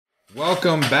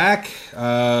Welcome back,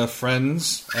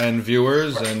 friends and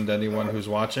viewers and anyone who's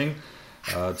watching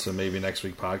to Maybe Next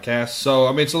Week podcast. So,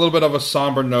 I mean, it's a little bit of a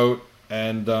somber note,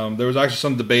 and there was actually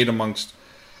some debate amongst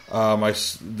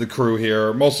the crew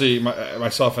here, mostly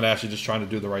myself and Ashley, just trying to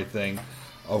do the right thing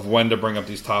of when to bring up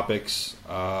these topics.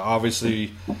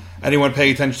 Obviously, anyone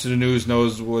paying attention to the news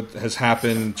knows what has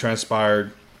happened,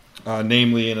 transpired,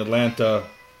 namely in Atlanta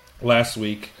last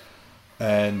week.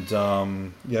 And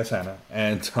yes, Hannah,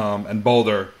 and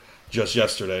Boulder just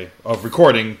yesterday of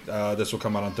recording. This will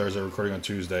come out on Thursday, recording on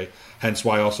Tuesday. Hence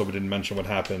why also we didn't mention what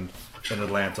happened in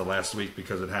Atlanta last week,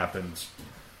 because it happened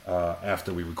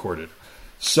after we recorded.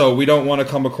 So we don't want to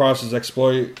come across as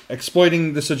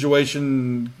exploiting the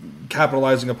situation,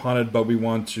 capitalizing upon it, but we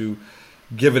want to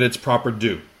give it its proper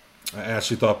due. I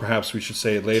actually thought perhaps we should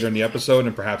say it later in the episode,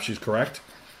 and perhaps she's correct.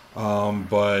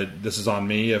 But this is on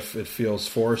me if it feels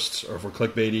forced or if we're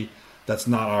clickbaity. That's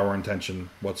not our intention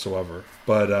whatsoever.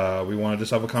 But we want to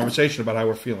just have a conversation about how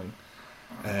we're feeling.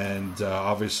 And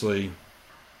obviously,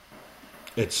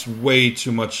 it's way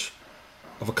too much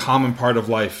of a common part of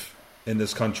life in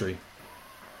this country,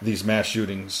 these mass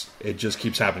shootings. It just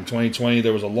keeps happening. 2020,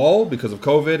 there was a lull because of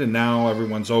COVID, and now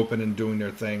everyone's open and doing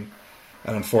their thing.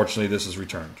 And unfortunately, this has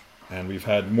returned. And we've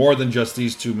had more than just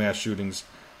these two mass shootings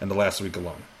in the last week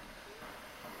alone.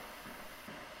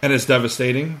 And it's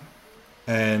devastating,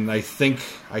 and I think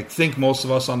most of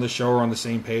us on the show are on the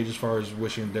same page as far as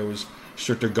wishing there was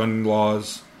stricter gun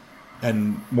laws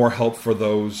and more help for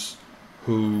those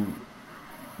who,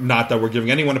 not that we're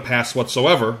giving anyone a pass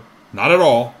whatsoever, not at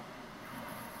all.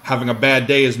 Having a bad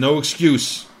day is no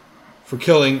excuse for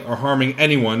killing or harming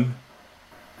anyone,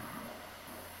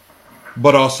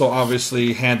 but also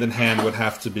obviously hand in hand would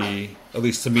have to be, at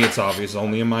least to me it's obvious,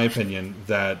 only in my opinion,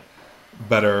 that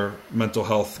better mental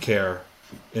health care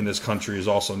in this country is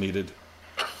also needed,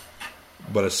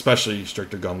 but especially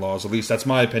stricter gun laws. At least that's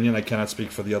my opinion. I cannot speak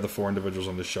for the other four individuals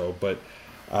on the show, but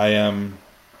I am,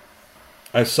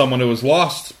 as someone who has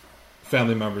lost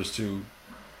family members to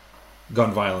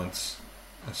gun violence,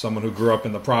 as someone who grew up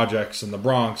in the projects in the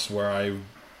Bronx where I've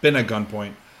been at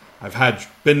gunpoint,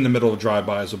 been in the middle of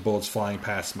drive-bys with bullets flying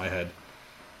past my head.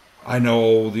 I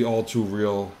know the all too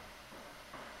real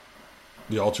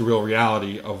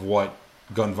reality of what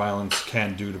gun violence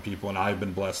can do to people, and I've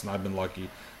been blessed and I've been lucky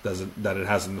that it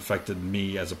hasn't affected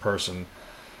me as a person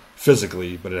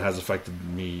physically, but it has affected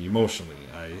me emotionally.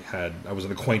 I was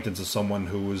an acquaintance of someone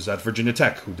who was at Virginia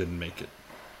Tech who didn't make it,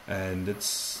 and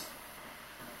it's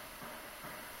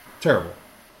terrible.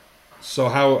 So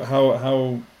how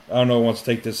I don't know who wants to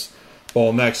take this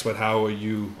ball next, but how are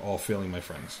you all feeling, my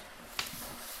friends?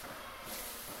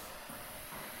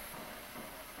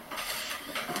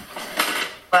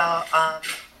 Well, I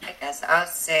guess I'll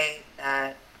say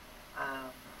that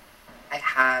I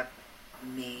have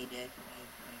made it a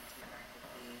point to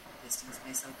rapidly distance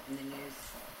myself from the news.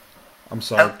 I'm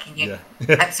sorry. Oh, can you?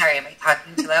 Yeah. I'm sorry. Am I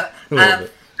talking too loud?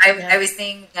 I was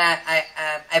saying that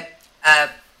I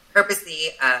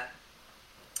purposely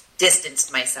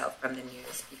distanced myself from the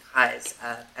news because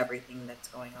of everything that's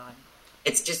going on.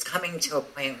 It's just coming to a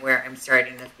point where I'm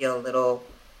starting to feel a little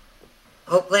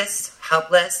hopeless,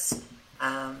 helpless.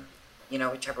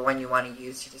 Whichever one you want to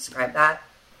use to describe that,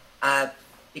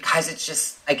 because it's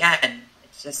just again,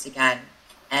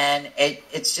 and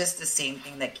it's just the same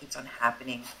thing that keeps on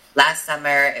happening. Last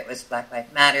summer, it was Black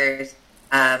Lives Matters,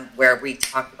 where we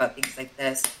talked about things like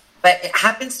this, but it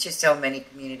happens to so many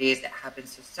communities, it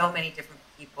happens to so many different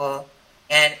people,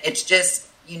 and it's just,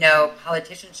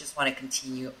 politicians just want to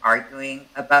continue arguing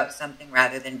about something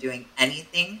rather than doing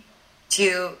anything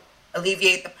to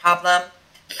alleviate the problem.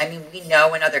 I mean, we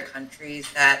know in other countries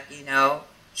that,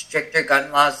 stricter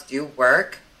gun laws do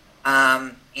work,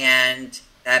 and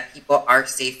that people are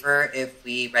safer if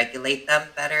we regulate them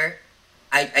better.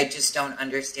 I just don't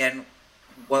understand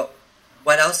what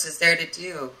else is there to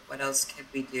do? What else could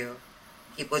we do?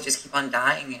 People just keep on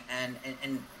dying, and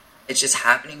it's just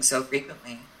happening so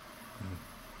frequently.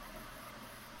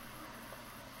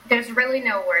 There's really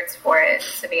no words for it,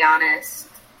 to be honest.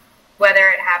 Whether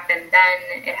it happened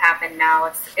then, it happened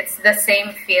now. It's the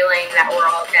same feeling that we're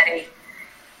all getting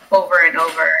over and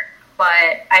over.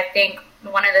 But I think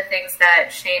one of the things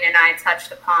that Shane and I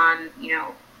touched upon,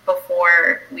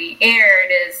 before we aired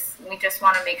is we just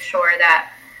want to make sure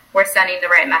that we're sending the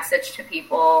right message to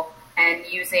people and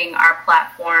using our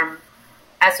platform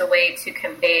as a way to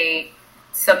convey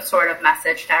some sort of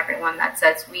message to everyone that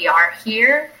says we are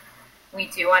here. We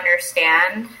do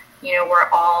understand, we're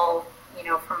all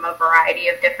from a variety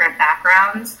of different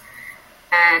backgrounds.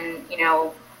 And,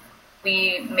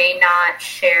 we may not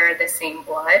share the same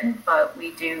blood, but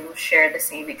we do share the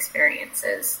same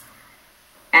experiences.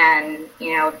 And,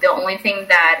 you know, the only thing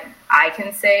that I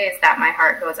can say is that my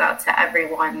heart goes out to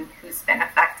everyone who's been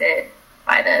affected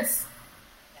by this.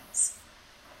 Yes.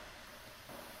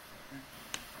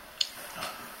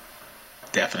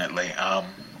 Definitely.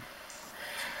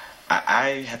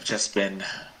 I have just been,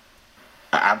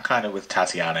 I'm kind of with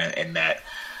Tatiana in that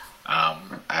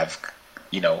I've,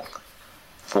 you know,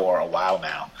 for a while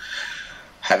now,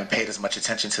 haven't paid as much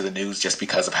attention to the news just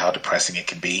because of how depressing it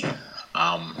can be.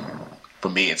 For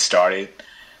me, it started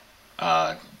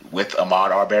with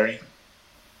Ahmaud Arbery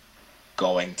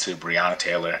going to Breonna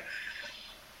Taylor.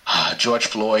 George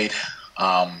Floyd,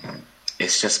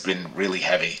 it's just been really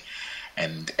heavy.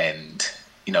 And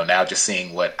you know, now just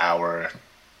seeing what our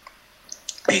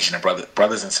Asian and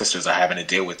brothers and sisters are having to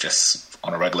deal with just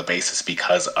on a regular basis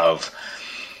because of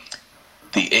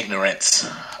the ignorance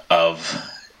of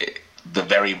the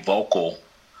very vocal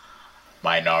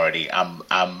minority.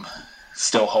 I'm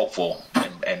still hopeful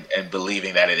and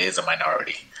believing that it is a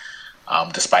minority,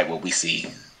 despite what we see,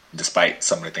 despite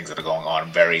some of the things that are going on.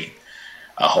 I'm very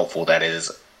hopeful that it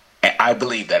is. I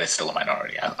believe that it's still a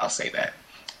minority. I'll say that.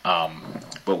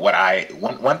 But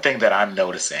one thing that I'm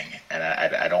noticing, and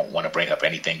I don't want to bring up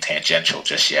anything tangential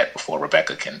just yet before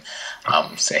Rebecca can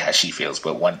say how she feels,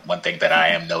 but one thing that I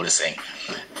am noticing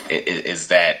is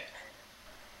that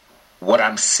what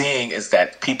I'm seeing is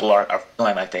that people are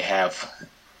feeling like they have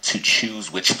to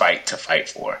choose which fight to fight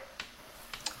for.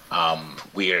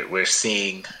 We're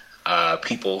seeing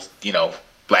people, you know,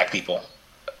 black people.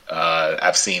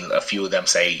 I've seen a few of them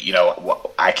say, you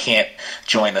know, I can't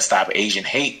join the Stop Asian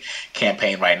Hate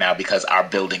campaign right now because our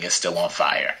building is still on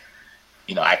fire.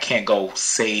 You know, I can't go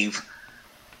save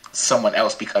someone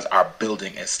else because our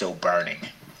building is still burning.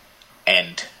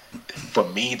 And for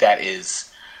me, that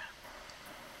is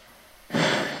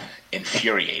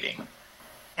infuriating.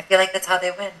 I feel like that's how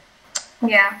they win.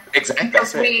 Yeah. Exactly.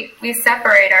 That's it. We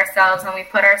separate ourselves and we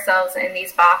put ourselves in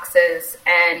these boxes,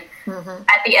 and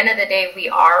at the end of the day, we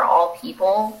are all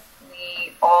people.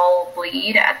 We all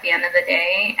bleed at the end of the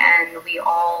day, and we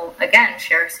all, again,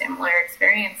 share similar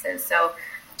experiences. So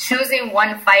choosing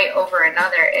one fight over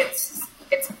another, it's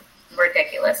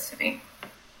ridiculous to me.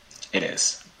 It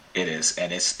is.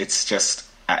 And it's just,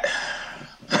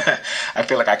 I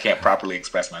feel like I can't properly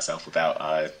express myself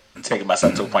without taking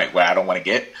myself to a point where I don't want to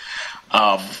get.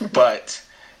 But,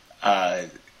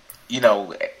 you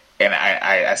know, and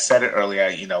I said it earlier,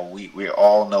 you know, we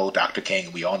all know Dr.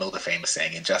 King. We all know the famous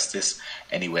saying, injustice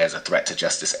anywhere is a threat to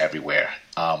justice everywhere.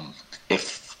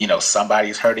 If, you know,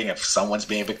 somebody's hurting, if someone's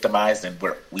being victimized, then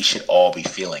we should all be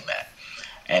feeling that.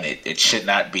 And it should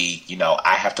not be, you know,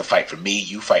 I have to fight for me,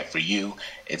 you fight for you.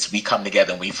 It's we come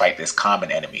together and we fight this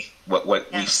common enemy. What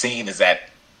we've seen is that,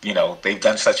 you know, they've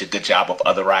done such a good job of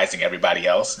otherizing everybody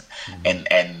else,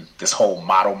 and this whole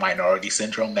model minority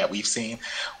syndrome that we've seen,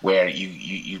 where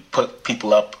you put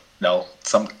people up, you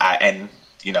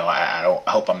know, I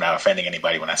hope I'm not offending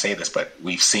anybody when I say this, but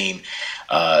we've seen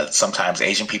sometimes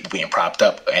Asian people being propped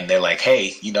up, and they're like,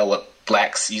 hey, you know what,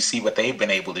 blacks, you see what they've been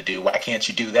able to do, why can't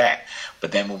you do that?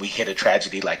 But then when we hit a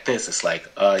tragedy like this, it's like,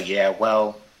 yeah,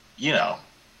 well, you know,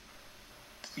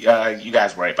 you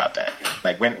guys worry about that.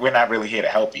 Like, we're not really here to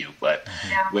help you, but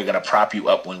we're going to prop you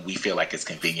up when we feel like it's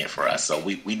convenient for us. So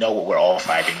we know what we're all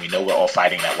fighting. We know we're all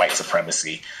fighting that white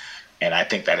supremacy. And I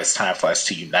think that it's time for us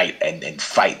to unite and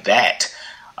fight that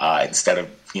instead of,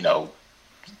 you know,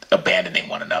 abandoning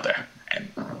one another. And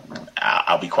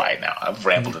I'll be quiet now. I've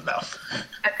rambled enough.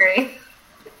 Agree.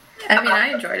 I mean,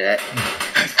 I enjoyed it.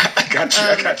 I got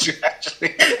you,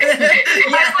 actually.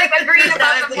 I like agreed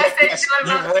about the message.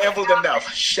 You've rambled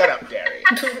enough. Shut up, Darian.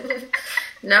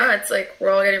 No, it's like we're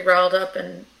all getting riled up,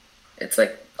 and it's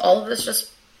like all of this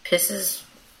just pisses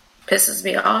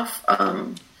me off.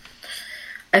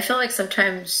 I feel like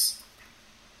sometimes,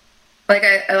 like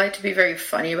I like to be very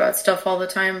funny about stuff all the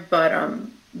time, but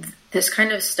this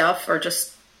kind of stuff, or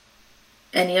just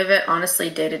any of it, honestly,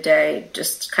 day to day,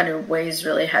 just kind of weighs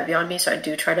really heavy on me. So I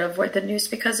do try to avoid the news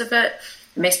because of it.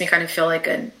 It makes me kind of feel like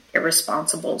an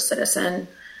irresponsible citizen.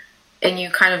 And you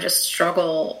kind of just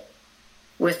struggle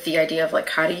with the idea of, like,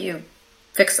 how do you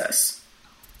fix this?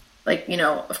 Like, you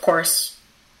know, of course,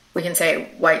 we can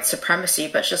say white supremacy,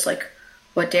 but it's just like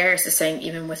what Darius is saying,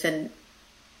 even within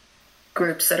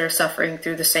groups that are suffering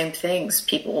through the same things,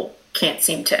 people can't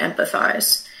seem to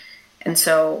empathize. And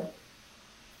so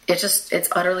it's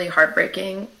utterly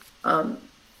heartbreaking.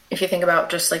 If you think about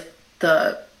just like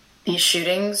these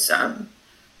shootings,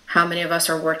 how many of us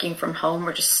are working from home?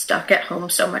 We're just stuck at home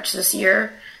so much this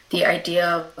year. The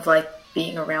idea of like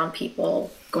being around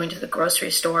people going to the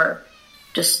grocery store,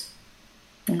 just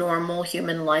normal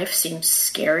human life seems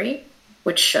scary,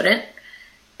 which shouldn't.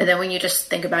 And then when you just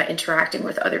think about interacting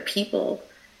with other people,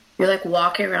 you're like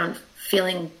walking around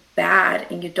feeling bad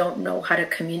and you don't know how to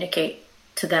communicate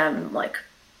to them. Like,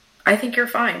 I think you're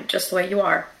fine just the way you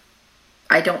are.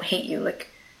 I don't hate you. Like,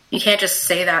 you can't just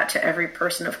say that to every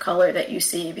person of color that you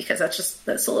see, because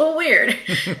that's a little weird.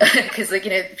 Because, like,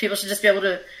 people should just be able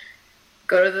to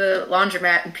go to the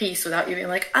laundromat in peace without you being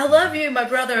like, I love you, my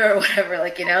brother, or whatever.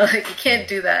 Like, like, you can't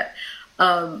do that.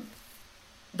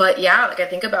 But yeah, like, I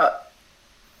think about,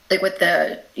 like, with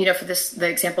the, for the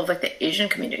example of, like, the Asian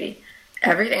community,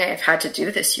 everything I've had to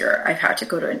do this year, I've had to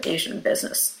go to an Asian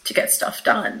business to get stuff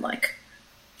done. Like,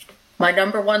 my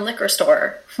number one liquor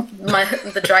store,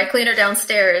 the dry cleaner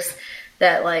downstairs,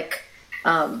 that, like,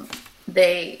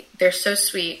 they're so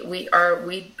sweet.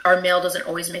 Our mail doesn't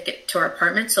always make it to our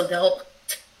apartment, so they'll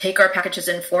take our packages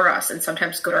in for us and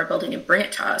sometimes go to our building and bring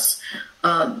it to us.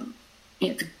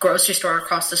 The grocery store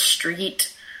across the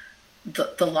street,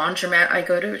 the laundromat I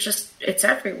go to, it's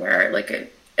everywhere.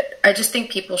 Like, I just think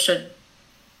people should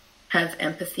have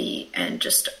empathy and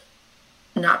just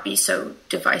not be so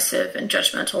divisive and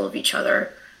judgmental of each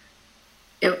other.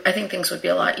 I think things would be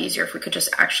a lot easier if we could just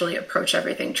actually approach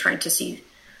everything trying to see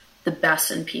the best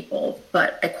in people.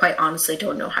 But I quite honestly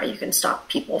don't know how you can stop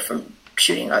people from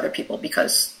shooting other people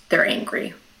because they're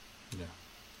angry. Yeah.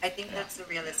 I think that's the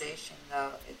realization,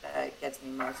 though, that gets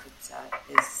me most upset,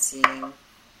 is seeing,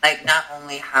 like, not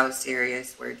only how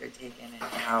serious words are taken and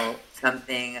how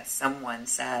something someone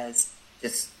says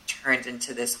just turns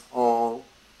into this whole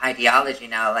ideology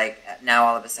now. Like, now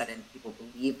all of a sudden people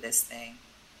believe this thing,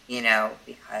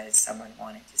 because someone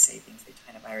wanted to say things like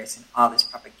China virus and all this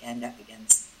propaganda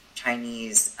against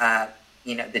Chinese,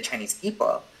 the Chinese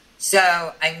people.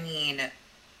 So, I mean,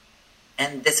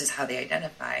 and this is how they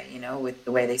identify, with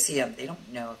the way they see them. They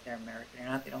don't know if they're American or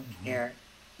not. They don't care.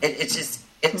 It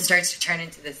starts to turn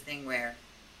into this thing where,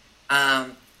 we're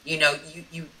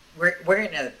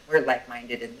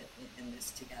like-minded in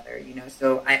this together,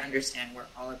 so I understand where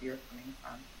all of you are coming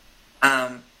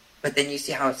from. But then you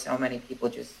see how so many people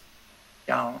just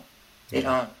don't. They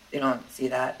don't see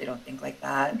that. They don't think like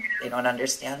that. They don't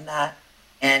understand that.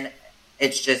 And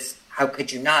it's just, how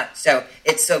could you not? So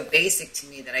it's so basic to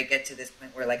me that I get to this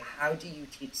point where, like, how do you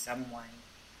teach someone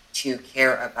to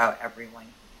care about everyone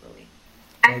equally?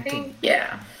 I think,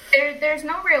 there's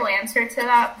no real answer to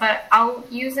that, but I'll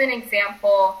use an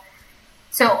example.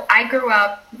 So I grew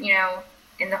up,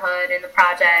 in the hood, in the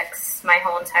projects, my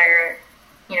whole entire,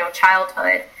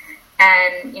 childhood.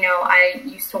 And, I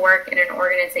used to work in an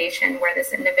organization where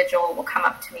this individual will come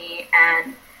up to me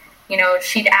and,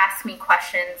 she'd ask me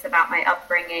questions about my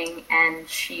upbringing, and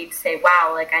she'd say,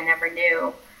 wow, like, I never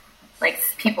knew, like,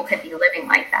 people could be living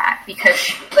like that, because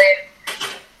she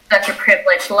lived such a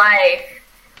privileged life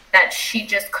that she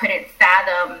just couldn't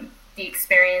fathom the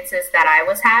experiences that I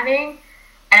was having.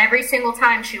 And every single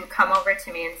time she would come over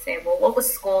to me and say, well, what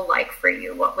was school like for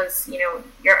you? What was,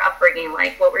 your upbringing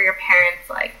like? What were your parents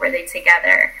like? Were they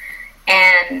together?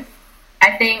 And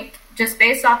I think just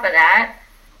based off of that,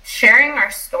 sharing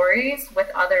our stories with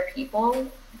other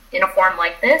people in a form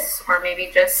like this, or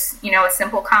maybe just, a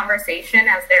simple conversation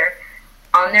as they're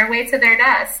on their way to their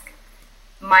desk,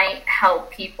 might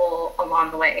help people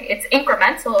along the way. It's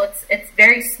incremental. It's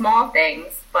very small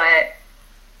things, but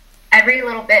every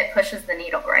little bit pushes the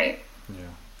needle, right?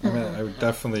 Yeah. I mean, I would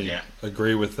definitely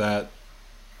agree with that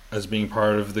as being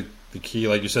part of the key.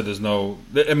 Like you said,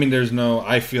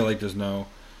 I feel like there's no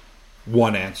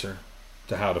one answer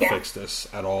to how to fix this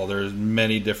at all. There's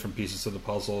many different pieces of the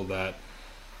puzzle that,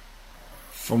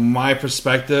 from my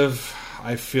perspective,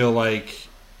 I feel like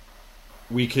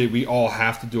we all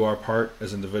have to do our part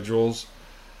as individuals.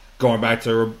 Going back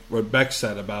to what Beck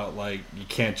said about, like, you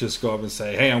can't just go up and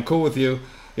say, hey, I'm cool with you.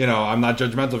 I'm not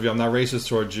judgmental of you. I'm not racist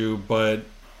towards you. But,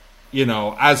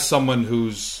 as someone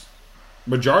who's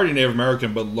majority Native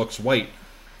American but looks white,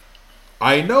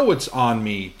 I know it's on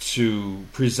me to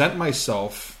present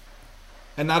myself,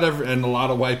 and and a lot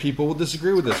of white people will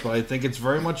disagree with this, but I think it's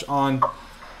very much on,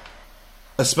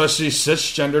 especially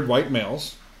cisgendered white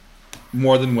males,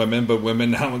 more than women, but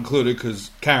women now included,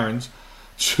 because Karens,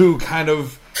 to kind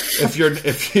of,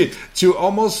 to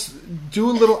almost do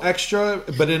a little extra,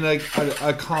 but in a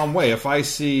calm way. If I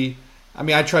see,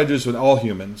 I try to do this with all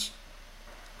humans.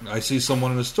 I see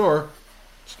someone in the store,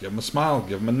 just give them a smile,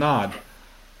 give them a nod.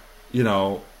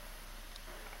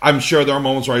 I'm sure there are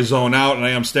moments where I zone out and I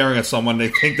am staring at someone, they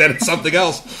think that it's something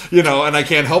else, and I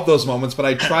can't help those moments, but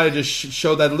I try to just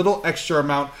show that little extra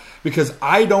amount, because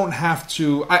I don't have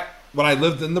to. When I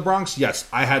lived in the Bronx, yes,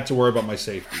 I had to worry about my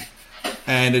safety.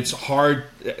 And it's hard,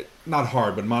 not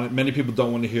hard, but many people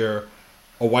don't want to hear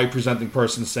a white presenting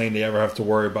person saying they ever have to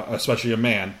worry about, especially a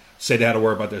man, say they had to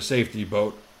worry about their safety.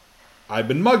 But I've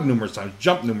been mugged numerous times,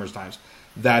 jumped numerous times.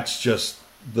 That's just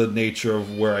the nature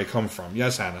of where I come from.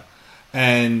 Yes, Hannah.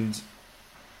 And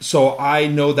so I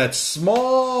know that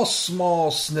small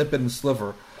snippet and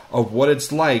sliver of what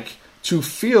it's like to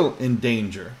feel in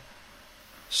danger.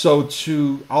 So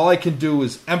all I can do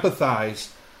is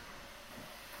empathize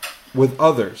with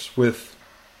others, I'm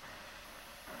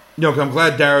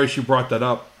glad, Darius, you brought that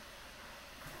up,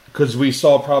 because we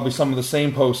saw probably some of the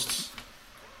same posts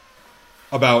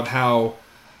about how,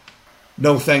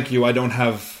 no, thank you, I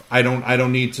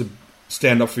don't need to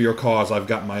stand up for your cause. I've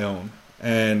got my own.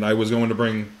 And I was going to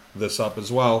bring this up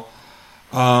as well.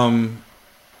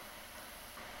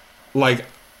 Like,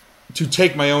 to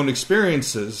take my own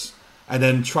experiences and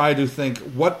then try to think,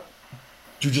 what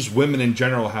do just women in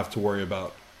general have to worry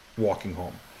about walking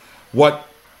home? What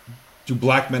do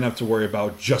black men have to worry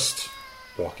about just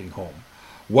walking home?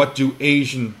 What do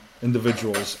Asian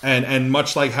individuals, and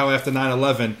much like how after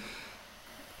 9/11,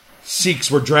 Sikhs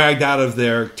were dragged out of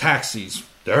their taxis.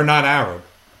 They're not Arab,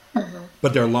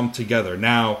 but they're lumped together.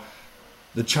 Now,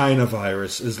 the China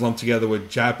virus is lumped together with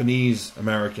Japanese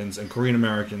Americans and Korean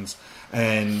Americans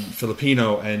and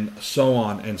Filipino and so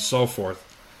on and so forth.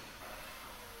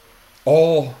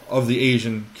 All of the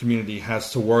Asian community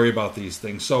has to worry about these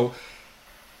things. So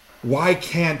why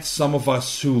can't some of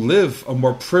us who live a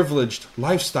more privileged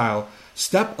lifestyle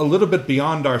step a little bit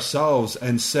beyond ourselves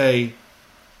and say,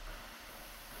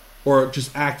 or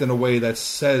just act in a way that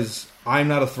says, I'm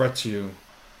not a threat to you.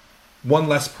 One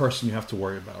less person you have to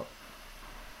worry about.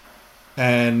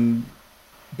 And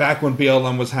back when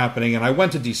BLM was happening, and I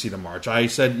went to DC to march, I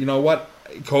said, you know what,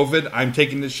 COVID, I'm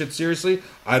taking this shit seriously.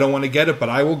 I don't want to get it, but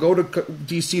I will go to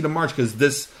DC to march because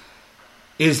this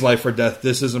is life or death.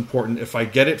 This is important. If I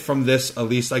get it from this, at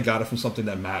least I got it from something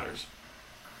that matters.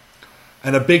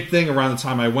 And a big thing around the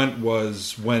time I went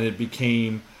was when it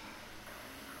became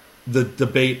the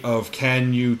debate of,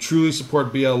 can you truly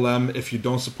support BLM if you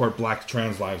don't support Black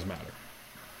Trans Lives Matter?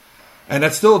 And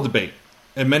that's still a debate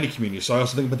in many communities. So I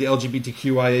also think about the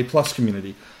LGBTQIA plus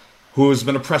community, who has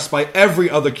been oppressed by every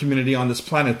other community on this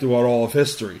planet throughout all of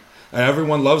history. And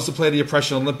everyone loves to play the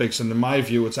oppression Olympics, and in my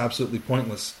view, it's absolutely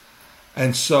pointless.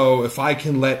 And so if I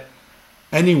can let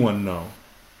anyone know,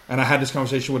 and I had this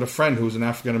conversation with a friend who's an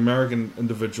African-American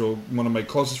individual, one of my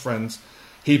closest friends.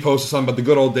 He posted something about the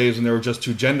good old days when there were just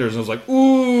two genders. And I was like,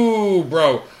 ooh,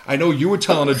 bro, I know you were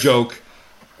telling a joke.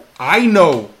 I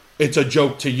know it's a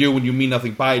joke to you when you mean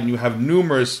nothing by it and you have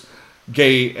numerous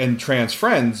gay and trans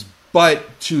friends.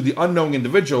 But to the unknowing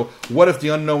individual, what if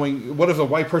a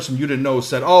white person you didn't know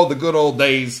said, oh, the good old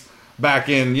days back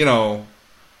in, the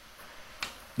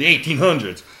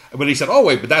 1800s. But he said, oh,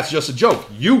 wait, but that's just a joke.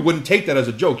 You wouldn't take that as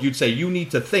a joke. You'd say you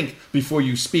need to think before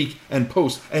you speak and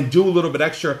post and do a little bit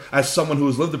extra as someone who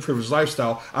has lived a privileged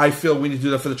lifestyle. I feel we need to do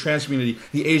that for the trans community,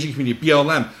 the Asian community,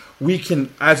 BLM. We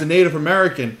can, as a Native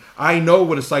American, I know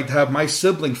what it's like to have my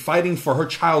sibling fighting for her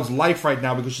child's life right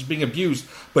now because she's being abused.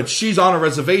 But she's on a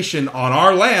reservation on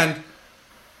our land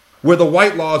where the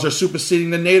white laws are superseding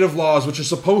the Native laws, which are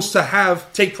supposed to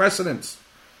take precedence.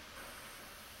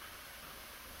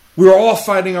 We're all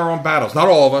fighting our own battles. Not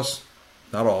all of us,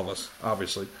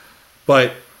 obviously,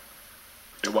 but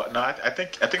well, no, I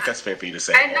think that's fair for you to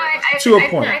say. To a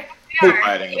point,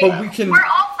 but we can. We're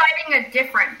all fighting a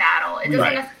different battle. It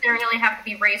doesn't necessarily have to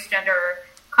be race, gender,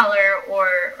 color,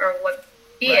 or what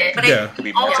be it. But it could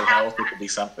be mental health. It could be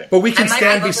something. But we can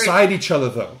stand beside each other,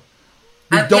 though.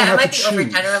 We don't have to choose. I might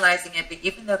be overgeneralizing it, but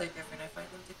even though they're different, I find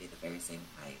them to be the very same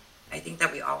fight. I think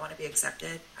that we all want to be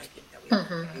accepted. I think that we all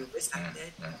want to be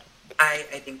respected.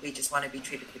 I think we just want to be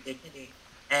treated with dignity.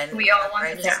 And we all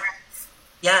want the rights.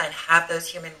 Yeah, and have those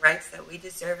human rights that we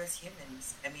deserve as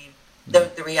humans. I mean,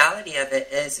 the reality of it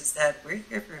is that we're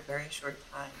here for a very short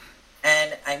time.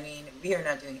 And, I mean, we are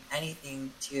not doing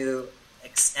anything to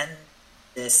extend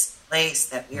this place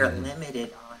that we are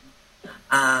limited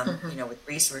on, with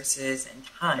resources and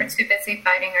time. We're too busy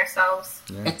fighting ourselves.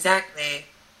 Yeah. Exactly.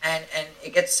 And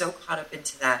it gets so caught up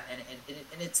into that. And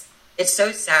it's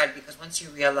so sad because once you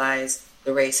realize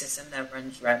the racism that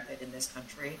runs rampant in this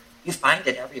country, you find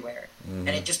it everywhere. And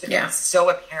it just becomes so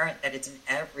apparent that it's in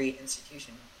every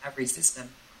institution, every system,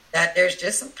 that there's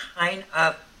just some kind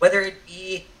of, whether it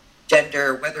be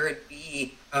gender, whether it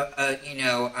be,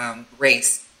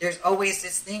 race, there's always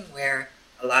this thing where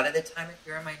a lot of the time if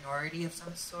you're a minority of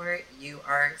some sort, you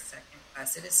are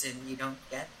second-class citizen. You don't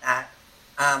get that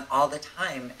all the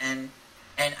time. And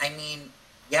I mean,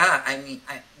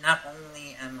 I not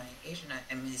only am I Asian,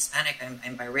 I'm Hispanic,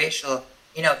 I'm biracial,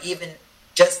 even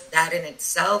just that in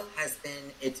itself has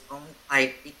been its own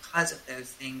fight because of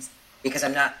those things, because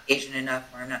I'm not Asian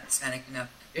enough or I'm not Hispanic enough.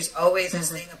 There's always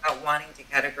this thing about wanting to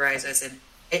categorize us, and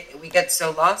we get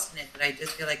so lost in it that I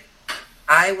just feel like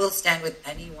I will stand with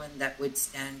anyone that would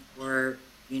stand for,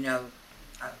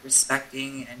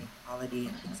 respecting and equality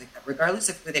and things like that, regardless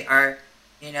of who they are,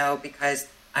 because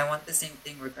I want the same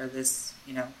thing regardless,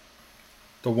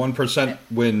 The 1%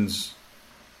 wins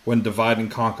when divide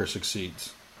and conquer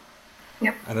succeeds.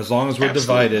 Yep. And as long as we're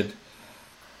divided,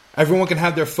 everyone can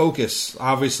have their focus.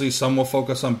 Obviously, some will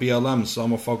focus on BLM, some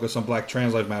will focus on Black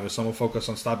Trans Lives Matter, some will focus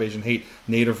on Stop Asian Hate,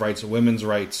 Native rights, women's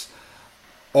rights,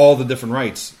 all the different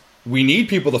rights. We need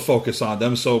people to focus on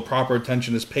them, so proper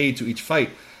attention is paid to each fight,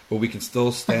 but we can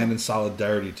still stand in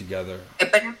solidarity together.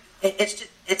 But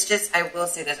it's just, I will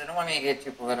say this, I don't want to get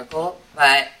too political,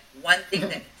 but one thing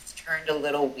that's turned a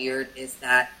little weird is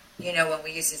that, when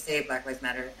we used to say Black Lives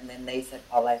Matter, and then they said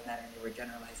All Lives Matter, and they were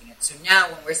generalizing it. So now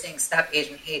when we're saying Stop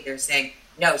Asian Hate, they're saying,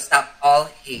 no, stop all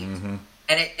hate. Mm-hmm.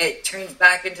 And it turns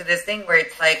back into this thing where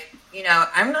it's like,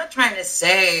 I'm not trying to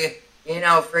say,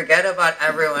 forget about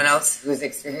everyone else who's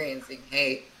experiencing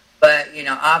hate. But,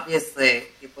 obviously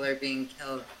people are being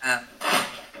killed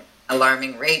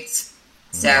alarming rates.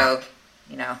 So,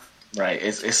 Right.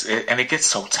 And it gets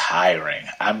so tiring.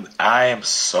 I am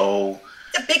so...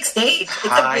 It's a big stage. It's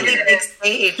a really big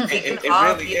stage. It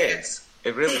really is.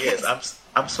 It really is.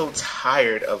 I'm so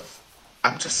tired of.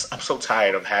 I'm so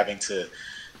tired of having to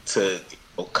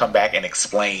come back and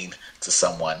explain to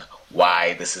someone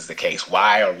why this is the case.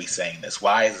 Why are we saying this?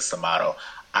 Why is this the motto?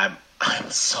 I'm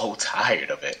so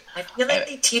tired of it. I feel like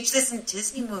they teach this in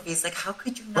Disney movies. Like, how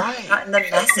could you not have gotten the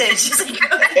message?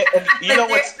 and you know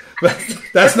what?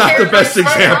 That's not the best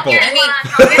example.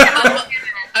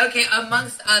 Okay,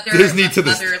 amongst other Disney to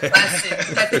other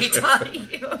lessons that they taught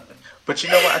you. But you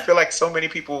know what? I feel like so many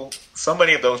of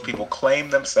those people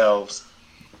claim themselves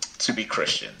to be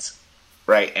Christians,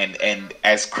 right? And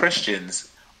as Christians,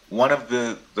 one of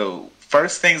the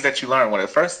first things that you learn,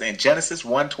 Genesis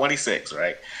 1:26,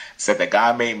 right, said that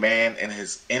God made man in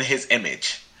his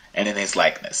image and in his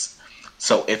likeness.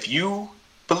 So if you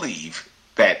believe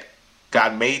that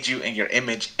God made you in your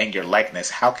image and your likeness,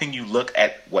 how can you look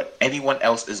at what anyone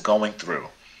else is going through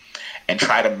and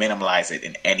try to minimize it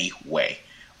in any way,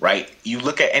 right? You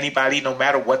look at anybody, no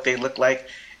matter what they look like,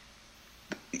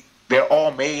 they're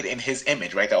all made in his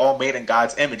image, right? They're all made in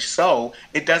God's image. So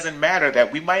it doesn't matter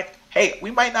that we might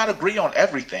not agree on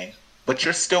everything, but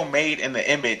you're still made in the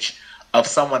image of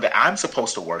someone that I'm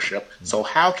supposed to worship. So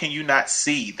how can you not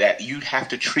see that you have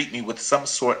to treat me with some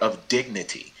sort of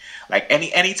dignity? Like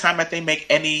any time that they make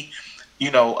any,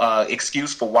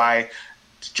 excuse for why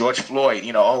George Floyd,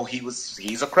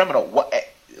 he's a criminal.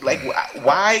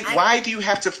 Why do you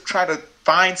have to try to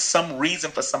find some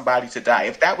reason for somebody to die?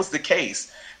 If that was the case,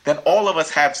 then all of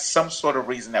us have some sort of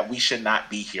reason that we should not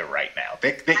be here right now.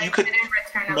 That you could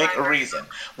make a reason,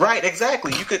 right?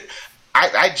 Exactly. You could.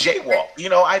 I jaywalked.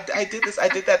 I did this. I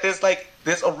did that.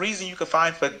 There's a reason you could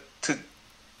find to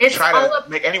try to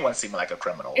make anyone seem like a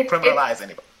criminal, criminalize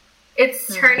anybody.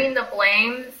 It's turning the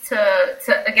blame to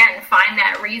again find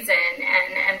that reason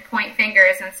and point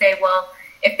fingers and say, well,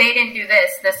 if they didn't do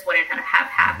this, this wouldn't have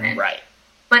happened. Right.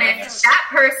 But if that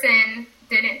person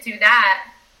didn't do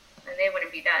that, then they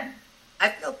wouldn't be dead. I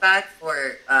feel bad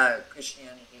for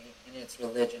Christianity and its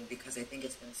religion because I think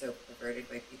it's been so perverted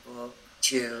by people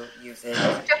to use it.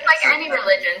 Just like any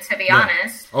religion, to be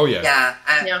honest. Oh, yeah.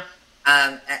 Yeah.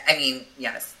 I mean,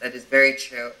 yes, that is very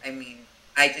true. I mean,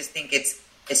 I just think it's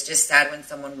just sad when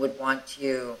someone would want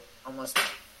to almost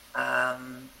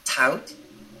tout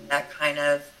that kind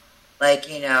of,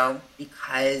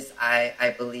 because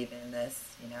I believe in this,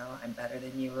 I'm better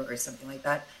than you or something like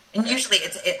that. And usually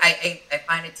I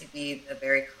find it to be a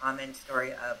very common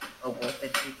story of a wolf in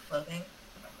sheep's clothing.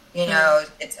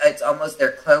 It's almost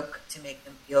their cloak to make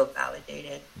them feel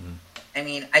validated. Mm. I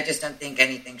mean, I just don't think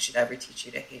anything should ever teach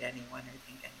you to hate anyone or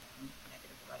think anything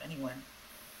negative about anyone.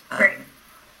 Right.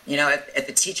 If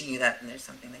it's teaching you that, then there's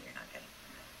something that you're not getting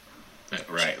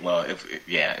from it. Right. Well,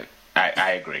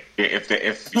 I agree. If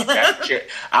that's what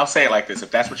I'll say it like this: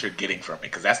 if that's what you're getting from it,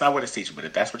 because that's not what it's teaching, but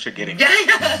if that's what you're getting, you're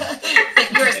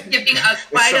skipping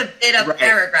quite a bit of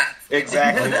paragraphs.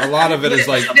 Exactly. A lot of it is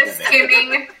like just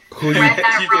skimming. Who do you?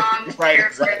 Right.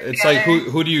 Exactly. It's like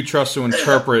who do you trust to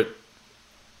interpret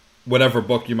whatever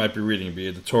book you might be reading, be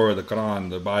it the Torah, the Quran,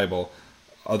 the Bible,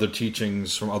 other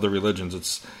teachings from other religions?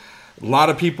 It's a lot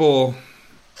of people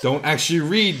don't actually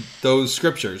read those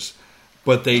scriptures,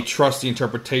 but they trust the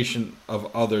interpretation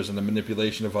of others and the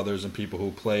manipulation of others and people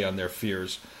who play on their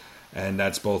fears. And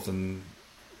that's both in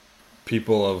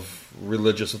people of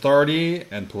religious authority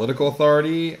and political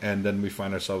authority, and then we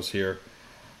find ourselves here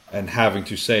and having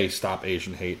to say stop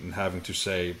Asian hate and having to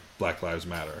say Black Lives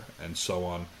Matter and so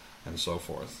on and so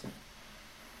forth.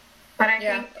 But I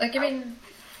Yeah, think, like, I mean...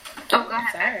 oh, go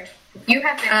ahead. Sorry. You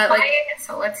have been quiet,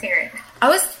 so let's hear it. I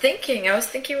was thinking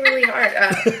really hard.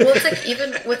 Well, it's like,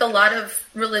 even with a lot of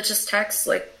religious texts,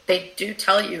 like, they do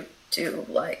tell you to,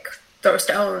 like, throw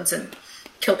stones and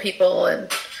kill people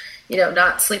and, you know,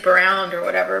 not sleep around or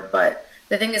whatever. But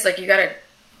the thing is, like, you gotta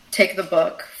take the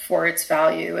book for its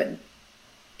value and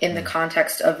in the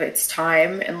context of its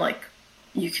time. And, like,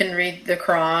 you can read the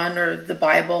Quran or the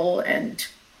Bible and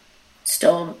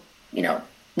still, you know,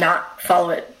 not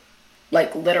follow it,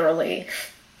 like, literally.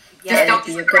 Yeah, Just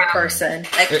be a good person.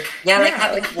 like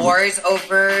having like- wars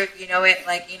over, you know, it,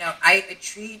 like, you know, I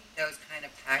treat those kind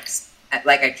of texts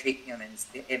like I treat humans.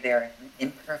 They're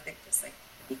imperfect, just like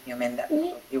the human that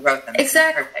you wrote them.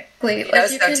 Exactly. You know,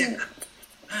 Like, you can,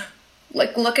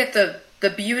 like, look at the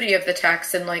beauty of the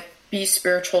text and, like, be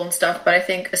spiritual and stuff, but I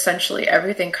think essentially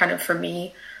everything kind of, for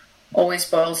me, always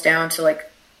boils down to, like,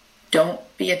 don't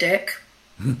be a dick.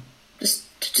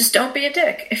 Just don't be a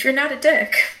dick. If you're not a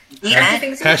dick,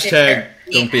 everything's Hashtag easier.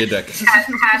 don't be a dick.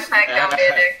 Hashtag don't be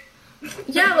a dick.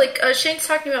 Yeah, like, Shane's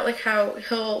talking about, like, how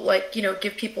he'll, like, you know,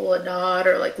 give people a nod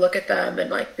or, like, look at them and,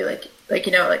 like, be like,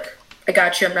 you know, like, I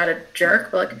got you, I'm not a jerk.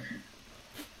 But,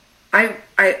 like,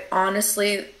 I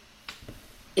honestly,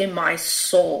 in my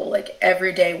soul, like,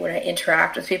 every day when I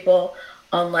interact with people,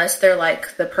 unless they're,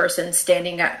 like, the person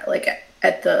standing at, like,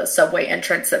 at the subway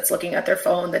entrance that's looking at their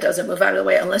phone that doesn't move out of the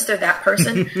way, unless they're that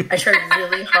person, I try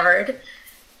really hard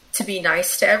to be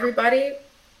nice to everybody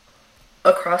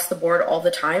across the board all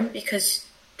the time, because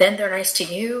then they're nice to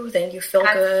you, then you feel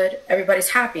good, everybody's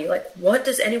happy. Like, what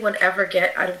does anyone ever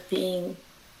get out of being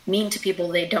mean to people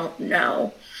they don't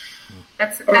know?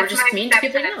 That's just my mean to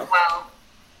people exception you as know. well.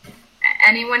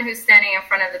 Anyone who's standing in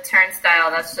front of the turnstile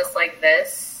that's just like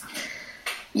this.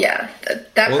 Yeah,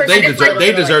 that Well, person they gets a deserve, little they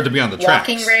bit of, deserve like, to be on the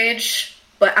walking tracks. rage.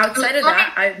 But outside of Let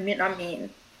that, I mean,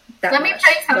 that Let me much.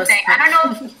 tell you Most something.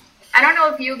 of the time. I don't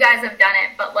know if you guys have done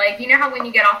it, but, like, you know how when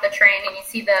you get off the train and you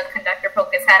see the conductor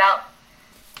poke his head up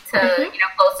to you know,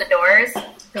 close the doors,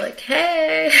 You're like,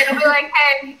 hey. it'll be like,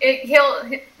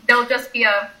 hey, there'll just be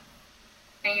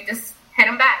and you just hit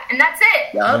him back, and that's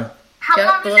it. Yup. How Yep,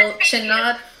 long the does little it take chin you?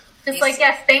 nod. Just like,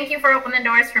 yes, thank you for opening the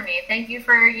doors for me. Thank you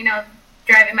for, you know,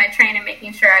 driving my train and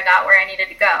making sure I got where I needed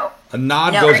to go. A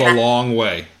nod No, goes a not- long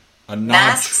way. A nod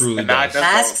Masks- truly A nod does. does.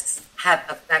 Masks have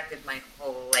affected my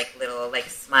whole, like, little, like,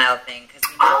 smile thing. Cause,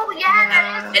 you know, Oh,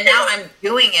 yeah. and now I'm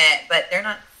doing it, but they're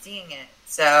not seeing it.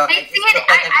 So They I just see it. look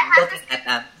like I I'm have looking at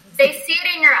them. They see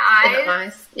it in your In the eyes.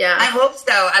 eyes. Yeah. I hope so.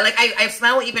 I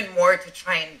smile even more to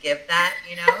try and give that,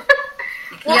 you know?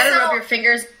 You Well, gotta so- rub your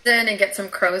fingers in and get some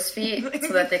crow's feet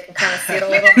so that they can kind of see it a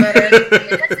little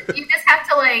better. You just have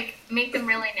to, like, make them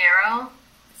really narrow.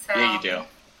 So. Yeah, you do.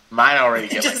 Mine already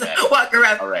get like Just that walk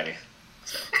around. already.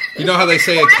 You know how they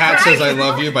say a cat says I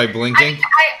love you by blinking?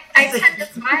 I tend to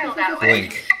smile that way.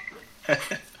 Blink.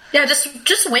 Yeah,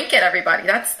 just wink at everybody.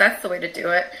 That's the way to do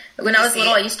it. When I was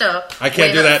little, I used to. I can't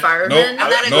wave do at that. Firemen. Nope. I'm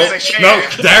not a Nope. good Nope.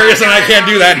 winker. Darius and I can't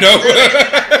do that. Nope.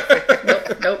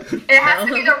 Nope. It has to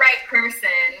No. be the right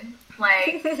person.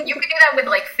 Like, you can do that with,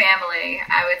 like, family,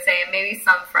 I would say, and maybe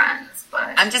some friends,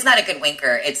 but... I'm just not a good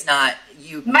winker. It's not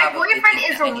you. My probably boyfriend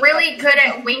think is that I need really help. good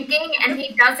at winking, and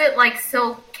he does it, like,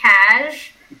 so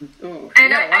cash. Ooh,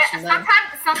 And yeah, watch them then.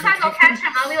 sometimes I'll catch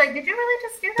him. I'll be like, "Did you really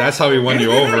just do that?" That's how he won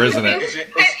you over, isn't it? Is Hit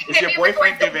your me with,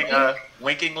 boyfriend like, the giving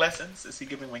winking lessons? Is he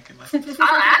giving winking lessons?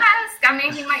 I'll ask. I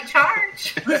mean, he might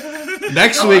charge.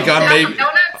 Next week on maybe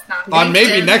Donuts, not on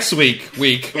maybe LinkedIn. next week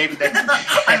Maybe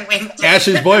that's I'm winking.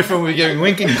 Ashley's boyfriend will be giving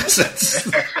winking lessons.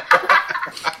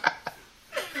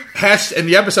 In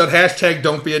the episode, hashtag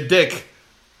don't be a dick.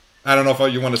 I don't know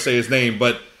if you want to say his name,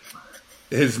 but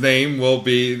his name will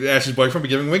be Ashley's boyfriend will be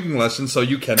giving winking lessons, so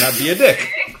you cannot be a dick.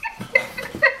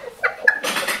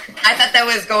 I thought that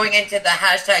was going into the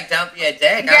hashtag don't be a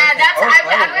dick. Yeah,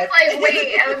 I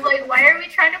I was like, why are we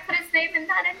trying to put his name in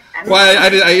that?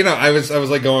 Well, I was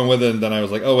like going with it, and then I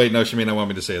was like, oh wait, no, she may not want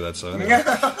me to say that. So anyway,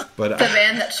 but The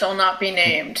man that shall not be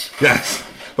named. yes.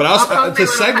 But also I'll to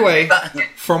say segue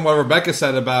from what Rebecca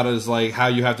said about is like how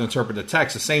you have to interpret the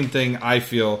text. The same thing I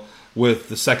feel with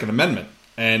the Second Amendment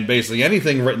and basically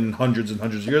anything written hundreds and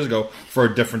hundreds of years ago for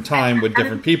a different time with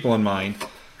different people in mind.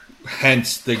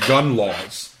 Hence the gun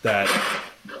laws that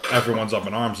everyone's up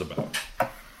in arms about.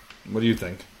 What do you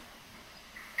think?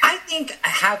 I think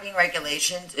having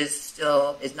regulations is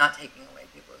not taking away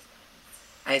people's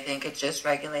guns. I think it's just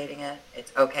regulating it.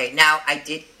 It's okay. Now, I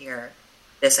did hear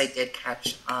this I did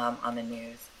catch on the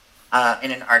news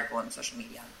in an article on social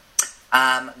media,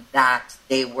 that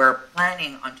they were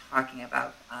planning on talking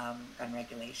about gun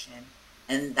regulation,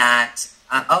 and that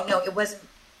it wasn't.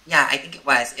 Yeah, I think it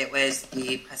was. It was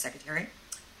the press secretary,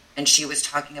 and she was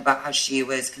talking about how she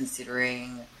was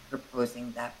considering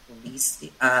proposing that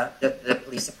the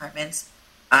police departments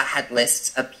had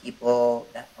lists of people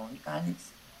that own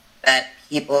guns. That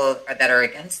people that are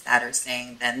against that are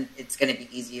saying then it's going to be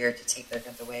easier to take their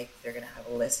guns away because they're going to have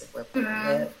a list of where people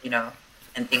live,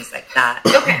 and things like that.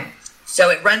 Okay.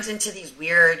 So it runs into these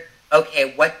weird.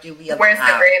 Okay, what do we allow? Where's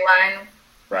the gray line?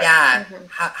 Right. Yeah,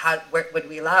 where would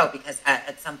we allow? Because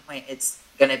at some point it's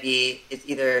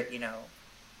either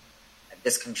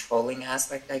this controlling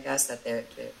aspect, I guess, that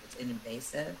it's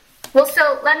invasive. Well,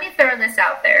 so let me throw this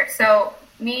out there. So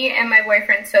me and my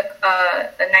boyfriend took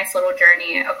a nice little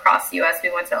journey across the U.S.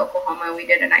 We went to Oklahoma. We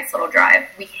did a nice little drive.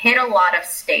 We hit a lot of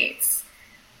states.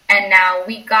 And now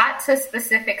we got to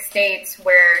specific states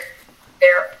where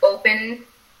they're open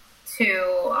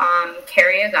to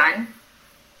carry a gun.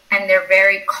 And they're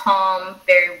very calm,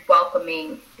 very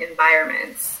welcoming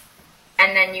environments.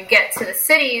 And then you get to the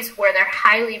cities where they're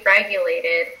highly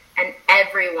regulated and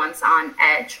everyone's on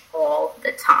edge all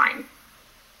the time.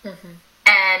 Mm-hmm.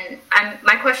 And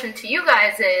my question to you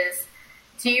guys is,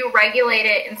 do you regulate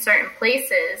it in certain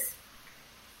places?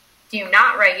 Do you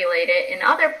not regulate it in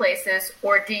other places?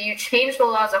 Or do you change the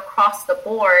laws across the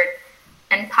board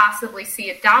and possibly see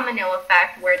a domino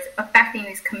effect where it's affecting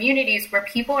these communities where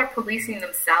people are policing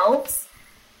themselves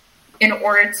in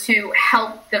order to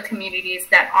help the communities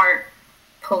that aren't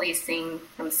policing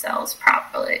themselves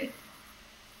properly?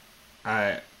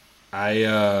 I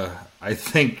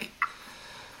think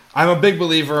I'm a big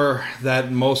believer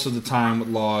that most of the time with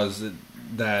laws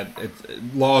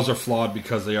laws are flawed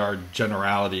because they are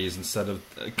generalities instead of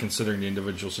considering the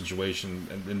individual situation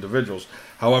and individuals.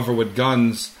 However, with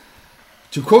guns,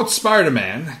 to quote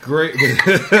Spider-Man,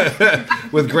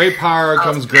 with great power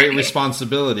comes great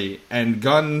responsibility, and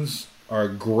guns are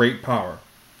great power.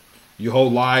 You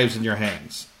hold lives in your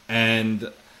hands,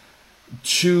 and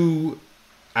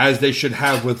as they should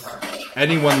have with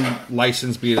anyone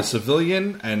licensed, be it a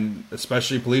civilian, and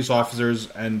especially police officers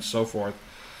and so forth,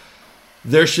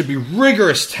 there should be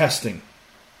rigorous testing,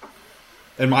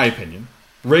 in my opinion.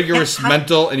 Rigorous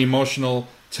mental and emotional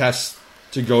tests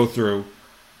to go through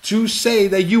to say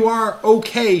that you are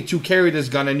okay to carry this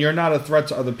gun and you're not a threat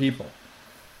to other people.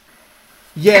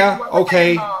 Yeah,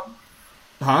 okay.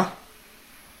 Huh?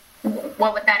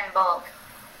 What would that involve?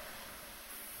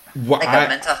 Like a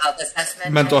mental health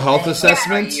assessment? Mental health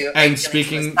assessment, and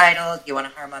speaking suicidal? Do you want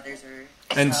to harm others or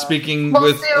yourself? And speaking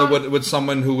with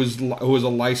someone who was a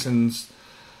licensed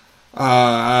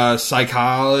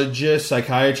psychiatrist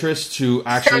to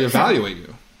actually evaluate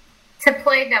you. To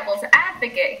play devil's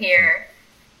advocate here,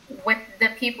 with the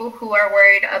people who are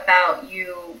worried about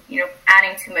you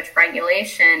adding too much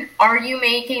regulation, are you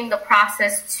making the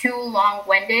process too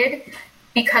long-winded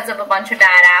because of a bunch of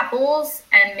bad apples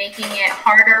and making it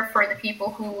harder for the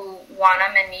people who want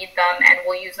them and need them and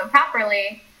will use them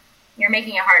properly? You're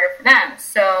making it harder for them.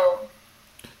 So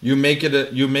you make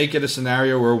it a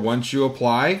scenario where once you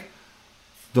apply,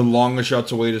 the longest you have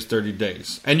to wait is 30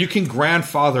 days. And you can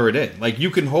grandfather it in. Like, you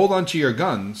can hold onto your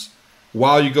guns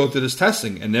while you go through this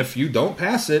testing. And if you don't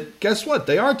pass it, guess what?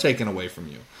 They are taken away from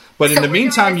you. But in the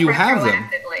meantime, you have them.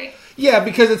 Yeah,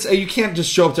 because you can't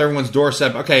just show up to everyone's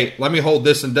doorstep. Okay, let me hold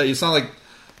this and it's not like,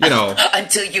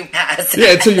 until you pass.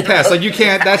 Yeah, until you pass. Like, you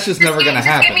can't. That's just never going to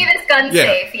happen. Give me this gun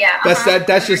safe. Yeah.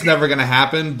 That's just never going to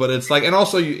happen. But it's like, and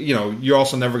also you're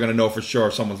also never going to know for sure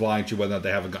if someone's lying to you whether or not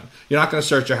they have a gun. You're not going to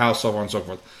search your house, so on and so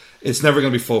forth. It's never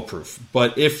going to be foolproof.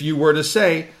 But if you were to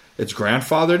say it's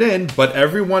grandfathered in, but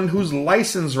everyone who's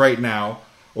licensed right now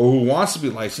or who wants to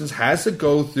be licensed has to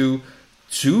go through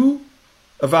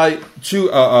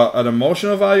an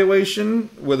emotional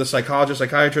evaluation with a psychologist,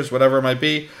 psychiatrist, whatever it might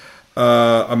be,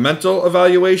 a mental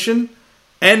evaluation,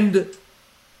 and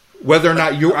whether or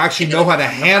not you actually know how to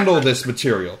handle this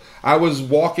material. I was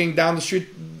walking down the street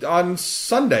on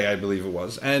Sunday, I believe it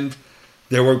was, and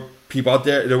there were people out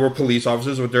there. There were police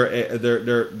officers with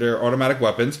their automatic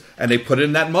weapons, and they put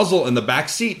in that muzzle in the back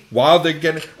seat while they're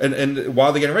getting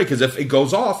while they're getting ready. Because if it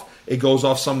goes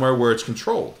off somewhere where it's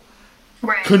controlled.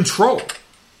 Right. Controlled.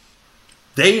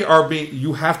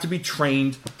 You have to be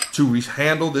trained to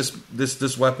handle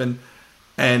this weapon,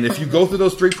 and if you go through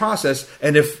those 3 processes,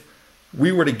 and if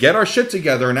we were to get our shit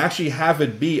together and actually have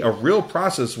it be a real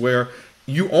process where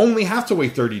you only have to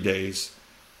wait 30 days,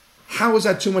 how is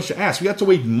that too much to ask? We have to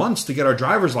wait months to get our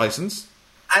driver's license.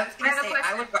 I was going to say,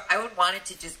 I would want it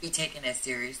to just be taken as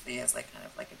seriously as kind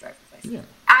of like a driver's license. Yeah.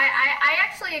 I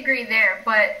actually agree there,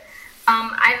 but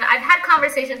I've had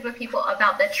conversations with people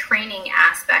about the training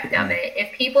aspect of it.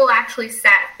 If people actually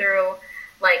sat through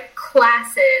like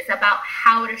classes about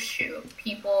how to shoot,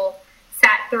 people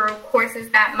sat through courses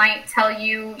that might tell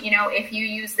you, you know, if you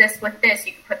use this with this,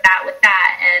 you can put that with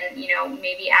that, and, you know,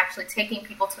 maybe actually taking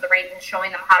people to the range and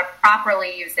showing them how to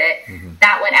properly use it,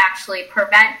 that would actually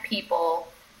prevent people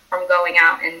from going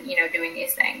out and, you know, doing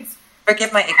these things.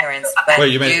 Forgive my ignorance, but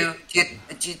Wait,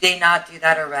 do they not do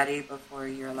that already before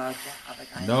you're allowed to have a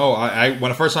gun? No,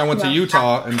 when the first time I went to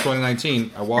Utah in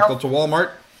 2019, I walked up to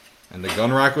Walmart, and the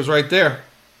gun rack was right there.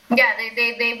 Yeah,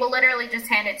 they will literally just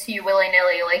hand it to you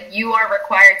willy-nilly. Like, you are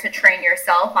required to train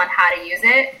yourself on how to use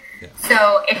it. Yeah.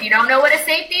 So if you don't know what a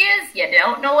safety is, you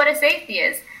don't know what a safety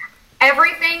is.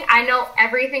 Everything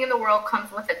in the world comes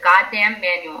with a goddamn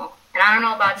manual. And I don't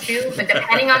know about you, but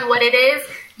depending on what it is,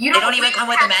 you don't even come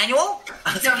with a manual?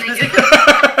 No, they do.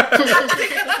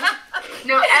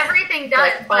 No, everything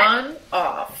does. Like on,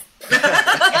 off.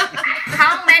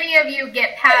 How many of you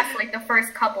get past, like, the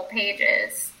first couple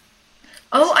pages?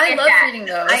 Oh, I love reading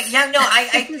those.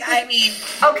 I mean...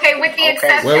 Okay, with the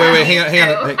exception... Wait, hang on.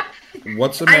 Hey,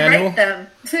 what's a manual? I write them.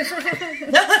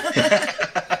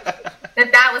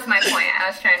 That was my point I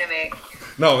was trying to make.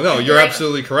 No, you're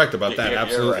absolutely correct about that.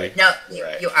 Absolutely. Right. No,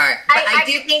 Right. you are. But I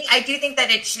do think that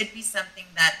it should be something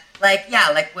that, like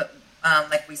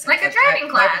we said, like a driving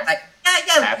class.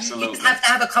 Absolutely. You have to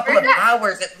have a couple of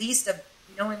hours at least of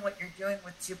knowing what you're doing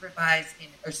with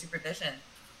supervision.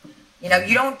 You know,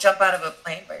 you don't jump out of a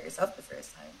plane by yourself the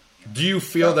first time. Do you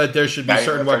feel that there should be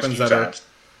certain weapons that are...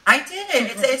 I did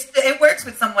it. It works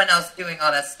with someone else doing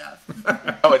all that stuff.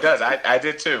 Oh, it does. I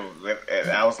did too. And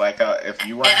I was like, if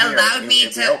you want It here, allowed me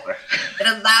it'd be over. It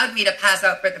allowed me to pass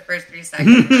out for the first 3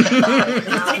 seconds.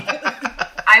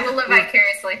 I will live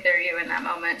vicariously through you in that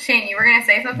moment. Shane, you were going to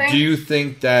say something? Do you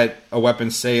think that a weapon,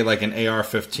 say like an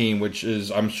AR-15, which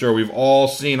is, I'm sure we've all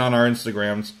seen on our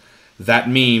Instagrams, that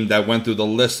meme that went through the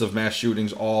list of mass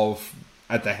shootings all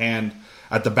at the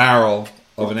barrel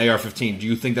of an AR-15, do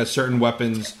you think that certain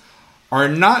weapons are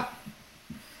not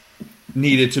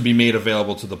needed to be made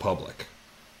available to the public?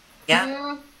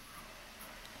 Yeah.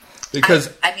 Because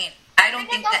I don't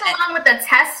think it goes that along with the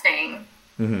testing.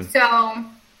 Mm-hmm. So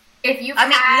if you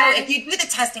if you do the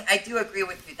testing, I do agree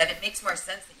with you that it makes more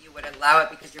sense that you would allow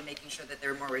it because you're making sure that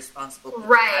they're more responsible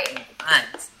people having the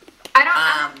guns. I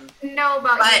don't know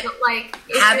about you, but like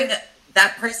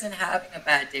that person having a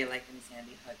bad day, like in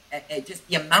Sandy Hook, just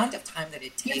the amount of time that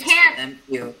it takes for them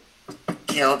to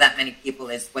kill that many people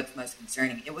is what's most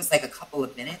concerning. It was like a couple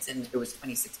of minutes, and there was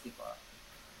 26 people.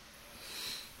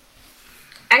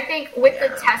 I think with the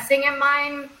testing in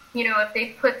mind, you know, if they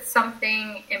put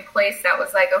something in place that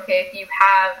was like, okay, if you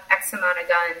have X amount of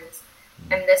guns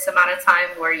and this amount of time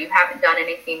where you haven't done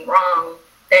anything wrong,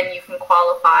 then you can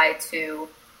qualify to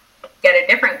get a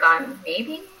different gun,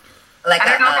 maybe? Like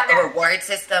a reward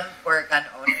system for gun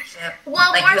ownership?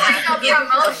 Well, like more like a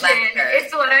promotion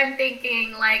is what I'm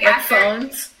thinking. Like after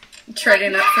phones?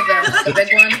 Trading up for the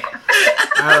big one?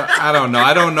 I don't know.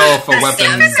 I don't know if a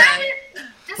weapon...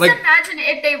 Just imagine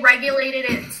if they regulated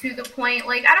it to the point,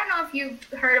 like, I don't know if you've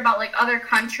heard about, like, other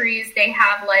countries, they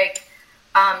have, like,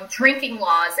 drinking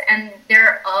laws, and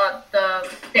they're,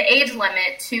 the age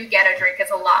limit to get a drink is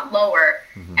a lot lower,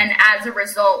 and as a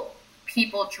result,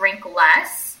 people drink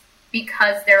less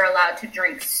because they're allowed to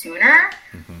drink sooner.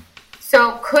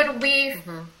 So could we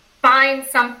find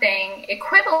something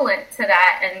equivalent to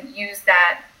that and use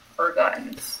that for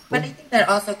guns? But I think that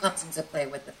also comes into play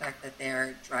with the fact that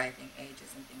their driving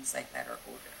ages and things like that are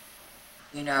older.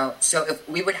 You know, so if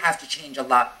we would have to change a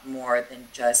lot more than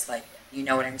just like, you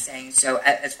know what I'm saying? So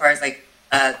as far as like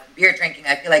beer drinking,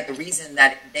 I feel like the reason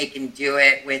that they can do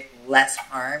it with less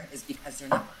harm is because they're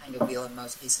not behind a wheel in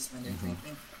most cases when they're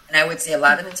drinking. And I would say a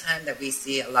lot of the time that we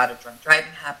see a lot of drunk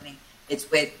driving happening,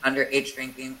 it's with underage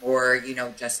drinking or, you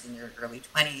know, just in your early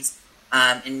 20s.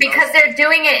 Because they're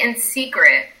doing it in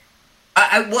secret.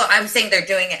 I'm saying they're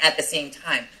doing it at the same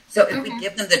time. So if we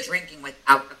give them the drinking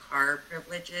without the car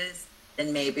privileges,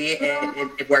 then maybe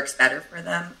it works better for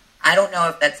them. I don't know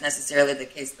if that's necessarily the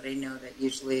case, but I know that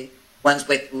usually ones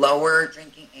with lower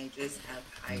drinking ages have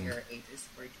higher ages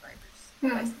for driver's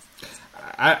licenses.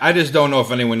 I just don't know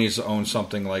if anyone needs to own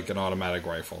something like an automatic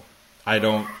rifle.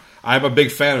 I'm a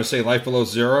big fan of, say, Life Below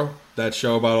Zero, that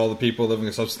show about all the people living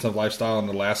a substantive lifestyle in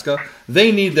Alaska.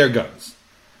 They need their guns.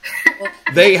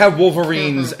 They have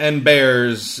wolverines and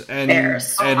bears and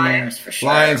lions, for sure.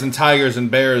 Lions and tigers and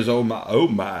bears. Oh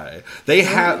my! They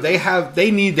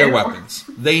need their weapons.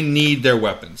 They need their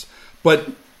weapons. But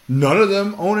none of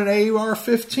them own an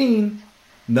AR-15.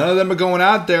 None of them are going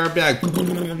out there and be like,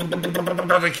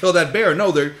 to kill that bear.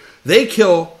 No, they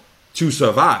kill to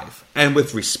survive and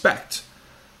with respect.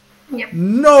 Yep.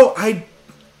 No,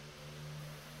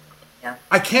 Yeah.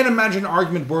 I can't imagine an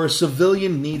argument where a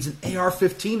civilian needs an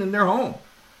AR-15 in their home.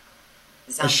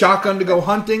 A shotgun to go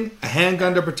hunting, a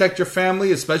handgun to protect your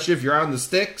family, especially if you're out in the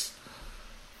sticks.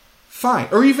 Fine.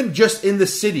 Or even just in the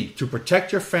city to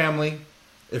protect your family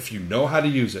if you know how to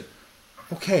use it.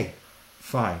 Okay,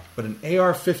 fine. But an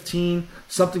AR-15,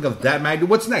 something of that magnitude,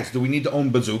 what's next? Do we need to own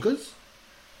bazookas?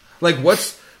 Like,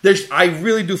 I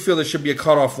really do feel there should be a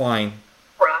cutoff line.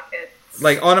 Rockets.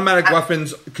 Like, automatic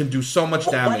weapons can do so much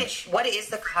damage. What is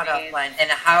the cutoff line, and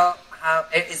how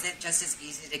is it just as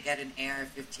easy to get an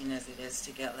AR-15 as it is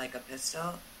to get like a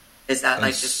pistol? Is that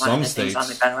like just one of the things on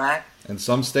the gun rack? In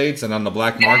some states and on the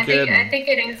black market. I think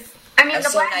it is. I mean, I'm the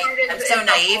so black naive- market I'm is so a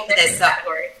naive whole to this, different so-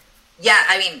 category. Yeah,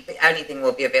 I mean, anything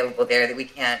will be available there that we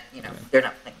can't. They're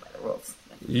not playing by the rules.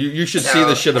 You should see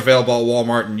the shit available at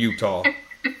Walmart in Utah.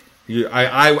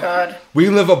 God. We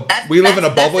live in a bubble that's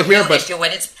the here, real but issue,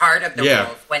 when it's part of the Yeah.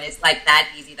 rules, when it's like that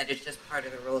easy that it's just part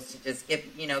of the rules to just give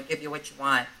you what you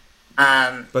want.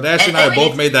 But Ashley and I have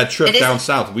both made that trip down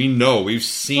south. We know, we've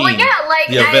seen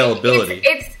the availability.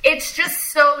 It's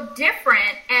just so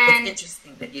different, and It's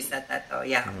interesting that you said that, though.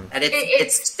 Yeah, that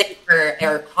it's safer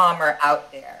or calmer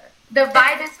out there. the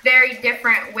vibe is very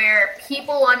different. Where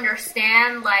people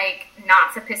understand like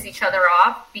not to piss each other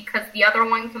off because the other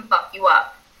one can fuck you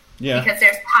up. Yeah. Because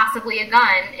there's possibly a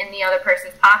gun in the other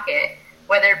person's pocket,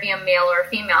 whether it be a male or a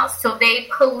female. So they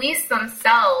police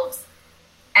themselves,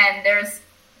 and there's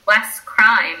less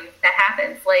crime that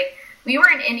happens. Like, we were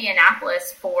in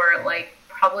Indianapolis for, like,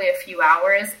 probably a few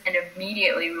hours, and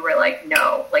immediately we were like,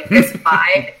 no. Like, this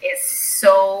vibe is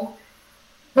so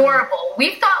horrible.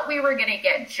 We thought we were going to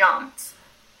get jumped.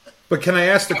 But can I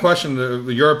ask the question,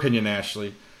 your opinion,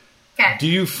 Ashley? Okay. Do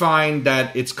you find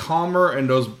that it's calmer in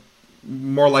those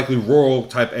more likely rural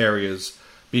type areas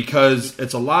because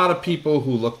it's a lot of people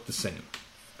who look the same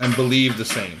and believe the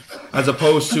same, as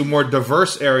opposed to more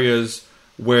diverse areas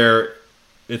where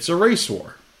it's a race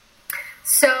war?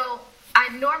 So,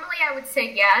 normally I would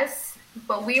say yes,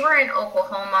 but we were in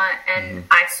Oklahoma, and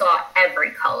I saw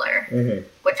every color,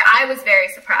 which I was very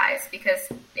surprised, because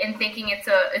in thinking it's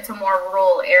a more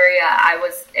rural area, I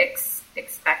was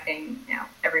expecting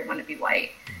everyone to be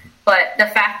white. But the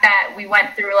fact that we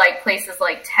went through like places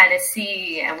like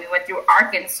Tennessee, and we went through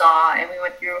Arkansas, and we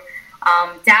went through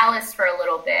Dallas for a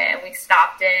little bit, and we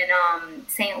stopped in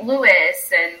St.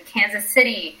 Louis and Kansas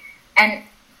City, and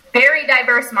very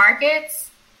diverse markets,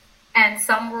 and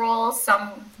some rural, some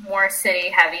more city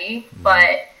heavy,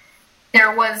 but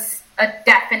there was a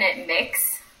definite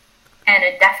mix and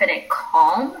a definite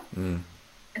calm.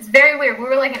 It's very weird. We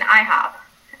were like an IHOP,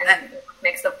 and then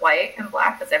mix of white and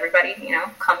black, because everybody,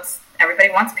 everybody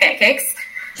wants pancakes.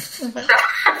 But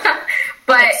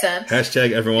Makes sense.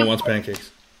 Hashtag everyone wants pancakes.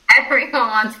 everyone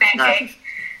wants pancakes.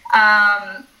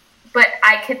 But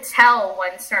I could tell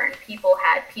when certain people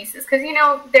had pieces, because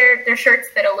their shirts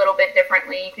fit a little bit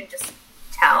differently. You can just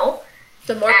tell.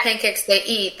 The more pancakes they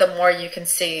eat, the more you can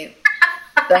see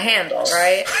the handle,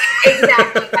 right?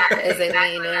 Exactly that. As they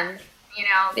exactly lean that. in.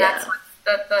 That's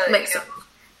what's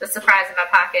the surprise in my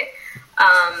pocket.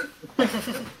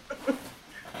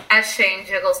 As Shane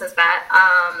jiggles his bat.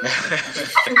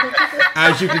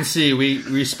 As you can see, we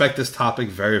respect this topic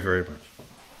very, very much.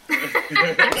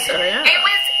 So, yeah.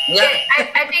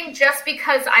 I think just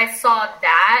because I saw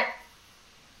that,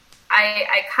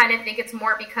 I kind of think it's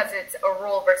more because it's a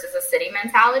rural versus a city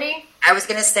mentality. I was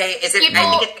going to say, is it? People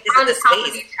I think it's on because of top the of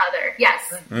space. each other.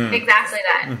 Yes, exactly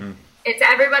that. It's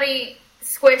everybody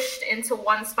squished into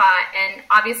one spot, and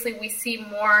obviously we see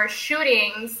more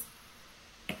shootings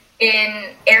in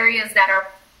areas that are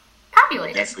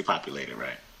populated. Densely populated,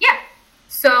 right? Yeah.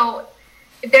 So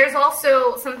there's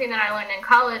also something that I learned in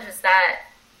college, is that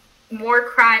more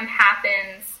crime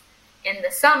happens in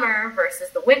the summer versus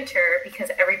the winter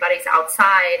because everybody's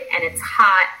outside and it's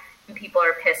hot and people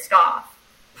are pissed off.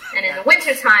 And in the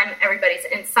wintertime, everybody's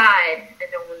inside and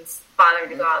no one's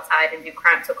bothering to go outside and do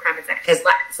crime, so crime is actually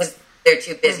less. Because they're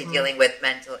too busy dealing with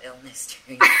mental illness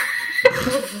during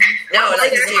No,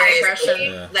 like seriously.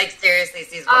 Yeah. Like seriously,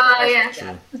 seasonal Oh, yeah.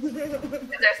 depression.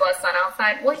 There's less sun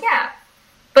outside. Well, yeah.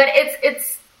 But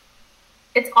it's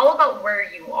all about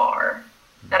where you are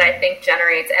that I think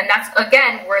generates. And that's,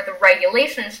 again, where the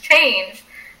regulations change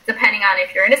depending on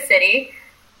if you're in a city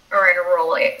or in a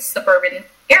rural suburban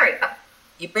area.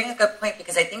 You bring a good point,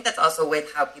 because I think that's also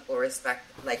with how people respect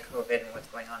like COVID and what's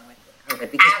going on with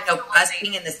COVID. Because us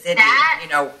being in the city,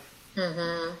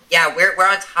 yeah, we're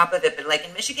on top of it. But like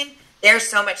in Michigan, there's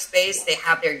so much space. They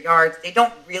have their yards. They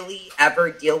don't really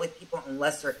ever deal with people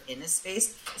unless they're in a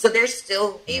space. So they're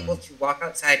still able to walk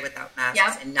outside without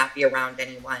masks and not be around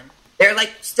anyone. They're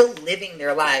like still living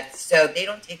their lives. So they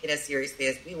don't take it as seriously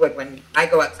as we would when I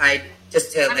go outside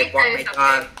just to like walk my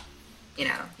dog. You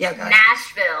know, yeah. Go ahead.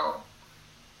 Nashville.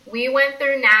 We went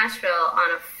through Nashville on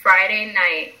a Friday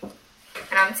night,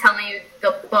 and I'm telling you,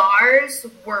 the bars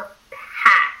were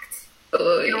packed.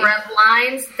 There were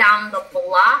lines down the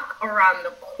block, around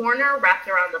the corner, wrapped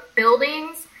around the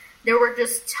buildings. There were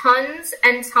just tons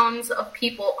and tons of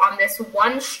people on this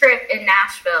one strip in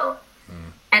Nashville.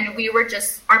 And we were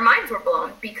just, our minds were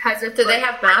blown because of... Did they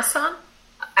have masks on?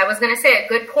 I was going to say a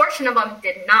good portion of them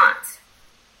did not.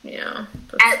 Yeah.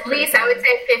 At least I would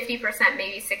say 50%,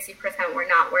 maybe 60% were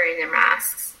not wearing their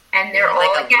masks. And they're all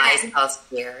like again... Lysol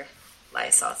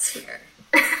sphere.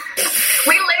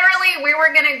 We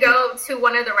were going to go to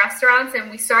one of the restaurants and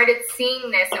we started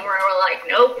seeing this and we were like,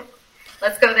 nope,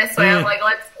 let's go this way. I was like,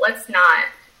 let's not.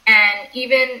 And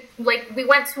even, like, we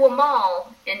went to a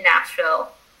mall in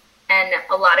Nashville and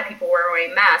a lot of people were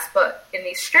wearing masks, but in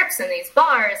these strips and these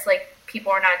bars, like,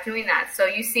 people are not doing that. So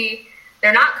you see,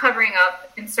 they're not covering up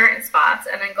in certain spots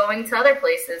and then going to other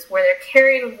places where they're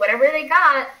carrying whatever they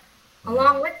got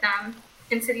along with them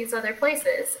into these other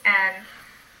places. And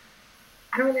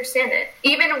I don't understand it.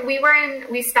 Even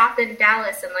we stopped in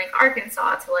Dallas and like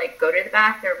Arkansas to like go to the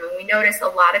bathroom, and we noticed a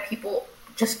lot of people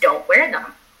just don't wear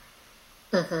them.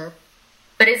 Mm-hmm.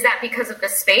 But is that because of the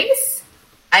space?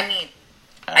 I mean,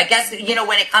 I guess, you know,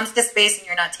 when it comes to space and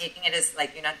you're not taking it as,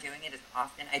 like, you're not doing it as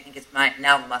often, I think it's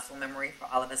now muscle memory for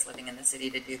all of us living in the city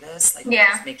to do this. Like,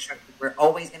 just make sure we're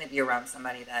always going to be around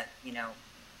somebody that, you know,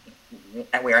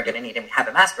 that we are going to need to have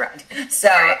a mask around. So,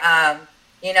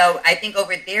 you know, I think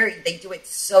over there they do it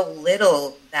so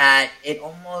little that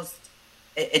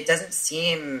it doesn't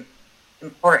seem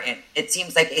important. It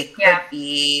seems like it could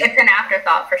be... It's an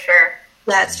afterthought for sure.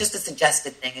 Yeah, it's just a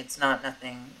suggested thing. It's not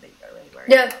nothing that you gotta really worry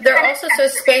about. Yeah, they're It's also so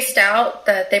spaced out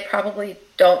that they probably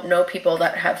don't know people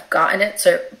that have gotten it,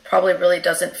 so it probably really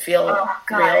doesn't feel real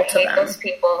to I hate them. those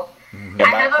people. Mm-hmm. I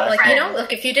have a like, friend. you know,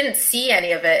 look, if you didn't see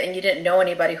any of it and you didn't know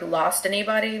anybody who lost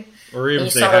anybody, or even and you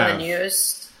if they saw it have, in the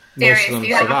news. Serious, most of them do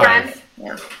you have a survive. friend?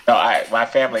 Yeah. No, my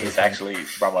family is actually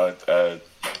from a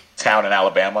town in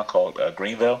Alabama called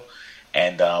Greenville,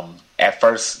 and at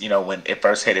first, you know, when it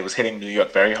first hit, it was hitting New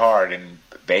York very hard, and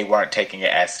they weren't taking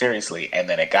it as seriously. And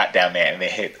then it got down there, and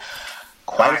it hit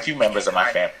quite a few members of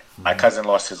my family. My cousin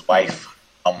lost his wife.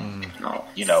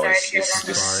 You know, it's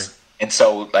just, and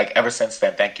so like ever since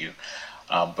then, thank you.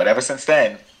 But ever since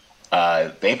then,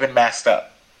 they've been masked up.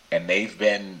 And they've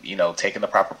been, you know, taking the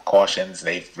proper precautions.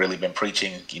 They've really been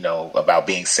preaching, you know, about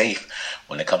being safe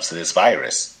when it comes to this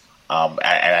virus. And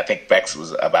I think Bex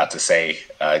was about to say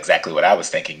exactly what I was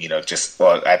thinking, you know,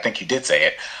 I think you did say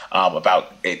it,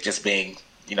 about it just being,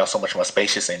 you know, so much more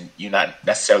spacious and you not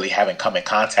necessarily having come in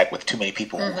contact with too many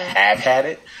people who have had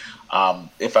it.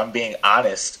 If I'm being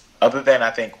honest, other than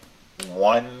I think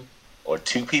one or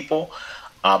two people,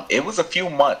 it was a few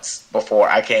months before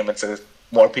I came into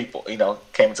more people, you know,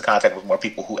 came into contact with more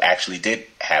people who actually did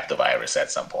have the virus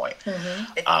at some point.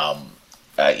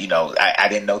 You know, I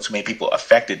didn't know too many people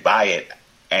affected by it.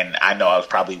 And I know I was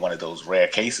probably one of those rare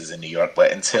cases in New York,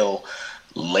 but until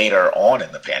later on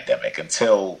in the pandemic,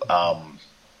 until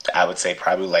I would say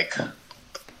probably like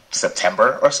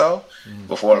September or so,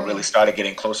 before it really started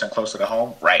getting closer and closer to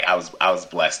home. Right. I was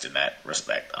blessed in that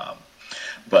respect.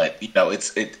 But, you know,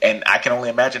 and I can only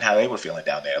imagine how they were feeling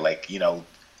down there. Like, you know,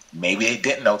 maybe they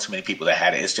didn't know too many people that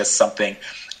had it. It's just something,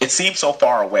 it seems so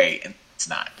far away, and it's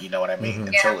not, you know what I mean?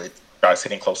 Until it starts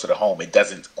hitting closer to home, it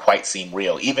doesn't quite seem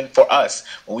real. Even for us,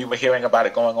 when we were hearing about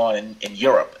it going on in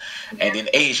Europe and in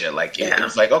Asia, like it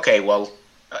was like, okay, well,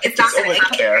 it's over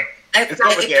there. It's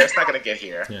over there. It's not going to get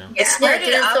here. Yeah, it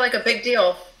didn't feel like a big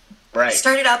deal. Right. It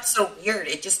started out so weird.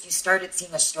 You started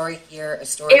seeing a story here, a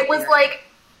story It was here. like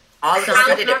all of a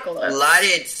sudden it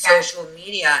flooded social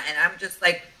media, and I'm just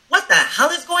like, what the hell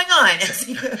is going on?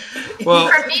 Well,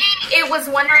 for me, it was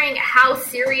wondering how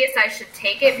serious I should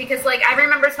take it, because like I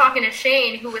remember talking to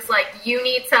Shane, who was like, you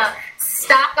need to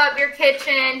stock up your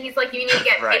kitchen. He's like, you need to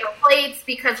get paper plates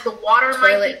because the water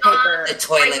might be gone. The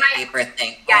toilet paper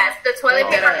thing. Yes, the toilet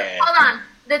paper. Hold on.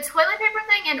 The toilet paper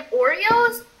thing and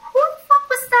Oreos? Who the fuck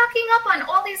was stocking up on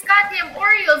all these goddamn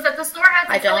Oreos that the store has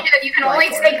to tell you that you can only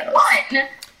take one?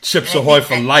 Chips Ahoy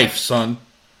for life, son.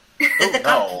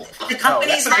 No, the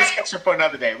company's that's a discussion for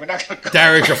another day. We're not going to go.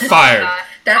 Darius, you're fired. I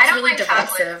That's don't really like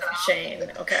chocolate, divisive, so.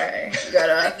 Shane. Okay, you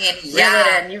gotta I mean, reel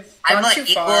yeah. it in. You've gone too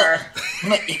far.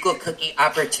 I'm an equal cookie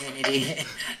opportunity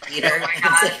eater. Oh my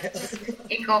god.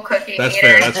 Equal cookie That's eater.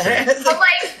 fair. That's fair. But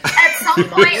like at some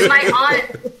point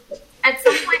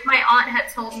my aunt had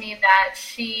told me that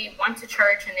she went to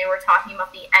church and they were talking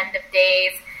about the end of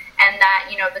days and that,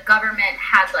 you know, the government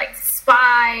had like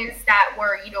spies that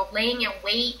were, you know, laying in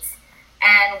wait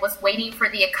and was waiting for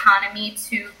the economy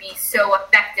to be so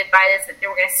affected by this that they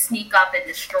were going to sneak up and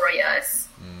destroy us.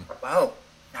 Whoa.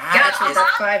 Yeah, It's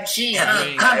like 5G.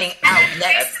 Huh? Coming out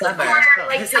next summer. Or,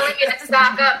 like telling you to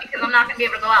stock up because I'm not going to be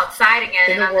able to go outside again.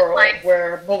 In And a I'm world just like,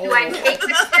 where do I take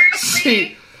this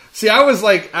seriously? See, I was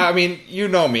like, I mean, you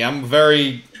know me. I'm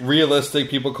very realistic.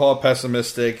 People call it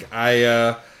pessimistic.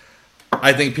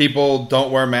 I think people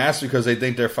don't wear masks because they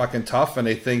think they're fucking tough, and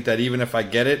they think that even if I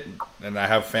get it, and I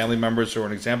have family members who are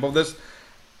an example of this,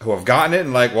 who have gotten it,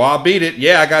 and like, well, I'll beat it.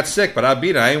 Yeah, I got sick, but I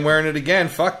beat it. I ain't wearing it again.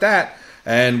 Fuck that.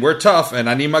 And we're tough, and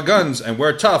I need my guns, and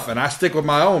we're tough, and I stick with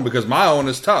my own because my own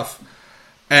is tough.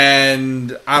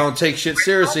 And I don't take shit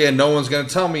seriously, and no one's going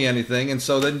to tell me anything. And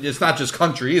so then it's not just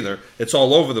country either. It's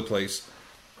all over the place.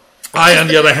 I, on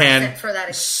the other hand, for that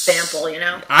example, you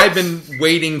know, I've been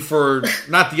waiting for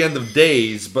not the end of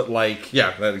days, but like,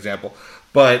 yeah, that example.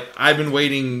 But I've been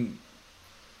waiting.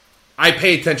 I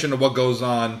pay attention to what goes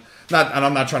on. Not, and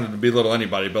I'm not trying to belittle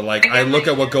anybody, but like I look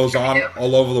at what goes on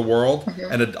all over the world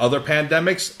and at other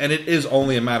pandemics, and it is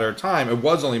only a matter of time. It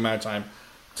was only a matter of time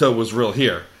till it was real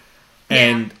here.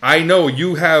 And I know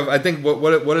you have. I think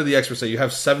what do the experts say? You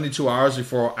have 72 hours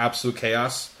before absolute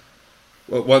chaos.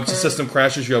 Once the system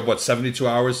crashes, you have 72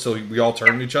 hours till we all turn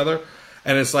on each other.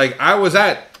 And it's like I was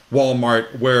at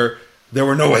Walmart where there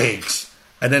were no eggs,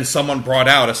 and then someone brought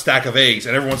out a stack of eggs,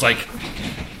 and everyone's like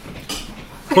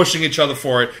pushing each other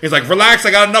for it. He's like, "Relax,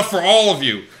 I got enough for all of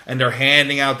you," and they're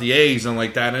handing out the eggs and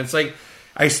like that. And it's like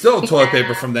I still have toilet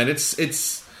paper from then.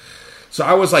 It's. So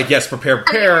I was like, yes, prepare.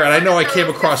 And I know I came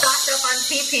across.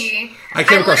 I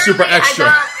came across super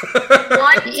extra.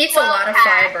 He eats a lot of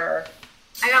fiber.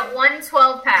 I got 1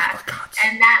 12-pack,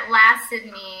 and that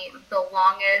lasted me the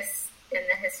longest in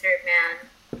the history of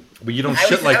man. But you don't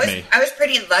shit like me. I was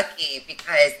pretty lucky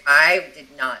because I did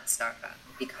not stock up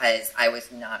because I was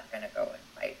not going to go and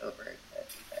fight over it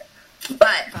either.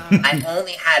 But I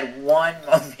only had one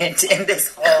moment in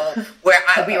this whole where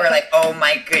we were like, oh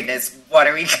my goodness, what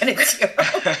are we going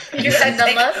to do? You had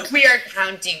none left? We are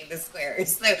counting the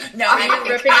squares. So, no, are you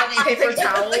ripping up paper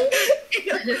towel?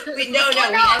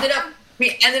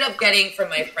 We ended up getting from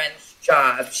my friend's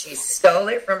job. She stole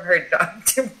it from her job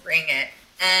to bring it.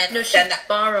 And no, she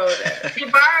borrowed it. She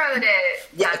borrowed it.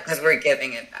 Yeah, because we're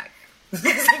giving it back.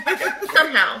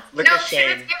 Somehow. No, she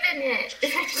was giving it.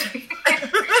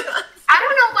 I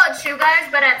don't know about you guys,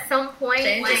 but at some point,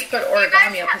 Jane like, just put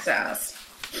origami up his ass.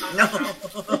 No.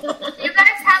 You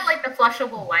guys had like the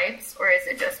flushable wipes, or is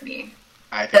it just me?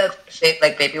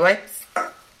 Like baby wipes?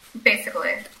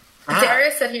 Basically.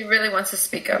 Darius said he really wants to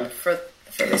speak up for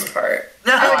this part.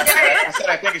 No, I said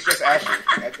I think it's just Ashley.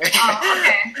 Oh,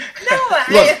 okay.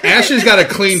 No, Look, Ashley's got a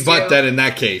clean butt then in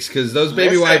that case because those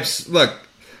baby wipes. Look,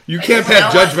 you can't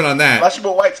pass judgment on that.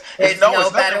 Flushable wipes. There's no, no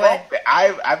it's nothing better wrong. way.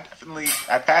 I've definitely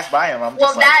passed by him. I'm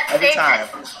Well, just like every time.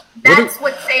 That's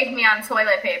what saved me on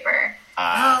toilet paper.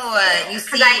 You see,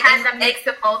 Because I had the mix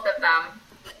of both of them.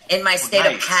 in my state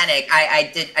of panic,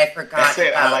 I forgot. That's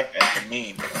it. About, I like that.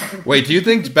 Mean. Wait, do you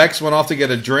think Bex went off to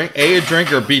get a drink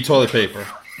or B, toilet paper?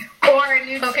 Or a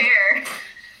new chair.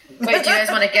 Wait, do you guys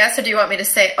want to guess, or do you want me to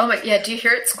say, oh, but yeah, do you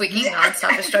hear it squeaking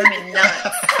nonstop? It's driving me nuts.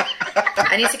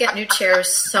 I need to get new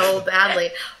chairs so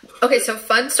badly. Okay, so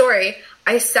fun story.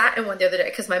 I sat in one the other day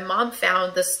because my mom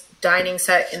found this dining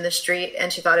set in the street,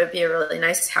 and she thought it would be a really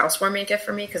nice housewarming gift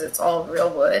for me because it's all real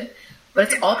wood. But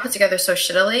it's all put together so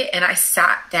shittily, and I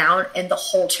sat down, and the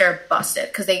whole chair busted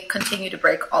because they continue to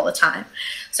break all the time.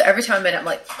 So every time I'm in, I'm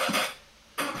like...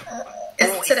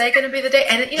 Is today going to be the day?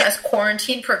 And as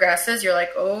quarantine progresses, you're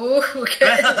like, oh, we're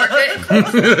getting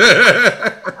close.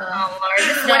 Oh Lord!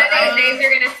 One of these days, you're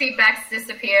going to see Bex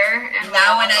disappear. And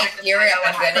now, when I hear it,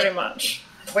 I'm Pretty gonna. much.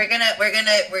 We're gonna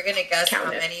guess Count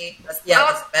how it. many.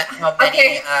 Yeah, how many.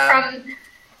 Okay,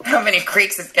 how many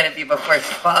creaks it's gonna be before she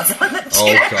falls on the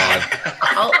chair. Oh God!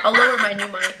 I'll lower my new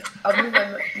mic. I'll move my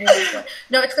new mic.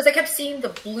 No, it's because I kept seeing the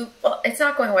blue. Well, it's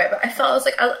not going away, but I feel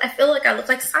like I look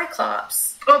like Cyclops.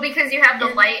 Well, because you have the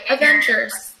light in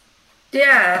Avengers.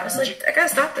 Yeah, I was like, I gotta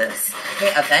stop this.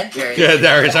 Hey, Avengers. Yeah,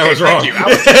 Darius, I was wrong. I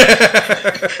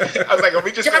was like, are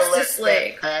we just Justice gonna let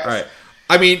League. that pass? Right.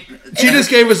 I mean, she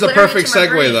just gave us the Literally perfect to my segue,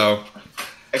 brain. though.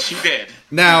 And she did.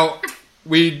 Now,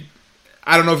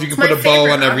 I don't know if you can It's put my a bow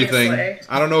favorite, on everything. obviously.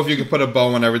 I don't know if you can put a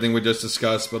bow on everything we just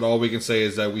discussed, but all we can say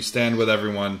is that we stand with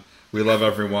everyone. We love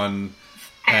everyone.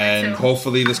 And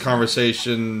hopefully this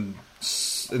conversation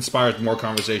inspires more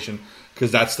conversation,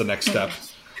 because that's the next step.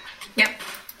 Yep.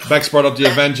 Bex brought up the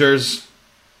Avengers.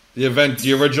 The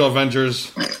original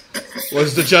Avengers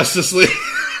was the Justice League.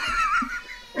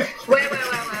 Wait.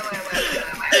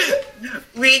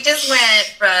 We just went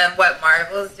from what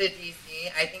Marvels to DC.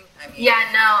 Yeah,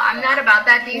 no, I'm not about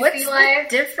that DC What's life.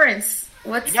 the difference?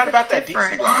 What's You're not about that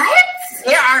difference? DC life. What?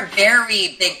 There are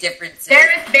very big differences. There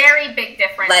is very big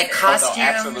difference. Like Oh, costumes. no,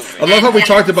 absolutely. I love how we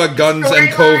talked about guns and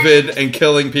Storyline. COVID and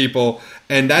killing people,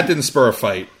 and that didn't spur a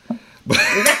fight. Okay,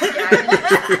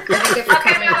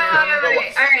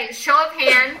 wait. All right, show of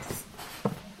hands.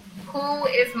 Who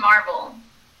is Marvel?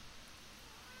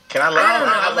 Can I love? I don't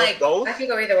know, I love like, both. I can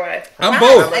go either way. I'm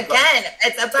both. Again,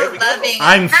 it's There about we go. loving.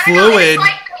 I'm No, fluid. it's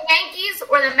like the Yankees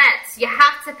or the Mets. You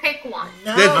have to pick one.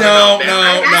 No.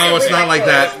 No, it's not like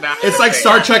that. It's like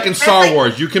Star Trek and Star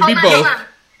Wars. You can be both.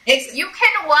 You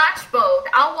can watch both.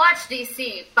 I'll watch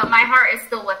DC, but my heart is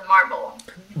still with Marvel.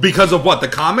 Because of what? The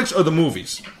comics or the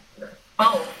movies?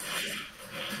 Both.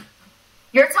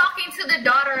 You're talking to the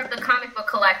daughter of the comic book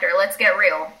collector. Let's get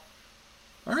real.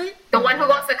 All right. The one who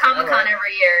goes to Comic Con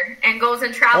every year and goes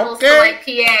and travels Okay. to like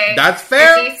PA. That's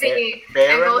fair. And DC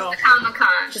Fair and goes enough. to Comic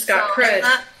Con. Just got cred.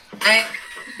 I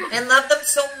love them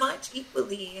so much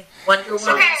equally. Wonder Woman.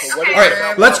 Okay, So what okay. is All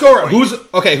right, let's go.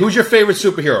 Who's your favorite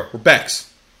superhero?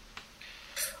 Bex.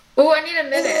 Oh, I need a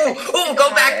minute. Ooh, go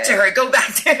back to her. Go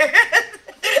back to her.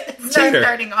 It's not Tater.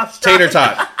 starting off strong. Tater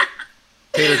tot.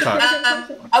 Tater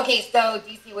tot. Okay, so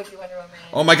DC would be Wonder Woman.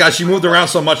 Oh my gosh, she moved around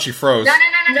so much she froze. No.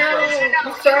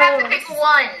 You have to pick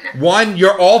one. One,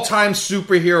 your all-time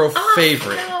superhero Oh,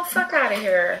 favorite. No, fuck out of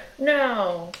here.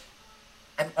 No.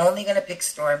 I'm only gonna pick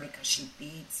Storm because she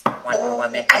beats Wonder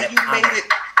Woman in a You comic. made it.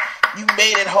 You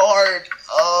made it hard.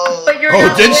 Oh. But you're Oh,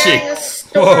 not did she? wearing a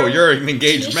Storm Whoa, you're an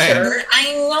engaged man. t-shirt.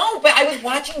 I know, but I was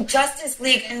watching Justice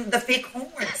League and the fake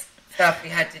homework stuff we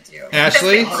had to do.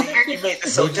 Ashley? Oh, you made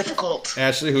this so difficult.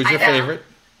 Ashley, who's your I know. favorite?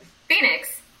 Phoenix.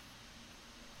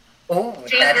 Oh,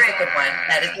 that is a good one.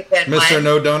 That is a good Mr. one.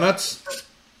 No Donuts?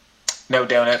 No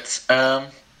donuts. I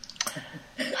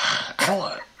don't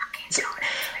want.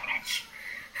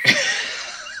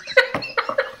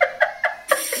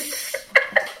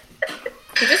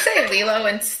 Did you say Lilo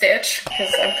and Stitch?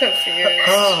 Because I'm confused.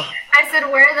 Oh, I said,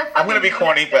 where the fuck? I'm gonna be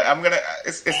corny, but I'm gonna.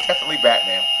 It's definitely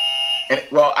Batman. And,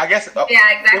 well, I guess. Yeah,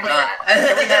 exactly.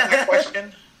 Can we have that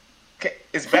question?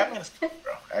 Is Batman a superhero?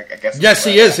 I guess. Yes,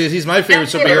 he is. He's my favorite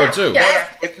superhero, too. Yeah.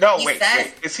 No, He wait.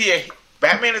 says- Is he a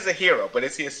Batman? Is a hero, but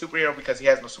is he a superhero because he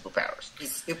has no superpowers?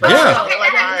 He's super. Yeah.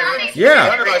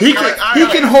 Yeah. He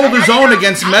can hold his own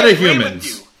against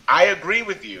metahumans. I agree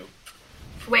with you.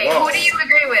 Wait, Whoa. who do you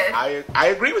agree with? I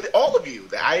agree with all of you.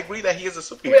 I agree that he is a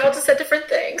superhero. We all just said different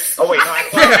things. Oh wait, no,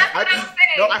 That's what I'm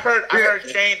saying. I heard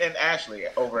Shane and Ashley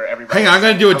over everybody. Hang on, I'm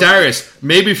going to do it, Darius.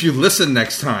 Maybe if you listen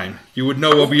next time, you would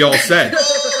know what we all said.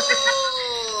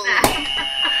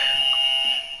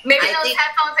 Maybe I those think-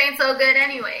 headphones ain't so good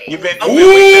anyway. You've been Ooh!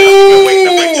 waiting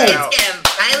to break that out. It's him.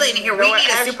 Violating here. You know We what, need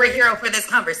a Ashley? superhero for this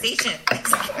conversation.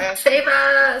 Save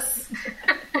us.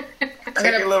 I'm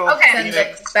Take gonna a little Okay. send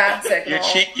a bat signal. your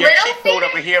cheat Little code of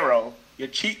Phoenix. a hero. Your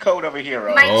cheat code of a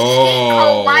hero. My cheat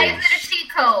code. Why is it a cheat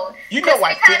code? You know Just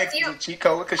why because Phoenix you- is a cheat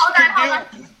code? Because Hold she on, can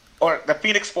hold do, or the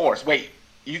Phoenix Force. Wait,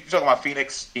 you talking about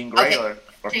Phoenix in Gray Okay.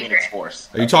 or Jean Phoenix Grey. Force?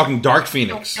 Are you talking Dark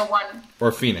Phoenix The one.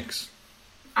 or Phoenix?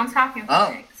 I'm talking Oh.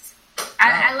 Phoenix.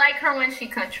 I like her when she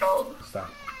controlled. Stop.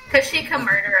 Because she can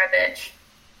murder a bitch.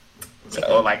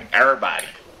 So, like everybody.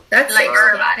 That's Like so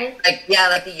everybody.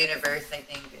 Like the universe, I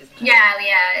think. Isn't it? Yeah.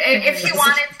 If she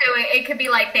wanted to, it could be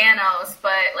like Thanos,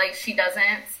 but like she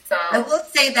doesn't. So I will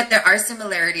say that there are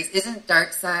similarities. Isn't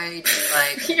Darkseid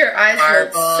like Your eyes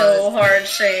work Marbles. so hard,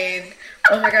 Shane.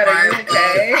 Oh my god, are you Marbles.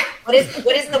 okay?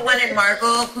 What is the one in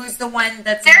Marvel? Who's the one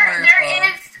that's in there Marvel?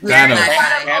 is Thanos.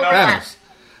 that guy? Thanos.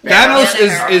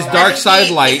 Thanos is Dark Side Is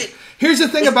it- Light. Here's the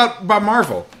thing about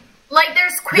Marvel. Like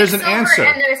there's There's an Quicksilver answer.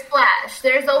 and there's Flash.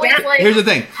 There's always like Here's the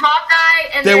thing. Hawkeye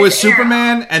and There there's was Arrow.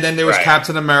 Superman, and then there was Right.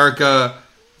 Captain America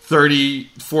 30,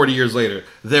 40 years later.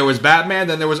 There was Batman,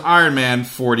 then there was Iron Man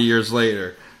 40 years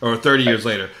later, or 30 years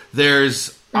later.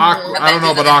 There's I don't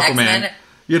know about Avengers and Aquaman. X-Men.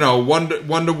 You know,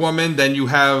 Wonder Woman, then you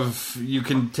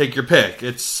can take your pick.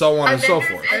 It's so on and so Avengers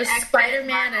forth. and There's X-Men.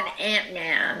 Spider-Man and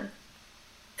Ant-Man.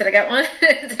 Did I get one?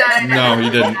 No, you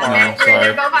didn't. No, They're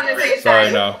sorry. both on the same Sorry,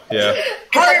 side. no. Yeah.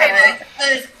 Horrible.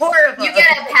 That is horrible. You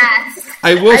get a pass.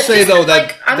 I will say, though, that...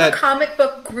 like, I'm that a comic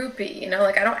book groupie, you know?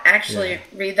 Like, I don't actually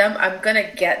read them. I'm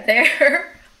gonna get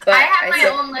there. But I have my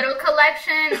still- own little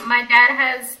collection. My dad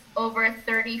has over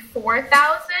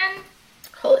 34,000.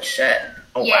 Holy shit.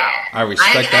 Oh, Yeah. wow. I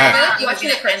respect that. You were Watching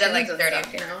going the to end at like cartoons and 30.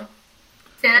 stuff, you know?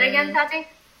 Say that again, Tati?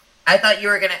 I thought you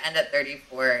were going to end at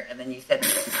 34, and then you said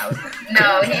 1,000.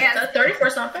 No, he has. 34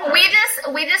 is not bad.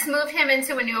 We just moved him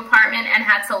into a new apartment and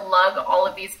had to lug all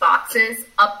of these boxes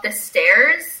up the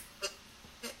stairs.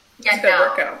 Yeah, It's a good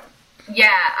workout.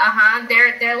 Yeah,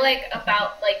 They're like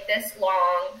about like this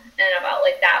long and about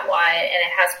like that wide, and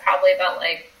it has probably about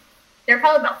like they're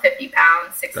probably about 50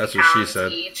 pounds, 60 That's what she pounds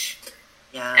said. each.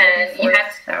 Yeah. And you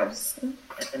have 4,000.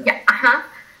 yeah,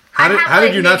 How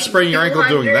did you not sprain your ankle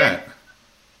doing that?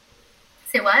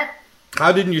 Say what?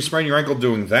 How didn't you sprain your ankle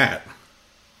doing that?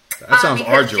 That sounds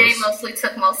because arduous. Jay mostly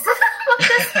took most of the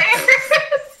stairs.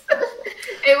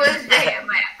 It was Jay and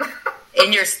my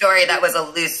In your story, that was a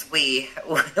loose we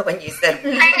when you said.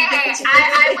 Hey,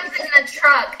 I was in the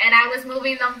truck and I was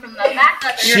moving them from the back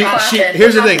of the truck.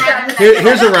 Here's the thing.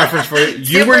 Here's a reference for you.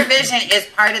 Supervision is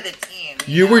part of the team.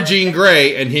 You were Jean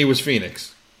Grey and he was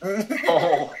Phoenix.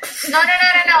 Oh. No.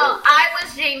 I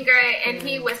was Jean Grey and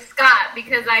he was Scott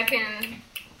because I can.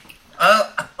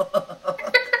 Oh.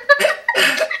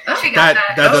 She got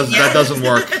That that. doesn't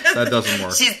work. That doesn't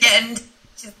work. She's getting,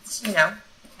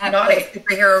 having Naughty. a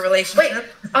superhero Wait,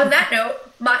 relationship. on that note,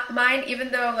 mine,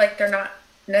 even though like they're not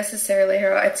necessarily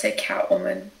hero, I'd say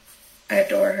Catwoman. I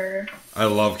adore her. I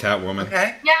love Catwoman.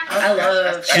 Okay. Yeah. I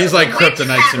love She's like Which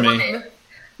kryptonite to me. Catwoman?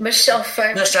 Michelle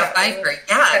Pfeiffer. Michelle Catwoman. Pfeiffer.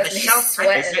 Yeah, Has me Michelle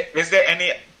Pfeiffer. sweating. Is there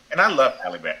any? And I love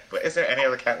Halle Berry, but is there any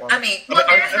other Catwoman? I mean, Well,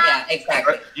 there's yeah,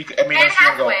 exactly. You could, I mean, Anne if you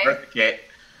want to go Hathaway. Eartha Kitt.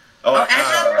 Oh, Anne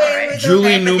Hathaway right. was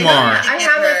Julie okay, but they Newmar. don't I give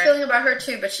have her- a feeling about her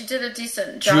too, but she did a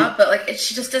decent job. But like,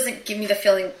 she just doesn't give me the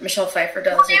feeling Michelle Pfeiffer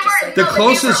does. Well, they It's just were- like, The No, but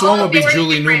closest they were one all- would be they were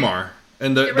Julie different. Newmar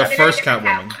and They the were first different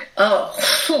Catwoman.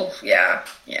 oh,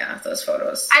 yeah, those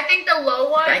photos. I think the low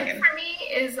one Banging. for me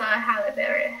is Halle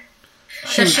Berry.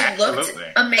 She looked Absolutely.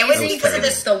 amazing. It was Because terrible.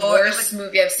 it's the worst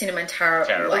movie I've seen in my entire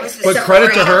Terrible. life. But So credit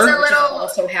to great. her- Which is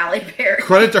also Halle Berry.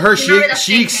 Credit to her, Remember the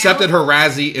she fake accepted her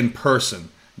Razzie in person.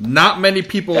 Not many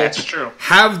people That's true.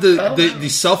 have the wow.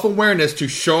 self awareness to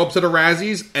show up to the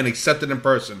Razzies and accept it in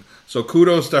person. So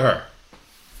kudos to her.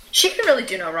 She can really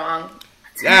do no wrong.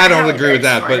 I don't Halle agree with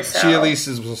that, Berry's but smart, she at so- least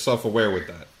is self aware with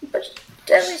that. But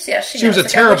at least, yeah, she She was knows. a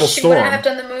Like, I terrible wish she wouldn't Storm. have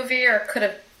done the movie, or could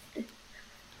have.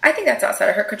 I think that's outside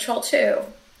of her control too.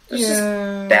 It's just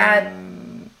bad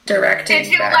directing.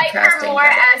 Did you bad like her casting, more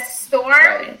bad as Storm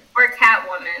writing. or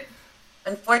Catwoman?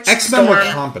 Unfortunately, X-Men were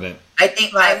Storm. competent. I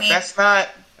think. I mean, That's not.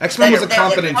 X-Men was a they-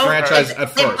 competent they both- franchise they-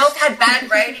 at They first. both had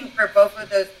bad writing for both of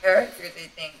those characters. I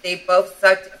think they both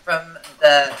sucked from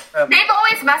the from. They've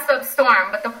always messed up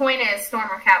Storm, but the point is Storm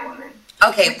or Catwoman.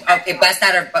 Okay, best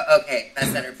at her.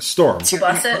 Best at her. Storm.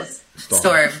 Bust it.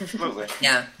 Storm. Absolutely.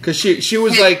 Yeah. Because she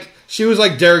was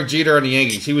like Derek Jeter on the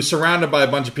Yankees. He was surrounded by a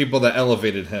bunch of people that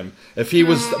elevated him. If he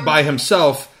was by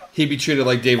himself, he'd be treated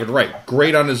like David Wright.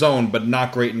 Great on his own, but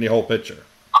not great in the whole picture.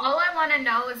 All I want to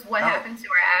know is what happened to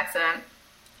her accent.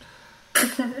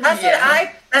 That's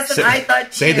what I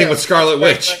thought. Same too. thing with Scarlet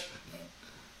Witch.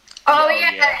 Oh,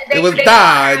 yeah. yeah. It was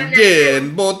Dan,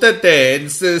 Jin, Botetin,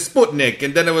 Sputnik,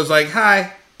 and then it was like,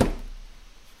 hi. But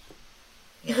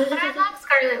I love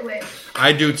Scarlet Witch.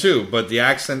 I do too, but the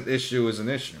accent issue is an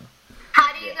issue.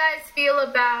 How do you guys feel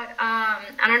about? I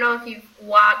don't know if you've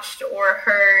watched or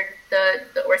heard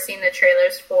or seen the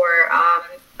trailers for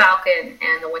Falcon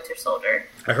and the Winter Soldier.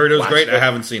 I heard it was Watched great. it. I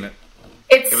haven't seen it.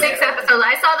 It's 6 episodes.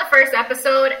 I saw the first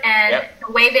episode, and Yep.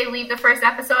 the way they leave the first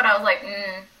episode, I was like,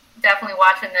 definitely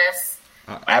watching this.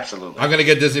 Absolutely. I'm gonna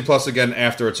get Disney Plus again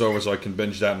after it's over, so I can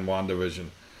binge that in WandaVision.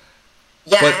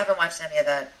 Yeah, But- I haven't watched any of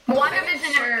that.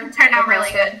 WandaVision turned out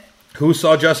really good. Who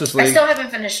saw Justice I League? still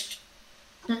haven't finished.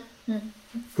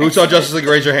 Who saw Justice League?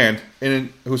 Raise your hand.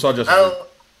 And who saw Justice League? Oh,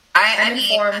 I I'm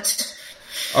mean, informed.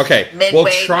 Okay, Midway,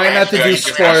 we'll try not to do Ashley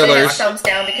Ashley spoilers. has thumbs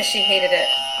down because she hated it.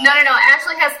 No.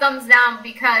 Ashley has thumbs down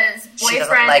because She doesn't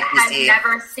boyfriend like has DC.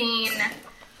 never seen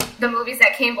the movies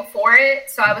that came before it,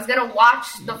 so I was gonna watch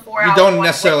the 4 hour. You don't one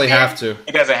necessarily with him. have to.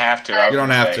 He doesn't have to. You don't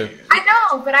have to. I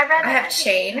know, but I read. I have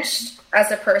changed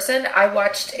as a person. I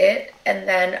watched it, and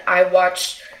then I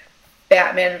watched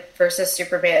Batman versus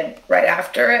Superman right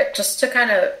after it, just to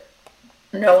kind of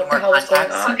know what the hell was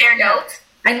going on. Compare notes.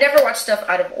 I never watch stuff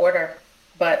out of order,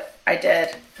 but I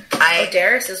did. I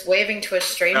Darius is waving to a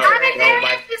stranger. No, How did no, Darius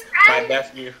my, is my right?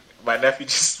 nephew. My nephew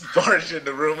just barged in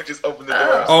the room and just opened the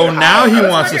door. Oh, now he I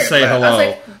was wants to wondering, say I was hello.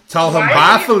 like, Tell him why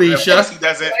bye, do you- Felicia. Yes, he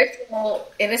doesn't.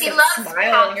 Innocent He loves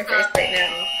smile on your face right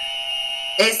now.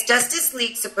 Is Justice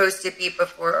League supposed to be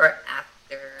before or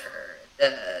after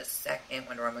the second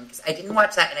Wonder Woman? Because I didn't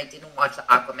watch that, and I didn't watch the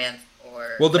Aquaman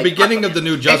or. Well, the like, beginning of Aquaman. the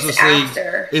new Justice League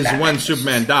after is Batman when vs.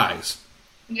 Superman dies.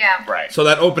 Yeah. Right. So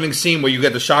that opening scene where you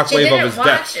get the She shockwave didn't of his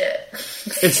watch death.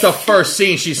 it. It's the first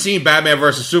scene. She's seen Batman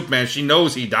versus Superman. She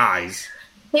knows he dies.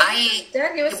 He I- was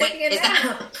dead. He was taking a Is that-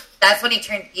 nap. That's when he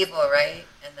turned evil, right?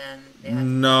 And then they had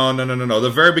No. The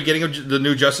very beginning of the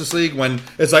new Justice League when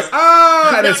it's like,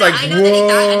 and it's like, I know that he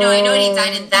died. whoa. I know he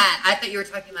died in that. I thought you were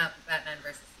talking about Batman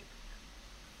versus Superman.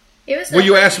 He was Well,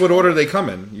 you dead. asked what order they come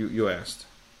in. You asked.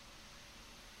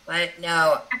 But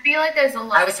no, I feel like there's a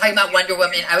lot. I was talking about Wonder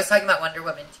Woman. I was talking about Wonder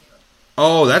Woman too.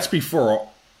 Oh, that's before.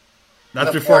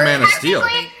 That's before Man of Steel.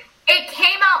 Technically, it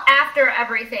came out after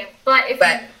everything, but if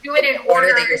But you do it in order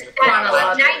order, they just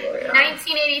chronologically, yeah.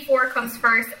 1984 comes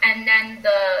first, and then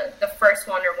the first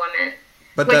Wonder Woman.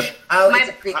 But Which- that, Oh, My- it's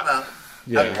a prequel.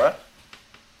 yeah. What?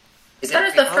 Is That it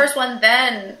was a the prequel? first one,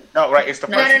 then No, right. It's the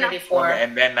No, first no, no. 1984.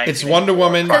 and then It's Wonder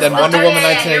Woman, Because- then Wonder oh, Woman yeah,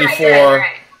 yeah, 1984, you're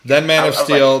right. then Man I of was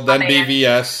Steel, like, then oh, man.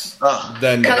 BVS, Ugh.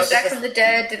 then Comes this. Back from the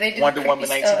Dead. Did they do Wonder the Woman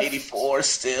creepy stuff? 1984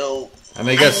 still. and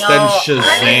I guess I then know.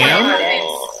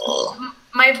 Shazam.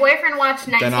 My boyfriend watched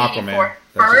Then 1984 Aquaman.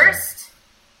 That's first,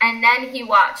 and then he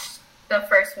watched the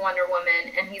first Wonder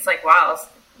Woman, and he's like, "Wow."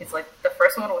 He's like, "The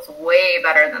first one was way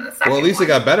better than the second." Well, at least one. it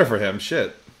got better for him.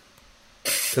 Shit.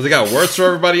 Because it got worse for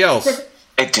everybody else.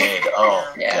 It did.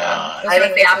 Oh Yeah. God. I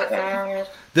think the opposite. Bad.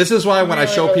 This is why when I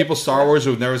show Really? people Star Wars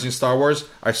who've never seen Star Wars,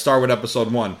 I start with Episode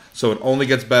 1. So it only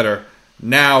gets better.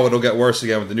 Now it'll get worse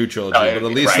again with the new trilogy. Oh, yeah, but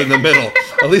at least right. in the middle.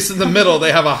 At least in the middle,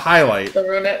 they have a highlight. To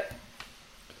ruin it.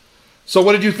 So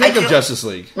what did you think I of do- Justice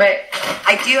League? Right.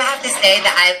 I do have to say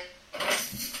that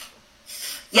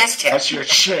Yes, Chip. That's your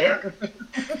chair,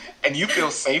 and you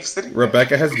feel safe sitting.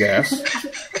 Rebecca has gas.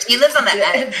 He lives on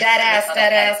that end. That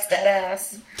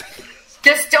ass.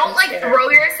 Just don't like Yeah. throw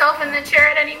yourself in the chair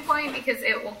at any point because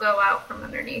it will go out from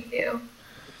underneath you.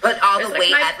 Put all It's the like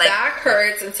weight my at like back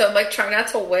hurts, and so I'm like trying not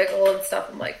to wiggle and stuff.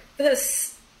 I'm like,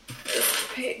 this is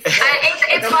painful.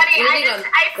 It's I'm funny. leaning I on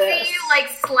see this. you like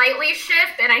slightly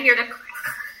shift, and I hear the.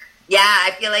 yeah.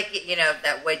 I feel like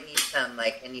that wood needs some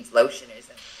it needs lotion or something.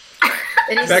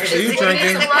 It needs Bex, to are be you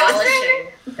drinking?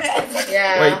 polishing.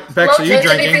 Yeah. Wait, Bex, are you Lotion, If you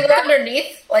drinking? look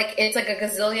underneath, like it's like a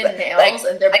gazillion nails, Like,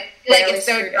 and they're I feel like barely it's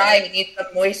so screwed dry. in. You need some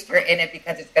moisture in it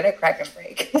because it's gonna crack and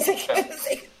break.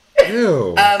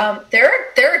 Ew.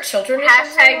 There are children in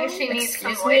this Hashtag room. she needs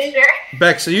some Excuse me? moisture.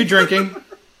 Bex, are you drinking?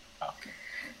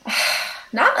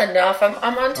 Not enough. I'm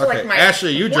on to Okay, like my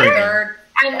Ashley, you drinking? third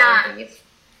I'm not. bottle.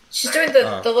 She's doing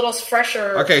the little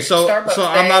fresher. Okay, so Starbucks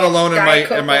I'm not thing. alone in Diet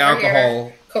Coke my over here.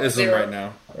 alcoholism Coke Zero. right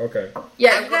now. Okay.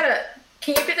 Yeah, you gotta.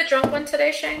 Can you be the drunk one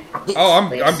today, Shane? Oh, I'm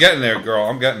Please. getting there, girl.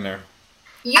 I'm getting there.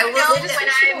 You I will know say this.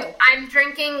 when I'm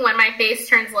drinking when my face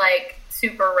turns like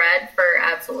super red for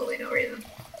absolutely no reason.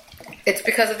 It's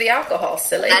because of the alcohol,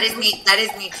 silly. That is me. That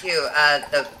is me too.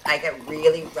 I get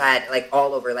really red, like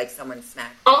all over, like someone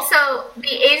smacked. Also,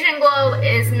 the Asian glow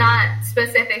is not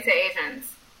specific to Asians.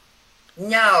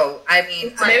 No, I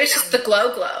mean, So maybe it's just the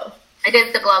glow. It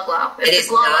is the glow. it is the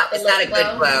glow not. up. It's not a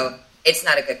good glow. It's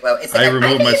not a good glow. It's like I I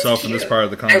removed think it's myself from this cute. part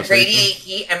of the I conversation. radiate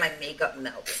heat and my makeup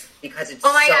melts because it's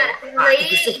Oh my so god, hot.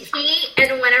 radiate heat,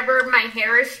 and whenever my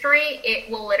hair is straight, it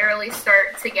will literally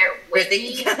start to get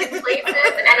wavy in places,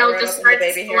 and it'll Run just up in the start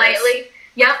baby hairs. slightly.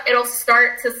 Yep, it'll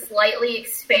start to slightly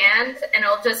expand, and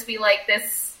it'll just be like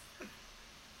this.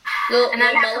 Little, And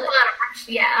then I little have to mullet. put on a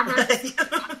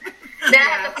brush. Yeah. Then I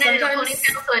have to put it in a sometimes-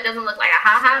 ponytail so it doesn't look like a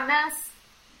ha-ha mess.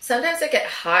 Sometimes I get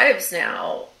hives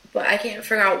now, but I can't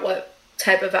figure out what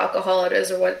type of alcohol it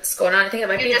is or what's going on. I think it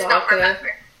might You be just don't vodka.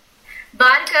 remember.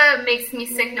 Vodka makes me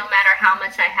sick no matter how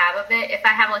much I have of it. If I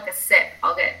have like a sip,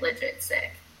 I'll get legit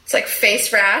sick. It's like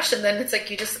face rash, and then it's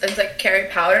like it's like carry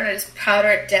powder, and I just powder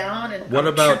it down, and What I'm a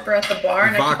about tripper at the bar,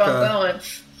 and I keep vodka? on going.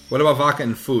 What about vodka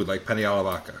and food, like penne alla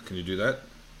vodka? Can you do that?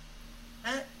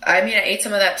 I mean, I ate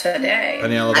some of that today.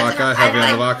 Penne alla vodka, heavy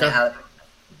on the vodka?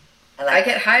 I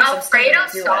get hives. I'm still Alfredo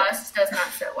gonna do it. sauce does not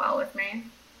sit well with me.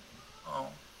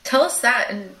 Tell us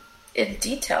that in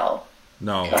detail.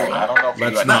 No. I don't know if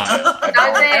Let's you not. I Does don't.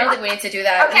 I don't it? think we need to do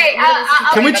that.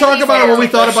 Okay, Can we talk about what we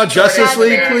thought about Justice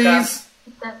League, please?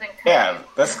 It doesn't count. Yeah,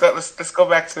 let's go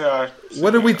back to our.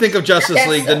 What did we think of Justice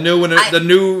League? The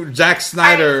new Zack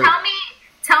Snyder. Alright,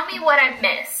 tell me what I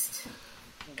missed.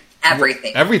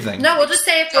 Everything. Everything. No, we'll just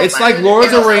say if It's like Lord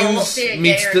of the We'll Rings see a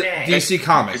meets yay or the nay. DC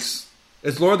Comics.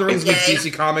 It's Lord of the Rings meets Okay.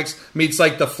 DC Comics meets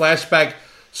like the flashback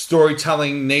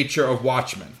storytelling nature of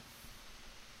Watchmen.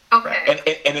 Okay.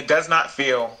 And it does not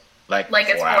feel like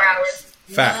It's 4 hours.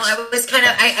 Facts. No, I was kind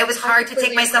of. I was hard to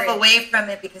take completely myself agree. away from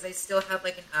it because I still have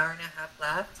like an hour and a half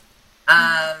left.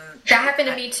 That happened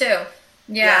to me too.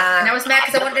 Yeah. And I was mad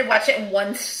because I wanted to watch it in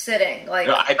one sitting. Like,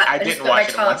 No, I just didn't put watch my it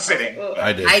in one tongue- sitting. Ugh.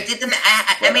 I did.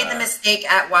 I made the mistake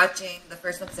at watching the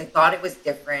first one because I thought it was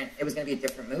different. It was going to be a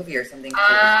different movie or something.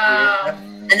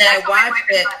 And then I That's what my watched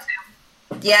boyfriend it.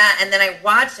 thought, too. Yeah, and then I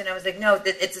watched it and I was like, no,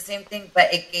 it's the same thing, but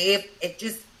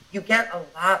you get a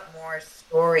lot more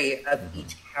story of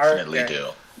each character. Definitely do.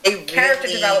 They Character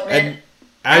really- development. And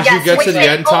as Yes, you get to which the they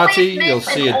end, always Tati, miss you'll in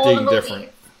see it all the being movies.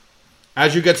 different.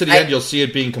 As you get to the end, you'll see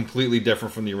it being completely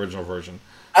different from the original version.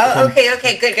 Oh,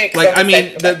 okay, good. Like, I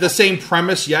mean, the same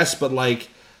premise, yes, but like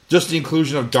just the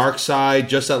inclusion of Darkseid,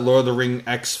 just that Lord of the Ring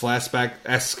esque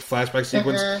flashback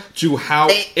sequence, to how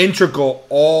integral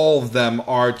all of them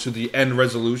are to the end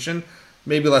resolution.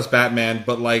 Maybe less Batman,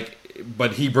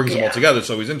 but he brings them all together,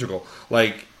 so he's integral.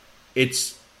 Like,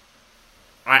 it's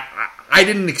I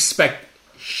didn't expect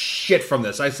shit from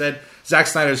this. I said Zack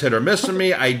Snyder's hit or miss for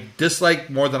me. I dislike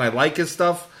more than I like his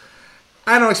stuff.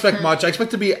 I don't expect much. I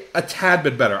expect to be a tad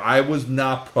bit better. I was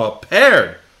not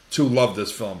prepared to love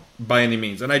this film by any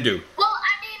means, and I do. Well,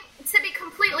 I mean, to be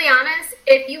completely honest,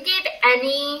 if you gave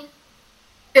any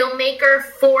filmmaker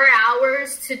 4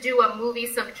 hours to do a movie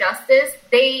some justice,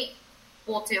 they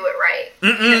will do it right.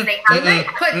 Because they have They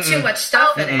put too much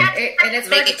stuff in it, and it's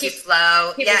hard Make to it too keep.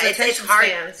 slow. people's Yeah, it's attention hard.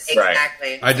 spans.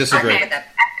 Exactly. I disagree. Okay, that-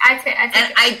 I take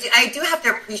and I do have to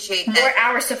appreciate More that.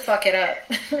 hours to fuck it up.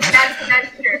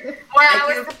 that's true. More I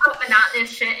hours do- to put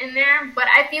monotonous shit in there, but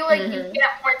I feel like you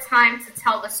get more time to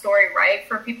tell the story right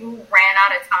for people who ran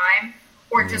out of time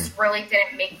or just really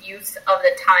didn't make use of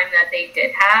the time that they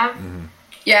did have.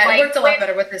 Yeah, Like, it worked a lot when-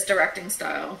 better with his directing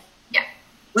style. Yeah.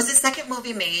 Was the second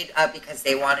movie made because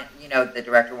they wanted, the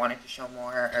director wanted to show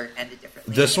more or end it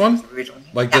differently? This than one? the original?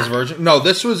 Like Yeah. this version? No,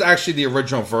 this was actually the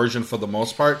original version for the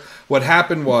most part. What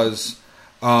happened was,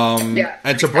 and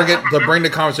to bring the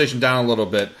conversation down a little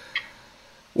bit,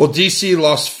 well, DC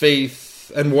lost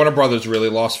faith, and Warner Brothers really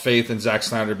lost faith in Zack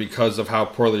Snyder because of how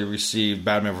poorly received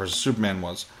Batman vs Superman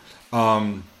was.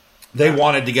 They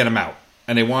wanted to get him out,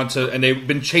 and they've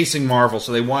been chasing Marvel,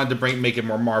 so they wanted to make it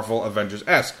more Marvel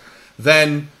Avengers-esque.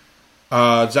 Then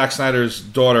Zack Snyder's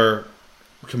daughter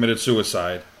committed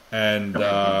suicide, and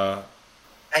I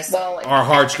see. Well, our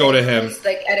hearts go to him. It was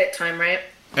like edit time, right?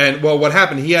 And, well, what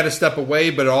happened, he had to step away,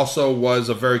 but it also was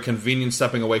a very convenient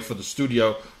stepping away for the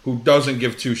studio, who doesn't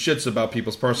give two shits about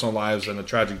people's personal lives and the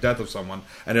tragic death of someone.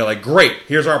 And they're like, great,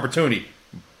 here's our opportunity.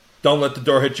 Don't let the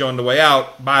door hit you on the way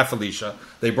out. Bye, Felicia.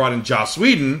 They brought in Joss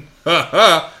Whedon.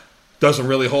 Doesn't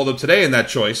really hold up today in that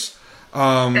choice.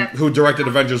 Who directed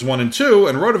Avengers 1 and 2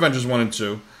 and wrote Avengers 1 and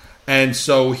 2. And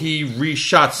so he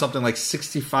reshot something like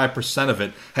 65% of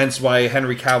it. Hence why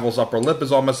Henry Cavill's upper lip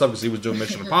is all messed up because he was doing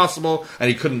Mission Impossible and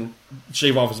he couldn't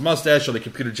shave off his mustache, so the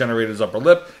computer generated his upper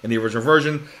lip in the original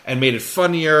version and made it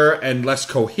funnier and less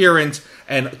coherent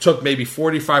and took maybe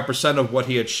 45% of what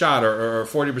he had shot or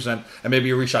 40% and maybe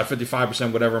he reshot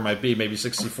 55%, whatever it might be, maybe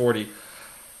 60-40,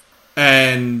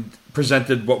 and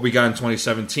presented what we got in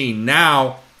 2017.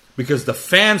 Now, because the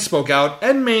fans spoke out,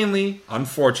 and mainly,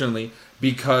 unfortunately,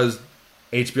 because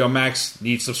HBO Max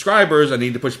needs subscribers and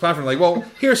need to push the platform. Like, well,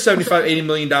 here's $75-80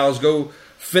 million. Go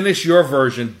finish your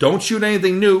version. Don't shoot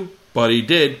anything new. But he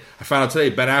did. I found out today,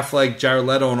 Ben Affleck, Jared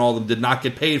Leto, and all of them did not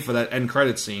get paid for that end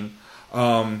credit scene.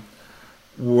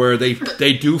 Where they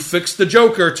do fix the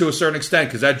Joker to a certain extent.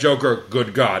 Because that Joker,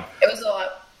 good God. It was a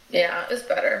lot. Yeah, it was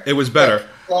better. It was better.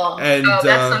 Like, long. And, that's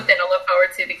something to look forward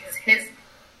to because his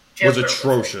was Joker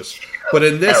atrocious. But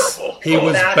in this, terrible. he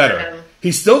was bad for better. him.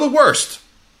 He's still the worst,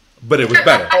 but it was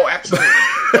better. Oh, absolutely.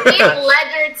 Heath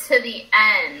Ledger to the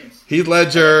end. Heath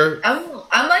Ledger,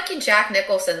 I'm liking Jack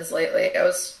Nicholson's lately. I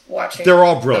was watching. they're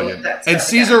all brilliant. that And stuff,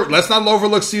 Caesar, let's not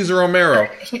overlook Caesar Romero.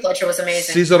 yeah. Heath Ledger was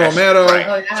amazing. Caesar Romero, Right.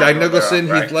 Oh, yeah. Jack Nicholson,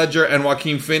 Right. Heath Ledger, and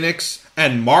Joaquin Phoenix,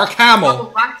 and Mark Hamill.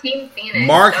 Oh, Joaquin Phoenix.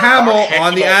 Mark Hamill Mark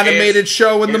on the Hamill animated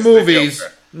show in the is the movies.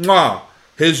 Joker. Mwah,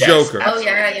 his Yes. Joker. Oh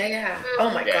yeah. Oh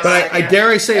my god. But I yeah. dare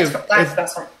I say, that's the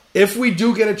best one. if we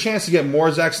do get a chance to get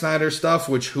more Zack Snyder stuff,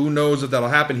 which who knows if that'll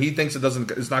happen. He thinks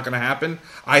it's not going to happen.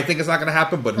 I think it's not going to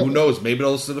happen, but who knows? Maybe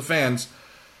they'll listen to the fans.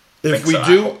 If Think we so.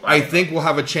 do, I I think we'll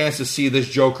have a chance to see this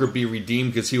Joker be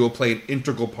redeemed because he will play an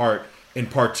integral part in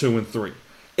part 2 and 3.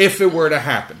 If it were to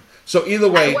happen. So either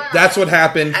way, that's what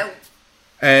happened.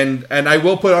 And I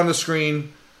will put on the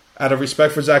screen, out of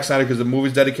respect for Zack Snyder, because the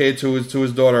movie's dedicated to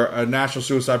his daughter, a National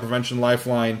Suicide Prevention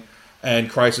Lifeline and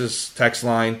crisis text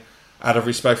line, out of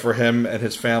respect for him and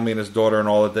his family and his daughter and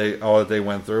all that they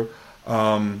went through.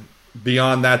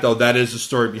 Beyond that, though, that is the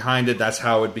story behind it. That's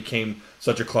how it became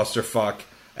such a clusterfuck.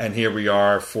 And here we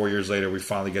are, 4 years later, we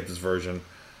finally get this version.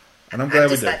 And I'm glad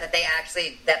we did. Glad that they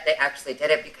actually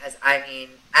did it, because I mean,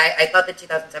 I thought that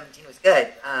 2017 was good.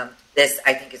 This,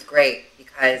 I think, is great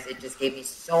because it just gave me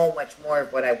so much more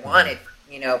of what I wanted,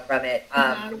 from it.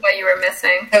 What you were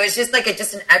missing. It was just like an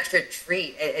extra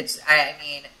treat. I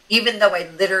mean, even though I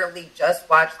literally just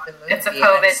watched the movie, it's a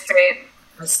COVID treat.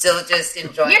 I'm still just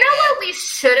enjoying it. You know what we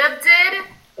should have did?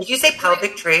 Did you say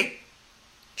pelvic treat?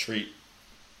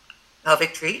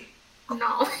 Pelvic treat?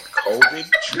 No.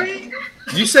 COVID treat?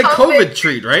 You said COVID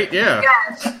treat, right? Yeah.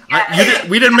 Yes.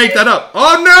 We didn't make that up.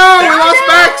 Oh no, we lost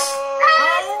Bex.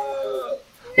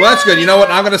 Well, that's good. You know what?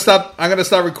 I'm gonna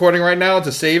stop recording right now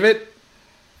to save it,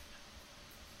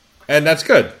 and that's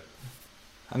good.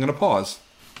 I'm gonna pause.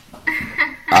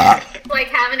 Like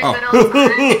having a good old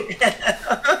time.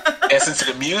 Listen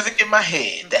to the music in my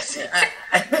head. That's it.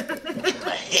 In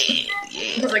my head,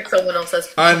 yeah. It's like someone else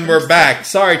has. And we're back.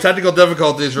 Sorry, technical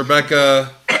difficulties.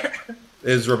 Rebecca.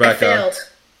 I failed.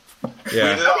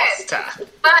 Yeah. Okay.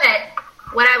 But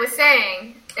what I was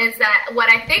saying is that what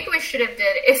I think we should have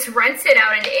did is rent it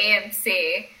out in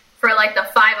AMC for like the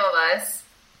 5 of us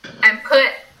and put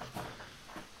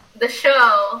the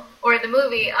show or the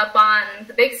movie up on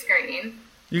the big screen.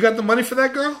 You got the money for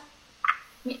that, girl?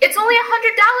 It's only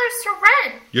 $100 to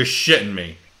rent. You're shitting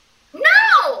me.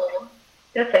 No!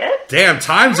 That's it? Damn,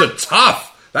 times are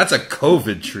tough. That's a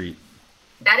COVID treat.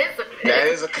 That is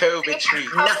a COVID treat.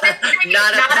 Not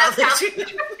a pelvic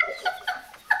treat.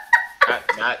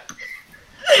 Not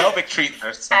pelvic treat.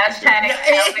 Hashtag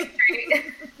pelvic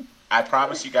treat. I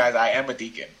promise you guys, I am a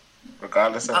deacon,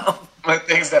 regardless of the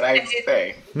things that I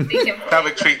say.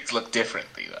 Pelvic treats look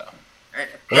differently, though.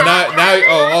 Well,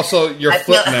 now, also, you're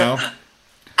flip now.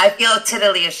 I feel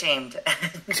tittily ashamed.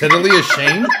 Tittily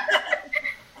ashamed?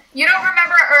 You don't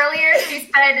remember earlier she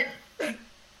said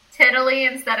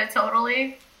tittily instead of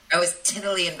totally? I was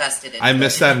tittily invested in it. I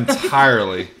missed that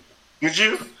entirely. Did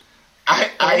you?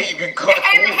 I even caught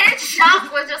it. And his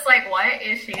shock was just like, what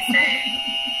is she saying?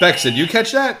 Bex, did you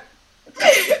catch that?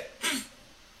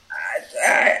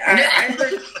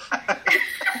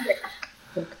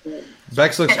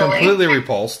 Bex looks completely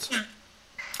repulsed.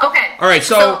 Okay. All right,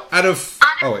 so out of...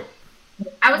 Oh, wait.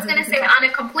 I was going to say, on a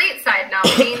complete side note,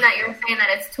 being that you're saying that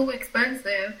it's too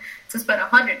expensive to spend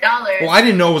 $100. Well, I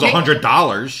didn't know it was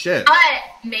 $100. Shit. But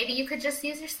maybe you could just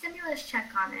use your stimulus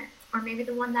check on it. Or maybe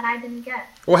the one that I didn't get.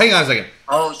 Well, hang on a second.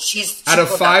 Oh, out of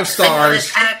 5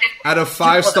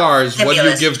 stars, what do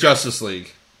you give Justice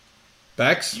League?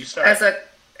 Bex? You start.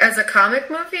 As a comic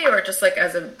movie or just like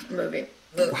as a movie?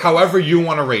 However you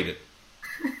want to rate it.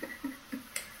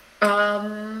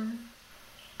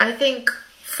 I think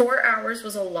 4 hours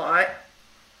was a lot.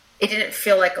 It didn't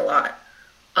feel like a lot.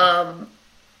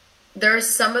 There's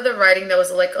some of the writing that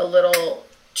was like a little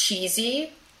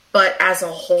cheesy, but as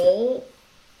a whole,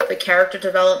 the character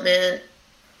development,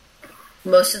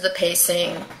 most of the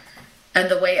pacing, and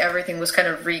the way everything was kind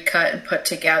of recut and put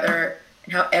together,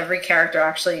 and how every character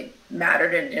actually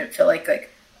mattered and didn't feel like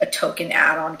a token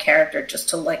add-on character just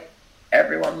to like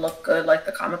everyone look good like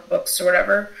the comic books or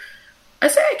whatever. I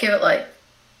say I give it like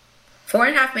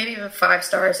 4.5, maybe even 5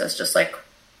 stars. As just like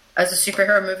as a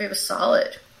superhero movie, it was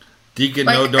solid. Deacon,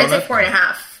 like, no donuts. I'd say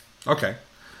 4.5. Okay.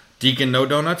 Deacon, no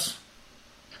donuts.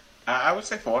 I would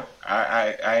say 4.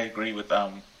 I agree with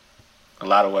a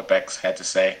lot of what Bex had to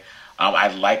say. I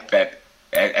like that,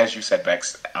 as you said,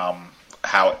 Bex,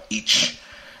 how each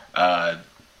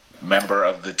member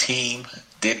of the team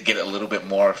did get a little bit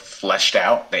more fleshed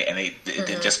out. It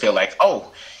didn't just feel like,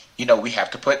 we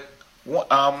have to put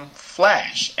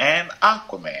Flash and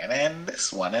Aquaman and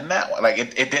this one and that one. Like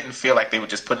it didn't feel like they were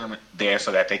just putting them there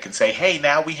so that they can say, "Hey,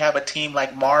 now we have a team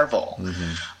like Marvel."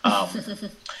 Mm-hmm.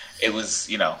 It was,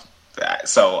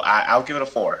 so I'll give it a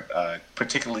 4,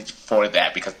 particularly for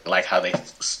that, because I like how they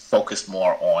focused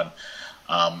more on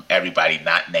everybody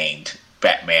not named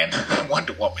Batman,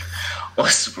 Wonder Woman, or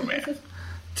Superman.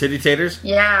 Titty taters?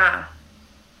 Yeah.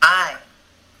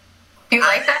 Do you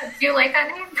like that? Do you like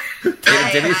that name?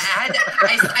 Titties? I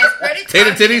started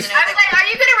Tater talking, titties? I was like, are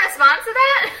you going to respond to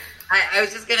that? I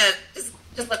was just gonna just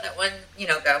let that one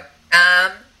go.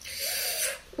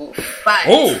 But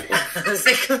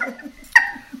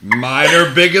mine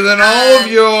are bigger than all of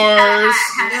yours.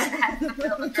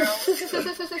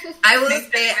 I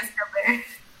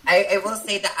will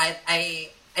say that I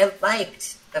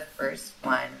liked the first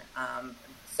one.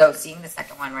 So seeing the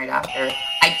second one right after,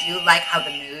 I do like how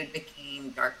the mood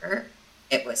became darker.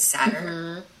 It was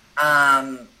sadder.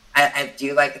 I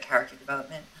do like the character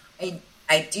development.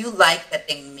 I do like that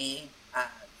they made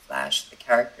Flash, the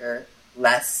character,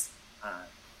 less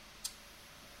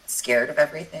scared of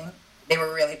everything. They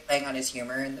were really playing on his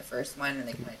humor in the first one, and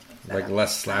they kind of changed that Like up.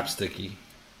 less slapsticky.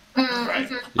 Right.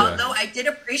 Yeah. Although I did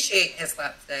appreciate his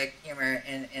slapstick humor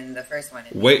in the first one.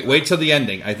 Wait till the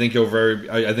ending. I think you'll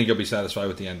be satisfied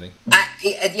with the ending.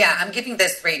 I'm giving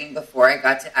this rating before I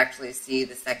got to actually see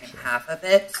the second half of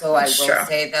it. So I will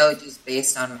say, though, just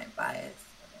based on my bias,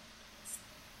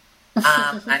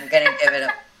 I'm going to give it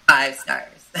 5 stars.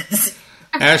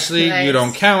 Ashley, Nice. you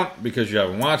don't count because you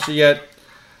haven't watched it yet.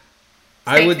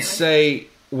 I would say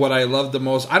what I loved the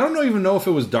most. I don't even know if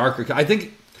it was darker. I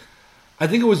think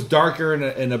it was darker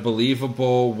in a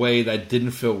believable way that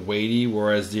didn't feel weighty,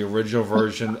 whereas the original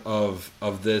version of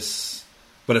this,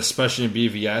 but especially in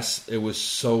BVS, it was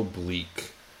so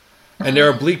bleak. And there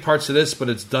are bleak parts to this, but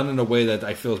it's done in a way that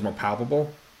I feel is more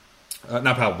palpable.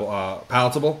 Not palpable,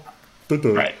 palatable.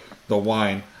 Right. The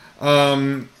wine.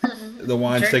 The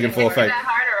wine's taking full effect. that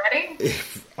hard already?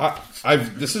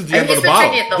 This is the end of the he's been bottle.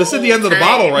 drinking it the This is the whole end of the time.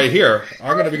 bottle right here.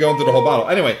 I'm going to be going through the whole bottle.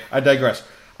 Anyway, I digress.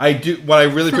 What I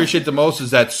really appreciate the most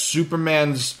is that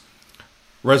Superman's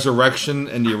resurrection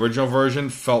in the original version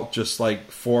felt just like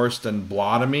forced and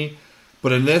blah to me.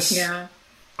 But in this,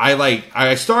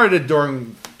 I started it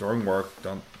during work,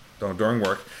 during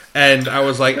work, and I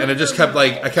was like, and it just kept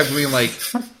I kept being like,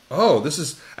 oh, this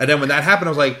is, and then when that happened,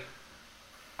 I was like,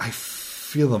 I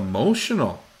feel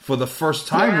emotional for the first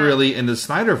time really in the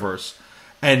Snyderverse,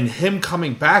 and him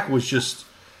coming back was just,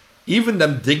 even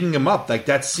them digging him up, like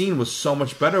that scene was so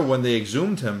much better when they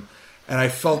exhumed him, and I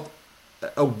felt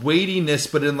a weightiness,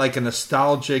 but in like a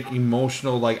nostalgic,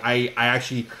 emotional, like I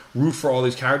actually root for all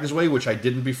these characters way, which I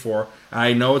didn't before. And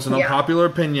I know it's an unpopular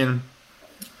opinion,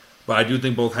 but I do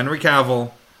think both Henry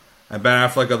Cavill and Ben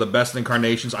Affleck are the best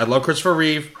incarnations. I love Christopher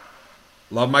Reeve,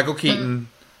 love Michael Keaton.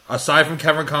 Aside from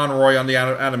Kevin Conroy on the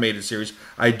animated series,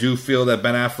 I do feel that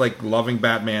Ben Affleck, loving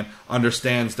Batman,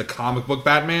 understands the comic book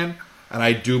Batman, and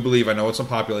I do believe, I know it's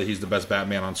unpopular, he's the best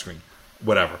Batman on screen.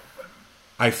 Whatever.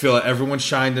 I feel that everyone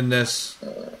shined in this.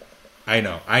 I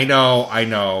know.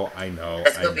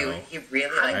 This movie, he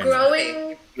really I'm likes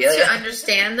growing Really? to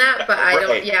understand that, but I don't.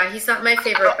 Right. Yeah, he's not my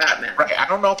favorite Batman. Right. I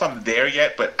don't know if I'm there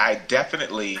yet, but I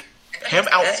definitely him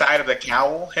outside of the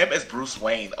cowl, him as Bruce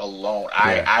Wayne alone.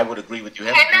 I would agree with you.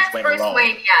 Him Him as as Bruce Wayne Bruce alone,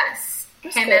 Wayne, yes.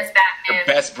 Him as the Batman.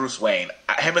 best Bruce Wayne.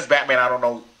 Him as Batman, I don't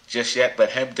know just yet,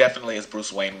 but him definitely as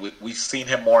Bruce Wayne. We've seen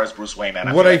him more as Bruce Wayne than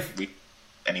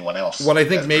anyone else. What I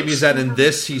think as maybe Bruce. is that in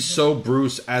this, he's so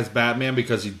Bruce as Batman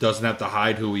because he doesn't have to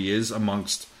hide who he is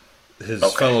amongst his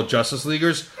fellow Justice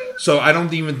Leaguers. So I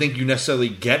don't even think you necessarily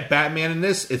get Batman in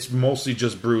this. It's mostly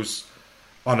just Bruce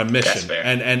on a mission. That's fair.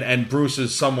 And Bruce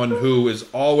is someone who is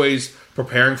always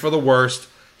preparing for the worst.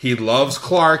 He loves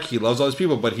Clark. He loves all these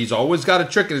people, but he's always got a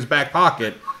trick in his back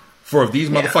pocket for if these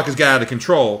motherfuckers get out of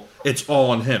control, it's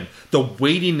all on him. The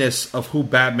weightiness of who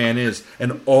Batman is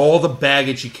and all the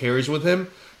baggage he carries with him,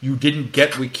 you didn't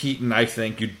get with Keaton, I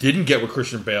think. You didn't get with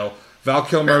Christian Bale. Val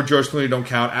Kilmer, George Clooney don't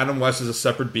count. Adam West is a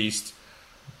separate beast.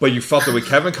 But you felt it with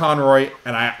Kevin Conroy,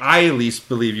 and I at least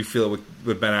believe you feel it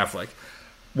with Ben Affleck.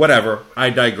 Whatever. I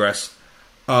digress.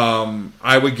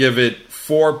 I would give it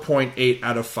 4.8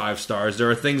 out of 5 stars. There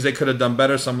are things they could have done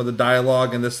better. Some of the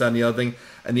dialogue and this, that, and the other thing.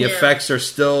 And the effects are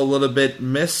still a little bit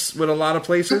miss with a lot of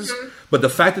places. Mm-hmm. But the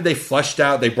fact that they fleshed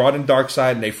out, they brought in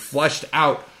Darkseid, and they fleshed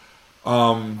out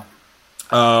Steppenwolf.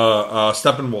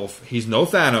 He's no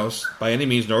Thanos by any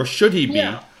means, nor should he be.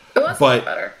 Yeah, it was a lot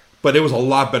better. But it was a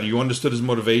lot better. You understood his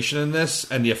motivation in this,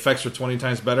 and the effects were 20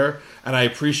 times better. And I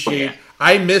appreciate...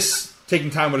 I miss taking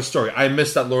time with a story. I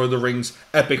miss that Lord of the Rings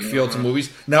epic feel to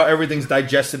movies. Now everything's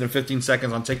digested in 15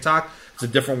 seconds on TikTok. It's a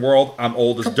different world. I'm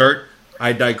old as dirt.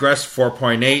 I digress.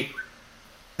 4.8.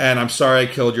 And I'm sorry I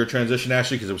killed your transition,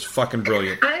 Ashley, because it was fucking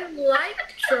brilliant. I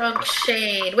like Drunk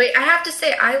Shane. Wait, I have to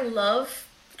say, I love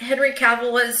Henry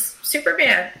Cavill as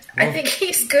Superman. I think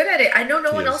he's good at it. I know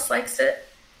no one else likes it.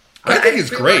 I think it's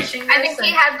great. I think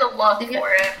he has the look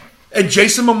for it. And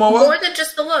Jason Momoa? More than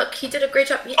just the look. He did a great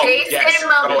job. Jason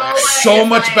Momoa so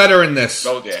much better in this.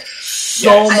 So good.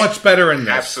 So much better in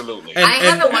this. Absolutely. And, I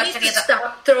haven't We watched need any to of the...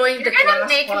 stop throwing the You're gonna glass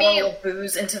make bottle me- of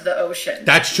booze into the ocean.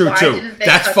 That's true, Why too. didn't they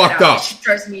That's cut fucked that out? up. It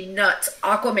drives me nuts.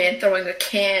 Aquaman throwing a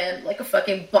can, like a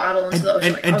fucking bottle into the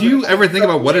ocean. And do you ever think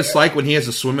about what it's like when he has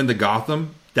to swim into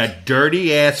Gotham? That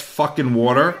dirty ass fucking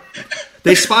water.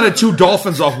 They spotted 2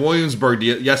 dolphins off Williamsburg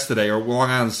yesterday, or Long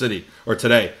Island City, or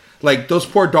today. Like, those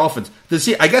poor dolphins.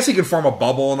 I guess he can form a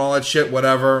bubble and all that shit,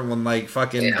 whatever. When, like,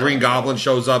 fucking Green Goblin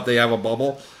shows up, they have a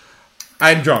bubble.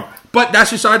 I'm drunk. But that's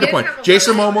beside the point.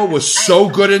 Jason Momoa was so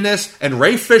good in this, and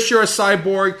Ray Fisher as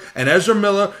Cyborg, and Ezra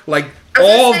Miller. Like,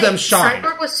 All of them shine.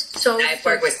 Cyborg was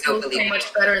so believable.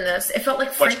 much better in this. It felt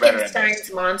like Much better in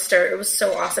Frankenstein's monster. It was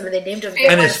so awesome, and they named him.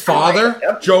 And his father,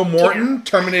 Joe Morton,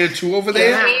 Terminator 2 over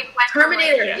there. Yeah. We went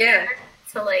Terminator, from, yeah.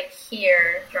 To like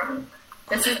here, drunk.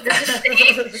 This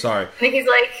is Sorry. and he's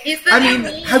like, The I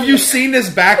mean, have you seen this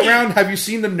background? Have you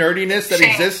seen the nerdiness that Shame.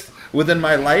 exists within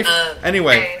my life?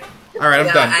 Anyway, Shame. all right, I'm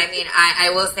No, done. I mean, I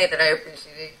will say that I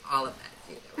appreciated all of that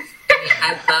too. I mean,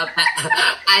 I love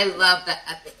that. I love the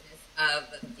epicness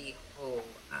of the whole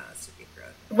superhero.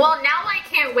 well, now I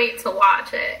can't wait to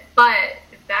watch it. But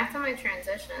back to my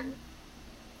transition.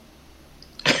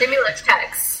 Stimulus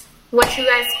checks. What you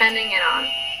guys spending it on?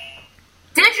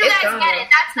 Did you It's guys gone. get it?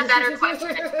 That's the better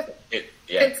question.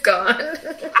 Yeah. It's gone.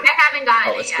 I haven't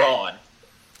gotten Oh, it it's yet. gone.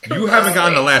 You haven't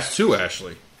gotten the last two,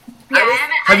 Ashley. Yeah, I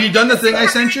haven't, Have you done the thing I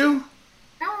sent you?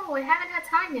 No, I haven't had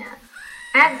time yet.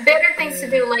 I have better things to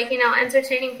do, like,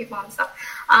 entertaining people and stuff.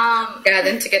 Yeah,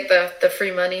 then to get the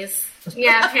free monies.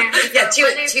 Yeah, apparently. Yeah, so,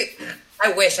 but two.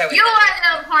 I wish I would. you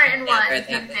are the important Yeah, one, right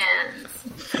you there.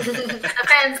 fans. The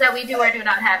fans that we do or do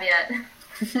not have yet.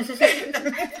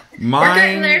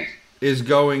 Mine there. is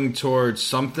going towards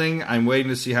something. I'm waiting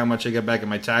to see how much I get back in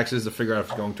my taxes to figure out if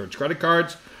it's going towards credit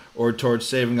cards or towards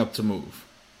saving up to move.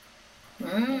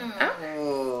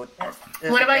 Ooh,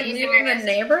 What about Are you you, leaving the Darius?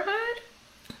 neighborhood?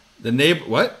 The neighbor,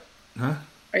 what? Huh?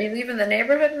 Are you leaving the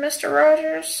neighborhood, Mr.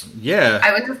 Rogers? Yeah.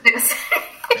 I was just going to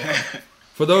say.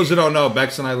 For those who don't know,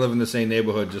 Bex and I live in the same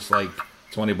neighborhood, just like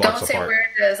 20 blocks Don't say apart. where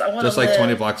it is. I want Just to like live.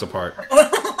 20 blocks apart.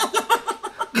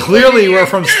 Clearly, we're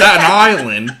from Staten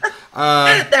Island.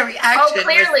 the reaction. Oh, was-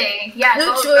 clearly. Yeah, New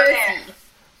go there. Jersey.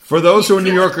 For those who are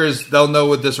New Yorkers, they'll know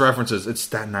what this references. It's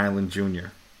Staten Island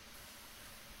Junior.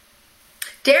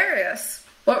 Darius,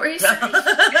 what were you saying?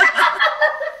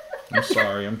 I'm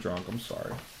sorry, I'm drunk. I'm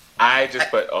sorry. I just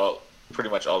put pretty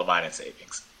much all of mine in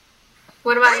savings.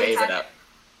 What about you, Saving Todd?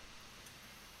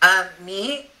 up.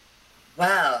 Me?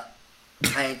 Well,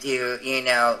 I do,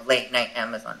 late night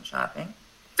Amazon shopping.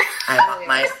 I bought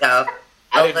myself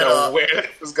I a didn't know little. where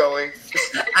that was going.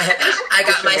 I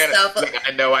got myself. Like,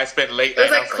 I know I spent late It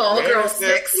was night. like Call Girl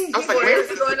 6. I was like, What where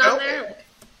is is going this on going? there?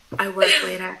 I work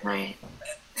late at night.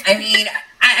 I mean,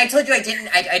 I told you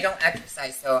I don't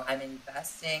exercise, so I'm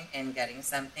investing in getting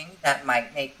something that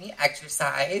might make me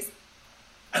exercise.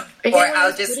 Are you Or getting I'll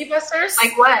those just. booty busters?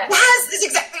 Like what? Yes, that's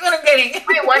exactly what I'm getting.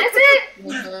 Wait, what is it?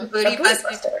 Mhm. Booty A booty buster.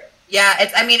 buster. Yeah,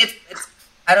 it's.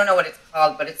 I don't know what it's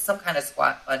called, but it's some kind of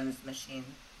squat buttons machine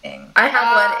thing. I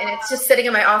have one, and it's just sitting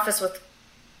in my office with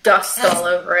dust That's- all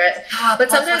over it. Stop, But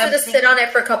that's sometimes what I I'm just sit saying. on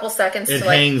it for a couple seconds. It to,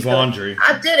 like, hangs go, laundry.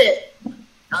 I did it.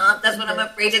 That's what I'm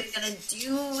afraid it's gonna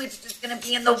do. It's just gonna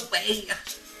be in the way.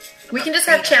 We can just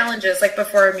have challenges, like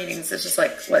before our meetings. It's just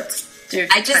like, let's do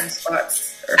I just- 10 squats.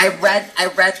 Or I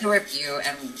read the review,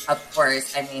 and of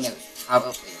course, I mean, it was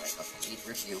probably like a paid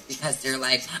review because they're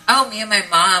like, "Oh, me and my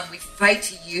mom, we fight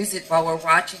to use it while we're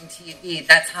watching TV.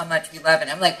 That's how much we love it."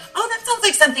 I'm like, "Oh, that sounds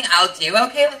like something I'll do.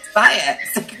 Okay, let's buy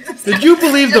it." Did you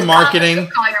believe the marketing?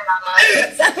 Call your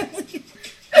mom up.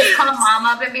 Just call mom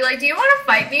up and be like, do you want to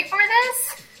fight me for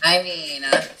this? I mean,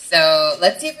 so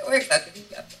let's see if it works. I'll give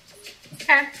you up.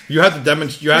 Okay. You have to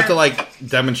demonstrate. You have to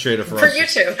demonstrate it for for us. you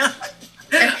two.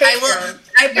 And I will.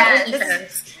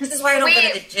 Patreon. This is why I don't go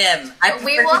to the gym. I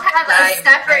We prefer will to have try a and-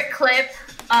 separate clip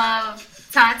of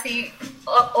Tati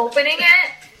opening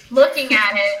it, looking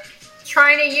at it,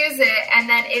 trying to use it, and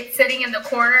then it's sitting in the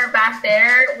corner back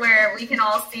there where we can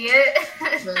all see it,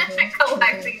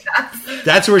 collecting dust.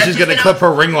 That's where she's That's going to just clip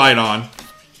her ring light on.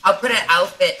 I'll put an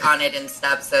outfit on it and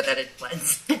stuff so that it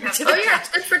blends. into Oh, the- yeah, it's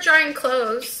good for drying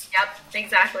clothes. Yep,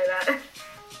 exactly that.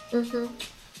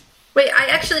 Wait, I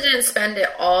actually didn't spend it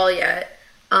all yet.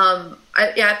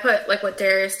 I put like what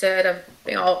Darius did. I'm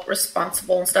being all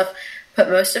responsible and stuff. Put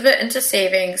most of it into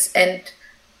savings, and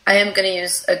I am going to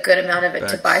use a good amount of it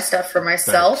to Bex. buy stuff for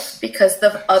myself Bex. because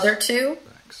the other two,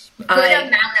 Good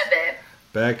amount of it.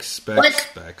 Bex. Like-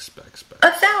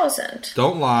 1,000.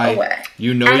 Don't lie. Away.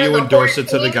 You know Out of you the endorse it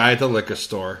to the 14? guy at the liquor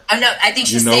store. Oh no, I think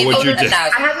she's You know saying what over you did.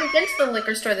 1,000. I haven't been to the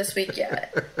liquor store this week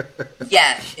yet.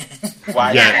 Yeah.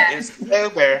 Why Yeah. not? It's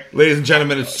Uber. Ladies and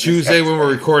gentlemen, it's Tuesday when we're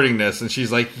recording this, and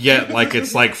she's like, like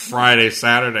it's like Friday,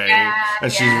 Saturday, Yeah,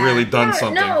 and she's yeah. really done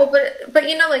something. No, but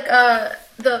you know, like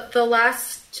the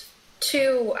last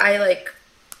two, I like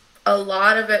a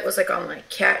lot of it was like on like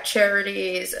cat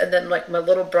charities, and then like my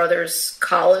little brother's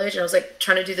college, and I was like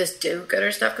trying to do this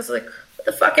do-gooder stuff because like, what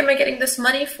the fuck am I getting this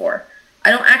money for? I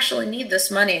don't actually need this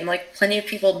money, and like plenty of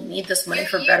people need this money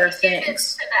for better You can give it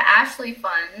things. to the Ashley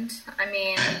Fund. I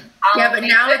mean, Yeah, but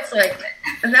now make it's sense like, of it.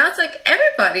 and now it's like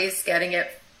everybody's getting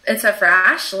it except for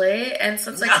Ashley, and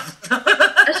so it's like I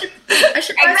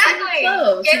should buy some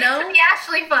clothes, Give it to the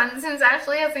Ashley fund since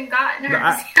Ashley hasn't gotten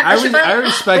hers. I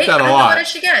respect that a lot. What I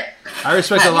should get? I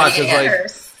respect that a lot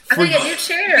because I'm gonna get new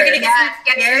chairs.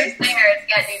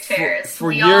 Get new chairs.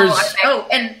 For years. Oh,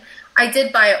 and I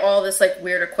did buy all this like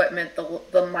weird equipment,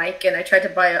 the mic, and I tried to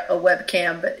buy a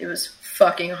webcam, but it was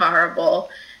fucking horrible.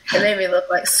 It made me look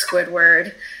like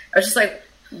Squidward. I was just like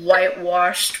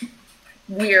whitewashed,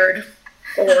 weird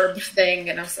orb thing,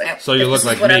 and I was like, so you look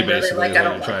like me, basically. Like, is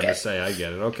what you're trying to say. I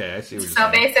get it. Okay, I see what you're saying.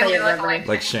 So basically,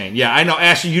 like Shane. Yeah, I know.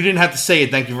 Ashley, you didn't have to say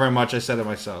it. Thank you very much. I said it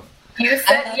myself. You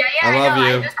said, I love you.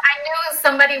 I knew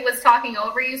somebody was talking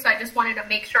over you, so I just wanted to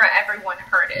make sure everyone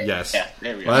heard it. Yes. Yeah,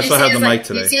 there we go. Well, that's why I have the mic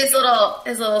today. You see his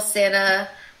little Santa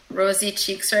rosy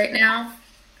cheeks right now?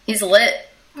 He's lit.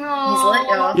 Aww. He's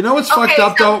lit, y'all. You know what's fucked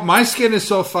up, though? My skin is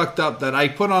so fucked up that I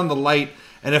put on the light,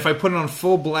 and if I put it on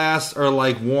full blast or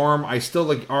like warm, I still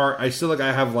look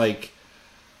I have like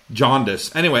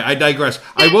jaundice. Anyway, I digress.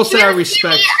 I will say I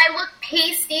respect. I look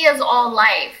pasty as all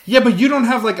life. Yeah, but you don't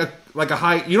have like a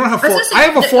high. You don't have. I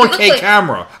have a 4K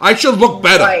camera. I should look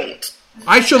better. Right.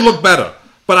 I should look better.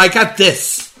 But I got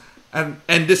this, and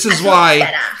this is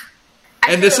why.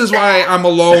 And this is why I'm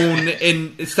alone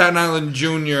in Staten Island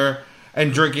Junior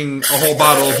and drinking a whole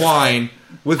bottle of wine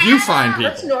with you fine people.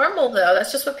 That's normal, though. That's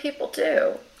just what people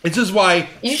do. It's just why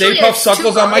Usually Stay Puft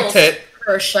suckles on my tit.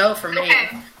 For a show for me.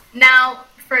 Okay. Now,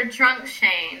 for Drunk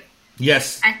Shane.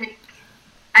 Yes. I think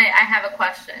I have a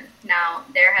question. Now,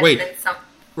 there has been some...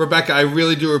 Rebecca, I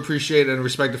really do appreciate and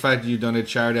respect the fact that you donate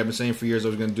to charity. I've been saying for years I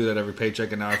was going to do that every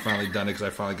paycheck, and now I've finally done it because I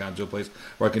finally got into a place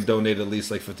where I can donate at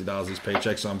least like $50 each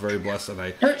paycheck, so I'm very blessed that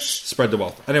I spread the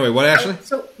wealth. Anyway, what, Ashley?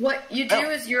 So what you do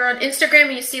is you're on Instagram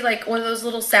and you see like one of those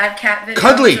little sad cat videos.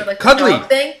 Cuddly! Or, like, Cuddly! dog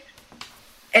thing.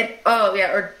 And,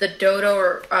 or the Dodo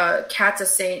or Cats of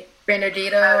St.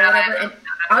 Bernardino or whatever. And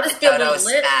I'll just be able to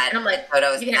lit, and I'm like,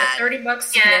 you can have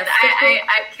 $30. Yeah,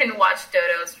 I can watch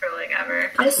Dodos for like ever.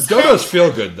 Dodos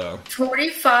feel good though.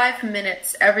 45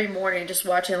 minutes every morning just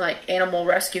watching like animal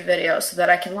rescue videos so that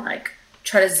I can like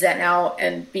try to zen out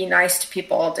and be nice to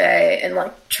people all day and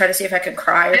like try to see if I can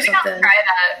cry or something. Maybe I'll try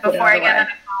that before I get on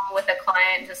the phone with a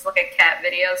client. Just look at cat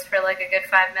videos for like a good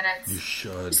 5 minutes. You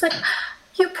should. It's like,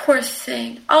 you poor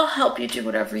thing. I'll help you do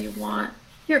whatever you want.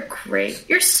 You're great.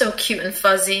 You're so cute and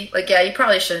fuzzy. Like, yeah, you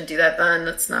probably shouldn't do that then.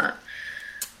 That's not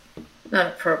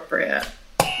appropriate.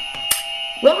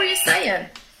 What were you saying?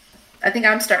 I think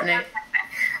I'm starting to...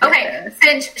 Okay,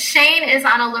 since Shane is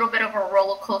on a little bit of a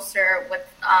roller coaster with,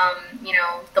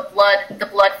 the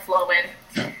blood flowing.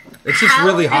 It's just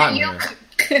really hot in here.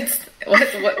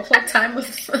 What time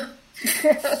was...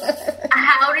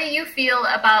 How do you feel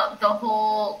about the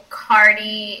whole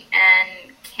Cardi and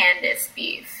Candace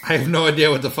beef? I have no idea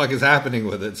what the fuck is happening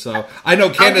with it. So I know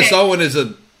Candace Owen is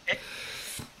an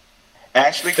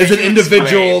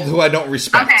individual who I don't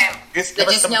respect. Okay, I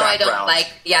just know I don't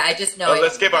like. Yeah, I just know.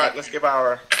 Let's give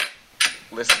our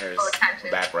listeners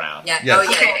background. Yeah. Yes.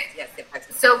 Oh, yeah. Yes.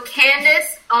 So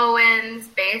Candace Owens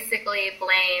basically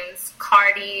blames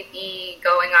Cardi B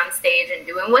going on stage and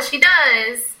doing what she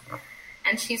does,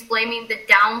 and she's blaming the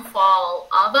downfall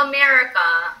of America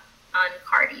on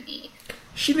Cardi B.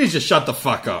 She needs to shut the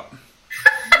fuck up.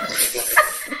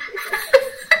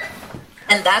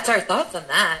 And that's our thoughts on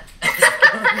that.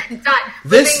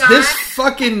 This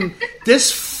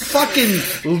fucking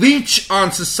leech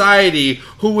on society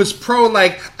who was pro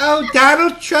like, oh,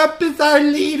 Donald Trump is our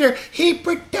leader. He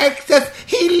protects us.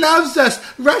 He loves us.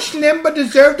 Rush Limbaugh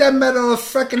deserved that medal of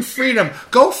fucking freedom.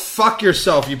 Go fuck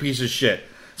yourself, you piece of shit.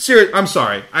 Seriously, I'm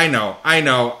sorry. I know.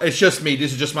 It's just me.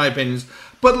 These are just my opinions.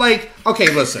 But like, okay,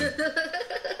 listen.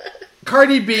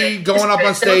 Cardi B going up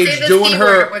on stage doing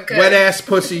her wet ass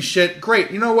pussy shit.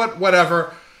 Great. You know what?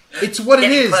 Whatever. It's what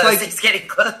it is. Close. Like it's getting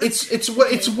close. It's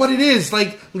what it is.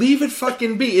 Like, leave it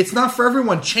fucking be. It's not for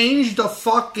everyone. Change the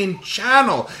fucking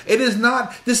channel. It is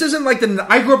not. This isn't like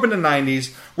I grew up in the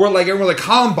 90s where like everyone was like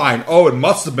Columbine. Oh, it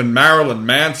must have been Marilyn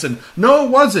Manson. No, it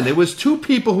wasn't. It was two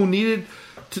people who needed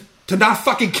to not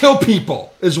fucking kill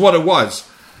people. Is what it was.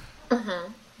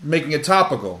 Mm-hmm. Making it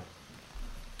topical.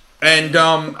 And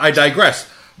I digress.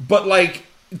 But like,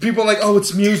 people are like, oh,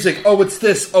 it's music. Oh, it's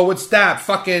this. Oh, it's that.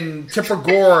 Fucking Tipper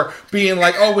Gore being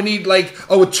like, oh, we need like,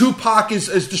 oh, Tupac is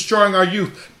destroying our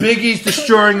youth. Biggie's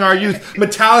destroying our youth.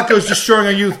 Metallica's destroying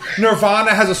our youth.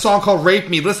 Nirvana has a song called Rape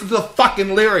Me. Listen to the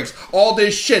fucking lyrics. All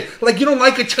this shit. Like, you don't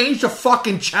like it? Change the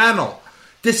fucking channel.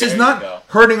 This is not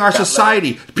hurting our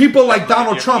society. People like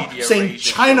Donald Trump saying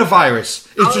China virus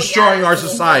is destroying our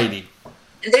society.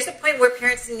 And there's a point where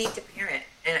parents need to parent.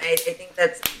 And I think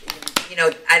that's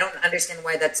I don't understand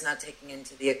why that's not taken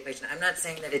into the equation. I'm not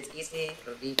saying that it's easy,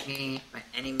 believe me, by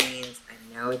any means. I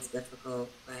know it's difficult,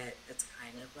 but it's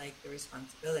kind of like the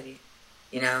responsibility.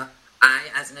 I,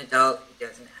 as an adult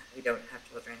who don't have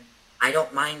children, I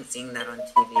don't mind seeing that on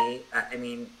TV. I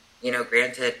mean,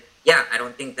 granted, yeah, I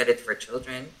don't think that it's for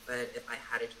children, but if I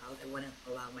had a child, I wouldn't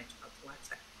allow my child to watch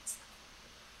that kind of stuff.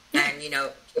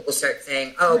 And, people start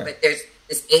saying, but there's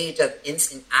this age of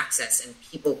instant access and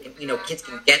people can, kids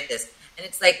can get this. And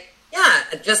it's like, yeah,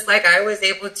 just like I was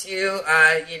able to,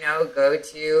 go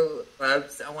to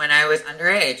clubs when I was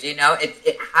underage,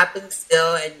 it happens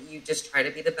still, and you just try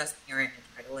to be the best parent and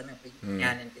try to limit what you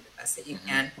can and do the best that you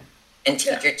can and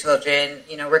teach your children,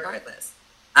 regardless.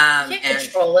 You can't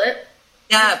control it.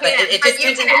 Yeah, but it just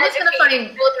you can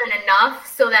educate children enough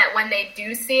so that when they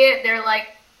do see it, they're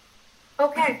like,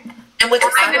 okay. And what's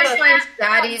I find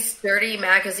daddy's dirty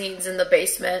magazines in the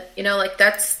basement.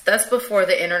 That's before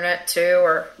the internet too,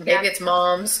 or maybe it's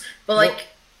mom's. But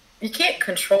you can't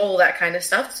control that kind of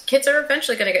stuff. Kids are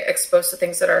eventually going to get exposed to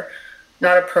things that are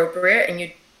not appropriate, and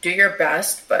you do your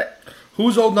best. But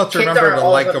who's old enough to remember the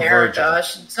Like a Virgin?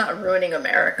 It's not ruining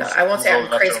America. I won't say I'm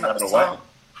crazy about the song.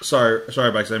 Sorry,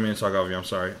 Bex. I didn't mean to talk over you. I'm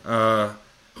sorry.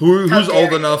 Who's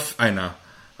old enough? I know,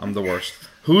 I'm the worst.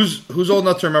 Who's old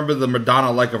enough to remember the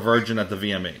Madonna Like a Virgin at the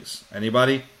VMAs?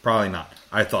 Anybody? Probably not.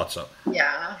 I thought so.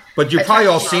 Yeah. But you've probably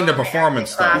all seen the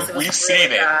performance, though. We've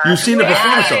seen it. You've seen the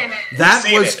performance, though.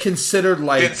 That was considered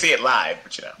like... Didn't see it live,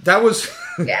 but That was...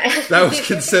 that was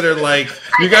considered like...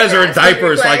 You guys are in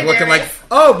diapers, looking like,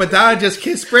 oh, Madonna just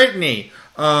kissed Britney.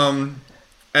 And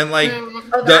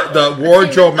the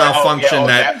wardrobe malfunction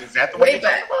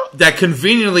that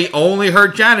conveniently only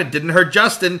hurt Janet, didn't hurt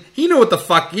Justin. He knew what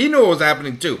was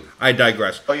happening too. I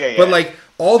digress. Oh yeah. But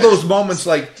all those moments,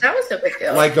 that was no big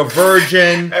deal. Like a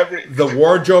virgin, the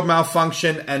wardrobe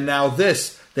malfunction, and now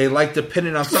this, they like to pin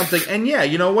it on something. And yeah,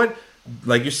 you know what?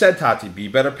 Like you said, Tati, be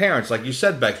better parents. Like you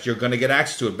said, Bex, you're going to get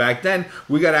access to it. Back then,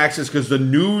 we got access because the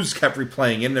news kept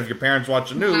replaying it. And if your parents watch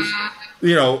the news,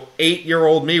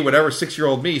 8-year-old me, whatever,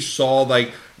 6-year-old me saw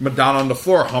Madonna on the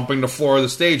floor, humping the floor of the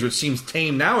stage, which seems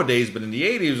tame nowadays, but in the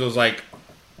 80s, it was like...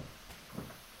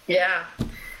 Yeah.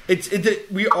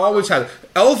 We always had...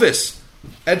 Elvis,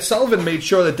 Ed Sullivan made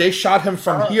sure that they shot him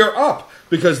from here up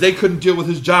because they couldn't deal with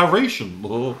his gyration.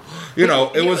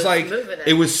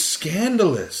 It was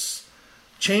scandalous.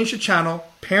 Change the channel,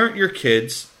 parent your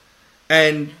kids,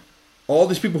 and all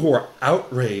these people who are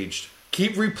outraged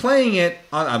keep replaying it.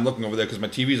 I'm looking over there because my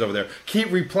TV's over there. Keep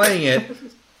replaying it.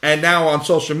 And now on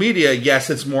social media,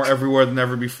 yes, it's more everywhere than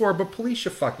ever before, but police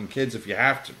your fucking kids if you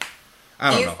have to.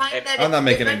 I don't know. I'm not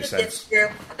making any sense.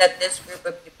 This group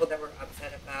of people that were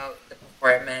upset about the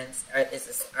performance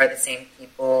are the same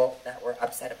people that were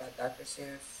upset about Dr.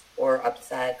 Seuss or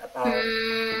upset about,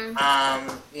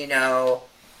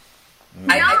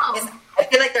 I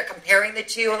feel like they're comparing the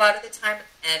two a lot of the time,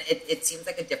 and it seems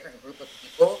like a different group of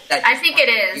people that I think it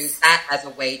is use that as a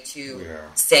way to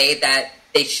say that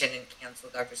they shouldn't cancel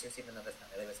Dr. Seuss, even though that's not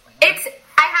really what's going on.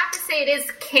 I have to say it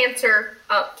is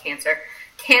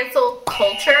cancel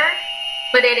culture,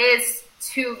 but it is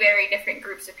two very different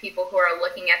groups of people who are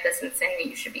looking at this and saying that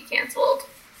you should be canceled.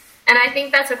 And I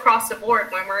think that's across the board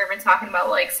when we're even talking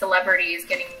about celebrities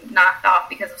getting knocked off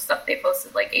because of stuff they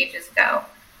posted ages ago.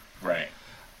 Right.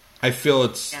 I feel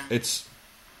it's.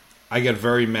 I get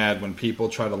very mad when people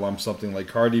try to lump something like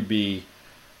Cardi B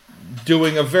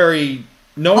doing a very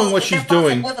knowing what she's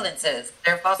doing.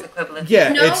 They're false equivalences. Yeah,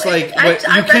 no, it's like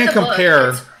you can't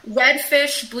compare red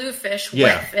fish, blue fish,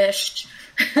 wet fish,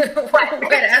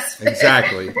 wet ass fish.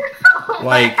 Exactly. Are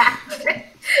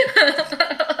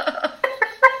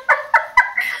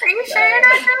you sure you're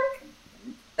not drunk?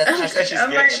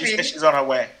 She said she's on her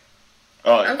way.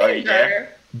 Oh, you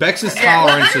there? Bex's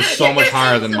tolerance is so much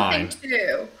higher than mine.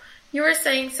 Too. You were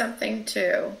saying something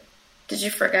too. Did you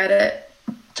forget it?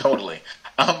 Totally.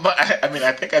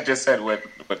 I think I just said what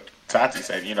Tati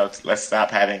said. Let's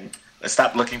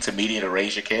stop looking to media to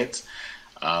raise your kids.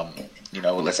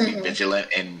 Let's be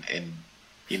vigilant in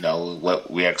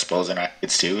what we're exposing our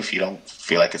kids to. If you don't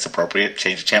feel like it's appropriate,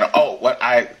 change the channel.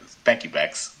 Thank you,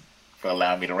 Bex, for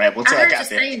allowing me to ramble until I got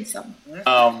there. Saying something.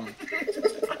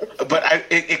 But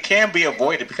it can be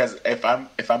avoided because if I'm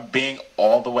being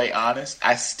all the way honest,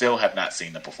 I still have not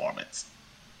seen the performance.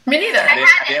 Me neither. I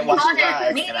didn't watch it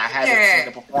live, and I haven't seen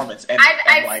the performance. And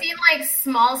I've seen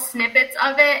small snippets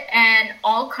of it, and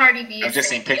all Cardi B is I've just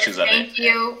seen pictures of it. Thank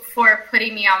you for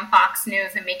putting me on Fox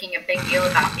News and making a big deal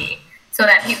about me, so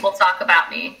that people talk about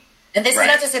me. And this is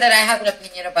not to say that I have an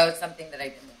opinion about something that I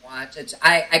didn't watch.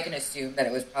 I can assume that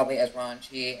it was probably as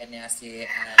raunchy and nasty. To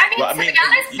be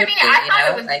honest, to me, I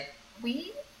thought it was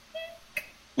week.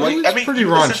 Well, It was I mean, pretty you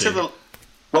listen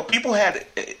raunchy. people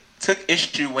took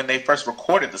issue when they first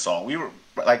recorded the song. We were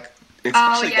like, Oh,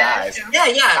 especially yeah, guys. true. Yeah,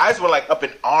 yeah. Guys were like up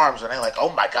in arms, and they're like, "Oh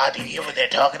my god, do you hear what they're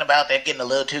talking about? They're getting a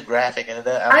little too graphic." And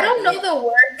I don't know the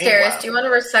words, Darius. Do you want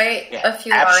to recite a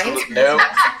few lines? No.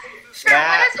 Sure.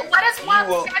 Nah, What does you WAP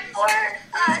will- stand for?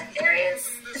 Darius.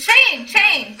 Chain.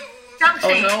 Jump Oh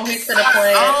chain. no, he's gonna play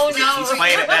it. Oh no. He's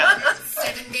playing it now.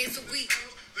 7 days a week.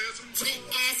 Wet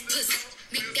ass pussy.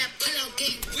 Make that pull out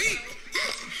game weak.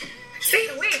 See,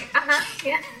 wait.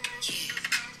 Yeah.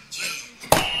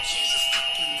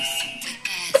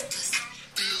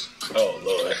 Oh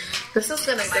lord. This is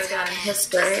gonna go down in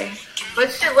history.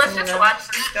 Let's just watch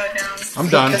this go down. I'm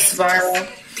done. This viral.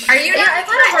 Are you? Yeah, I've had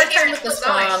a hard time I with can't this keep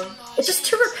going. song. It's just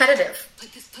too repetitive.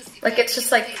 Like it's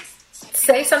just like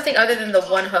say something other than the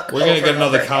one hook. We're gonna over get and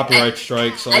another over. copyright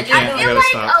strike, so I I can't. I I feel gotta like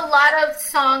stop. a lot of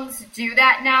songs do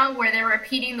that now, where they're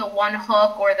repeating the one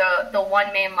hook or the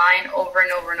one main line over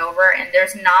and over and over, and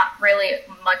there's not really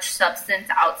much substance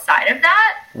outside of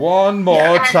that. One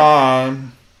more Yeah.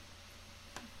 time.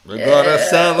 We're gonna Well,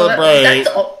 celebrate.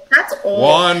 That's old.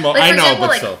 One more. Like, I for know, example, but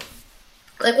like, still.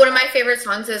 Like one of my favorite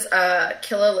songs is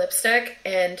Killer Lipstick,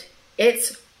 and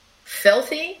it's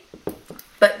filthy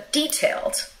but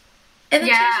detailed. And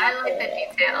Yeah, it's I like the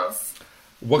details.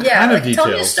 What Yeah, kind of like, tell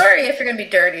me a details? story if you're gonna be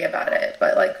dirty about it.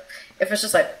 But like, if it's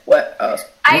just like, what? Oh,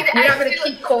 I you're not gonna feel-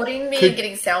 keep quoting me Could- and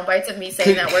getting sound bites of me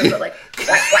saying that word, but like,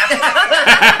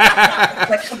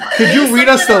 like, come on. Could you read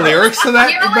us the lyrics to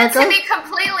that, You know what? Rebecca? To be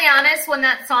completely honest, when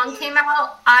that song came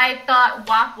out, I thought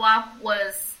 "Wop Wop"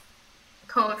 was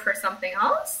code for something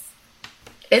else.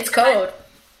 It's code. You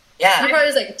Yeah. probably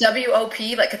was like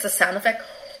WOP, like it's a sound effect.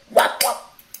 Wop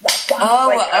wop wop wop. Oh,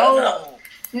 Like, I don't know. oh.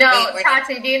 No, Wait, wait.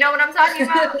 Tati, do you know what I'm talking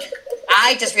about?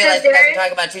 I just realized you guys Very- are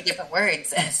talking about two different words.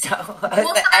 So I was, Well, so I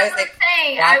was that's what I'm like,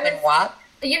 saying. wop and wop.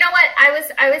 You know what?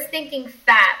 I was thinking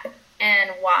fap and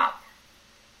wop.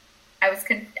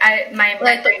 My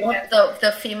Like brain was-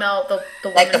 the female, the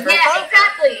Like woman the- version.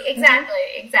 Yeah,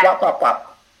 exactly. Wop wop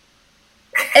wop.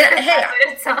 And hey, That's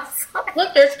what it sounds like.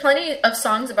 look, there's plenty of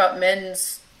songs about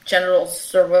men's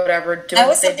genitals or whatever doing That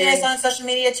was what they something I do. saw on social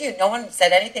media too. No one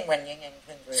said anything when Ying Yang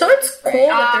Twins were So it's right. cool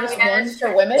that Oh, there's yeah, one that's for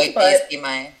true. women, Wait, but please be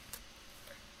mine.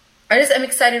 I just am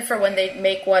excited for when they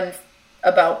make one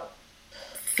about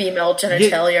female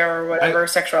genitalia or whatever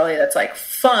sexuality that's like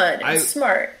fun and I-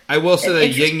 smart. I will say And that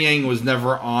interesting. Ying Yang was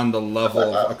never on the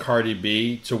level of a Cardi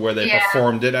B to where they Yeah.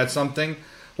 performed it at something.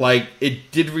 Like,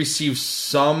 it did receive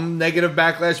some negative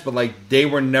backlash, but, like, they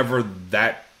were never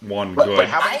that one But good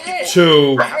how many I people? heard-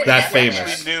 to I heard that that one famous.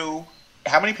 Actually knew?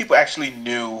 How many people actually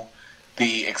knew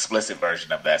the explicit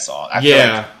version of that song? I feel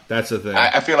Yeah, like, that's the thing.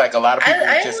 I feel like a lot of people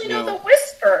I just only knew. know the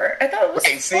whisper. I thought it was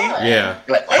Right, see? fun. Yeah.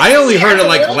 Like, I only heard it, a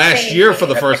like, little last baby. year for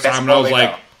the first That's time, and I all was they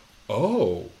like, know.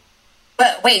 oh,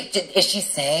 But wait, is she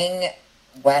saying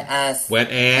wet ass? wet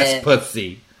ass and-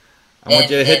 pussy. I want you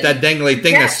to and- hit that dangly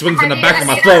thing Yeah, that swings in the have back you of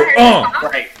my seen throat. her?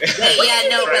 Right. Yeah,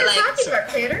 no, but like, Talking about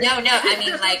Tater? no. I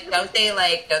mean, like, don't they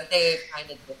find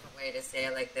a different way to say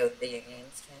it, like the Ying Yang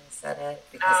Twins said it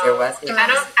because there was. I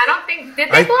don't think did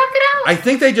they I- block it out? I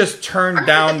think they just turned I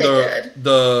down think that they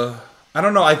the I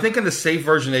don't know. I think in the safe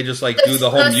version they just like do the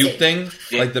whole Pussy. mute thing,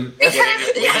 Yeah. like the. Because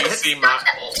Yeah, you see my.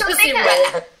 so Pussy think,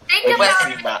 roll. think You about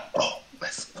see my. Oh,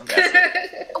 that's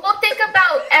it. well, think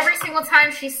about every single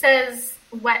time she says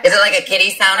wet. Is it like a kitty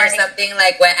sound or something?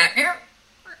 Like wet ass?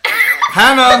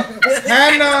 Hannah,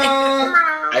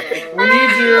 I think we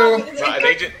need you. No, I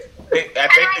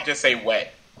think they just say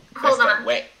wet. Hold That's on. that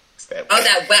wet. It's that Oh,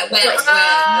 that wet. That's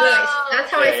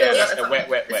how I Yeah, feel yeah, about that's the the song. wet,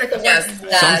 wet, It's like wet. a Yes,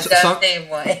 wet. that's the Some- same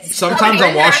voice. Sometimes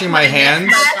I'm washing my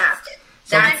hands.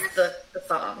 That's the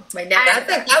song. My neck.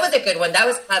 That was a good one. That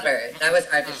was clever. That was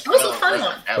artificial. That was a fun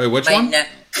one. Wait, which My one? neck.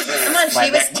 Come on, My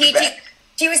she was neck, teaching. back.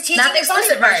 She was teaching Not the the fun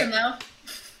explicit part. version though.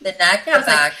 The neck, Yeah, the it's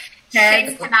like- back. Head,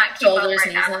 Shoulders cannot keep up shoulders,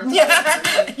 right knees, now. and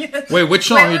Yeah. Wait, which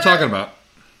song are you talking about?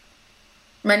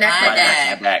 my neck. My My neck.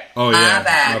 neck. Back. Oh My yeah,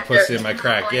 bad. my pussy and my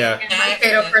crack. Yeah, My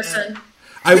potato person.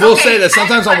 I will Okay, say that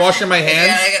sometimes I have I'm a washing my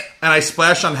hands Yeah, and I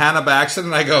splash on Hannah by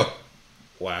accident. And I go,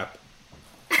 whap.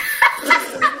 Can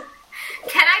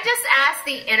I just ask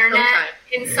the internet,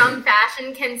 in some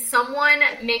fashion, can someone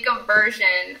make a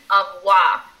version of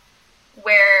WAP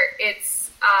where it's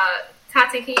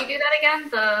Tati? Can you do that again?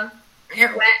 The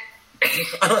wet.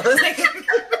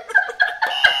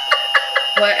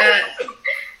 What?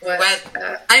 Wet.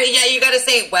 I mean, yeah, you gotta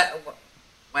say wet.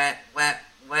 Are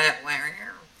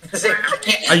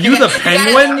you the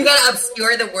penguin? You gotta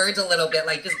obscure the words a little bit,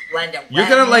 like just blend it. You're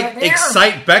gonna like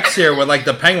excite Bex here with like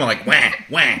the penguin, like wah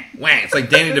wah wah. It's like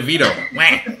Danny DeVito. Wah,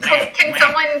 wah, Can wah.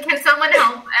 someone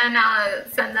help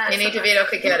and send that. Danny DeVito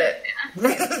could get it.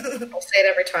 I'll say it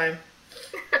every time.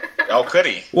 Oh, could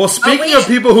he? Well, speaking of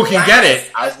people who can get it,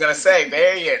 I was gonna say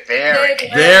there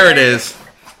there it is.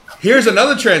 Here's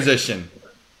another transition.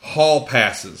 Hall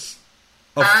passes.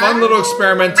 A fun little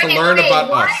experiment to learn about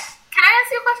what? us. Can I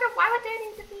ask you a question? Why would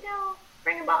Danny DeVito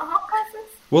bring about hall passes?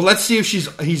 Well, let's see if he's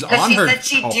on her.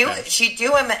 She said hall pass. she'd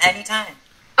do him at any time.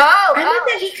 Oh, I meant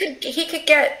that he could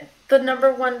get the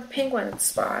 #1 penguin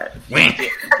spot. in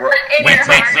your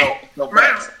heart. So,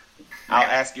 Bex, I'll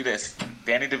ask you this: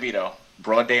 Danny DeVito,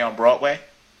 Broad Day on Broadway.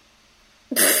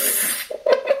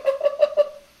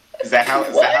 Is that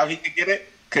how he could get it?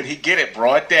 Could he get it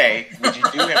broad day? Would you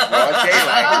do it broad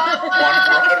daylight on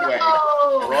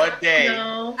Broadway? Broad day.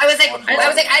 No. I was like,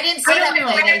 I didn't see that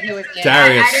play that he was in.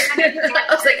 Darius. I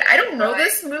was like, I don't know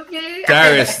this movie.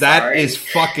 Darius, that Sorry. is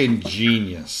fucking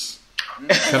genius.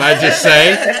 Can I just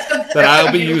say that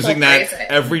I'll be using that phrasing.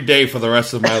 every day for the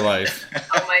rest of my life?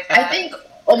 Oh my god. I think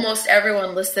almost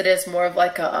everyone listed as more of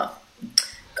like a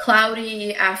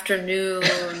cloudy afternoon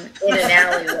in an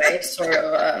alleyway sort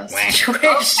of a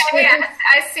situation. Okay,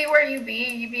 I see where you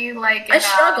be like. I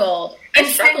struggled. I In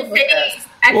Sin struggled with City, this.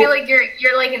 I feel like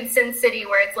you're like in Sin City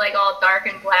where it's like all dark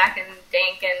and black and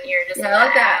dank, and you're just Yeah, I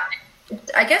like that.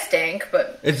 I guess dank,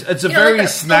 but It's a You know, very like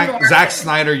a Zack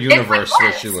Snyder universe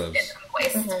where she In lives. some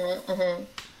places. All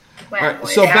right,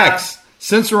 so Yeah. Bex,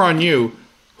 since we're on you,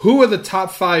 who are the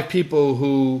top 5 people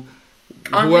who?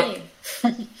 on who-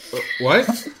 me. What?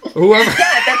 Whoever.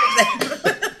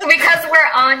 Because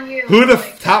we're on you. Who are the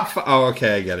Like, top? Oh,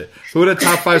 okay, I get it. Who are the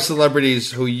top 5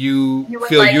 celebrities who you You would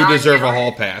feel like you on deserve you? a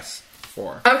hall pass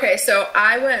for? Okay, so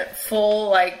I went full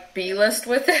like B-list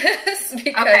with this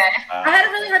because Okay. I had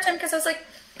a really hard time because I was like,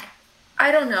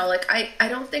 I don't know, like I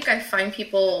don't think I find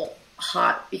people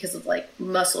hot because of like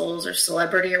muscles or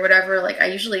celebrity or whatever. Like I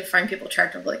usually find people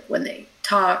attractive like when they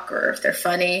talk or if they're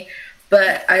funny.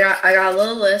 But I got a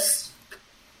little list.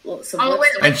 Some Oh,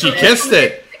 lists wait, And she kissed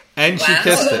it. And she Wow.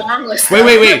 kissed It's a it. long list. Wait.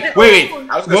 I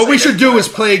was gonna What we say should do is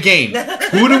play a game.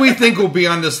 Who do we think will be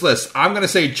on this list? I'm going to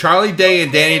say Charlie Day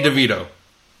and Danny DeVito.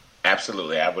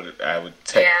 Absolutely, I would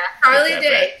take. Yeah. Charlie take that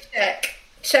Day, back.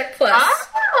 check plus.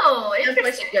 Oh, That's what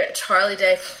interesting. you get. Charlie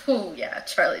Day. Ooh, yeah,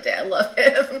 Charlie Day. I love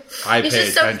him. I He's pay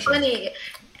just attention. so funny.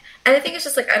 And I think it's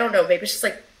just like, I don't know, maybe it's just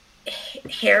like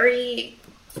hairy,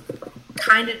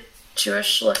 kind of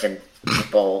Jewish looking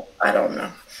people. I don't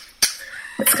know.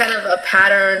 It's kind of a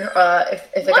pattern.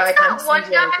 If a guy What's comes that one to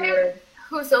guy weird.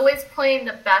 who's always playing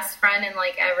the best friend in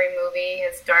like every movie?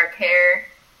 His dark hair.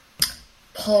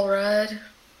 Paul Rudd.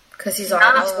 Because he's Not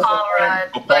always Paul Rudd,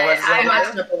 Oh, Paul but Rudd's I'm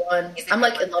on watching #1. I'm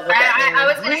like in love with I that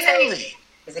was man. gonna say.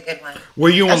 He's a good one. Were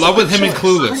you in That's love a with good him in choice.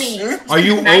 Clueless? Are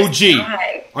you Nice OG?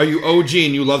 guy. Are you OG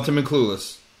and you loved him in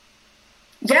Clueless?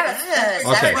 Yes. Yes,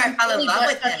 Okay. that's where I fell in love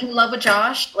with I'm him. in love with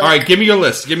Josh. All right, give me your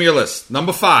list. Give me your list.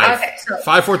 Number 5. Okay, so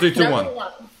 5, 4, 3, 2, 1.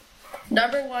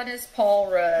 Number one is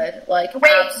Paul Rudd. Like,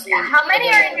 Wait, absolute how many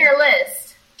are in your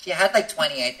list? She had like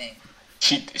 20, I think.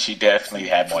 She definitely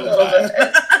had more A than little 5.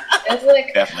 bit. It's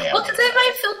like, Definitely had well, more because than it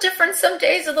might feel different some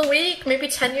days of the week. Maybe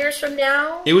 10 years from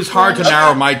now. It was hard to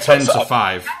narrow my 10 to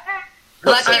 5.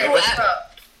 Lucky, All right, let's go.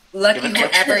 lucky Give it-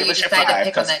 whoever give you it your decide to 5,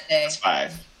 pick on 'cause that day. It's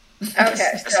 5. Okay,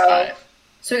 It's so 5.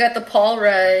 we got the Paul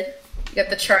Rudd. We got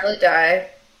the Charlie Day.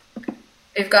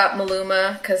 We've got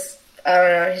Maluma because I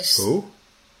don't know. He's Who?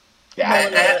 Yeah.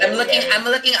 I'm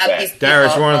looking up Yeah. these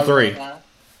Darius, people. we're on 3.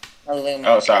 Maluma.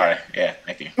 Oh, sorry. Yeah,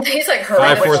 thank you. he's like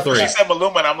 5, 4, horrible. 3. She said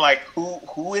Maluma, and I'm like,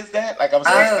 who is that? Like, I was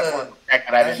Oh. like,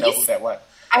 and I didn't know who that was.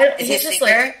 Is he He's a just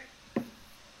singer? like,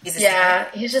 He's a yeah,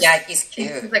 singer? he's just Yeah, he's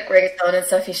cute. He's like reggaeton and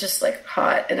stuff. He's just like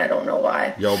hot, and I don't know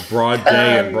why. Yo, Broad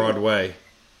Day and Broadway.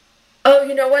 Oh,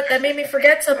 you know what? That made me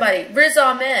forget somebody. Riz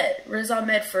Ahmed. Riz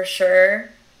Ahmed for sure.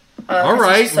 All 'cause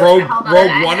right, he's just so- Rogue hold on,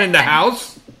 Rogue One in the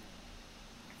house.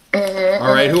 Mhm,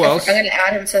 All right, mhm. who else? I'm going to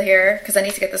add him to here because I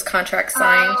need to get this contract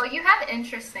signed. Oh, you have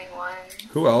interesting ones.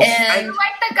 Who else? And You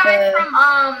like the guy Uh, from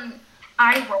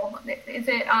I Robot? Is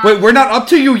it Wait, we're not up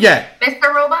to you yet.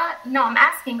 Mr. Robot? No, I'm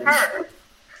asking her.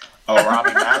 Oh,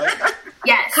 Rami Malek?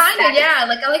 Yes, kind that of, yeah.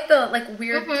 Like I like the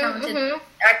weird Mhm, talented mhm.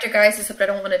 actor guys, except I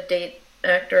don't want to date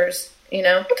actors, you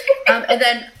know. And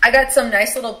then I got some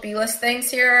nice little B-list things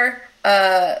here.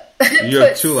 You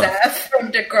have 2 left. Seth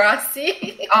from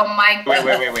Degrassi Oh my god.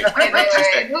 Wait. Wait.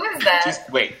 Who is that? Just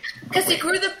wait. because he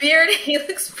grew the beard. And he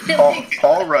looks Paul, really.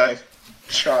 Paul Rudd,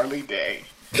 Charlie Day,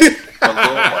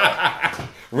 Maluma.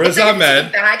 Riz It's like a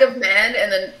Ahmed. bag of men,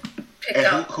 and then pick And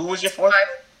up who was your fourth?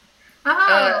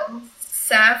 Oh,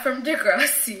 Seth from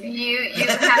Degrassi.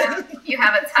 you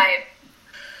have a type.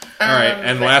 All right,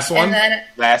 and last one? And then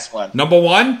Last one. Number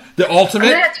 1, the I'm going ultimate,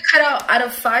 to have to cut out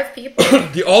of 5 people.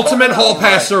 the ultimate hall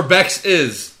passer, Bex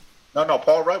is. No,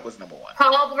 Paul Rudd was number 1.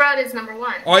 Paul Rudd is number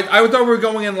 1. Oh, I thought we were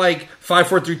going in like 5,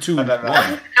 4, 3, 2, 1. No.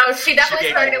 No, she definitely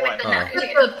She gave started me with the one.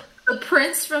 nominated. The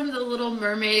prince from The Little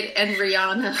Mermaid and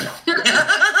Rihanna.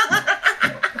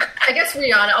 I guess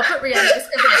Rihanna. I'll put Rihanna just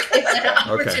because if that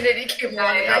opportunity came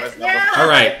along. That was number All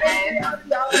right, fair.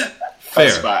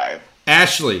 That's 5.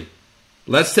 Ashley,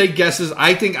 let's take guesses.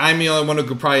 I think I'm the only one who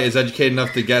could probably is educated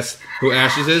enough to guess who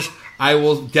Ashley's is. I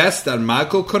will guess that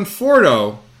Michael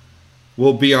Conforto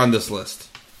will be on this list.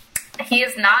 He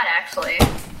is not, actually.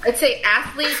 I'd say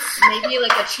athletes, maybe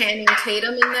like a Channing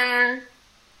Tatum in there.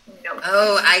 No.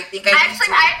 Oh, I think I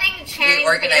think Channing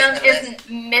reorganize Tatum is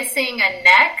missing a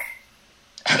neck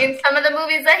in some of the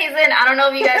movies that he's in. I don't know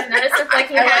if you guys noticed. It's like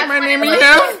he has my one name in is one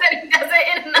Jeff. movie, but he does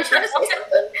it in another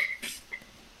one.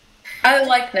 I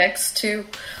like necks too.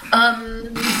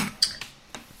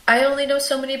 I only know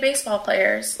so many baseball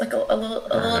players, like a little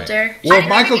Right. Derek. Well, if I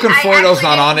Michael actually Conforto's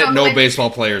not on it, didn't no know baseball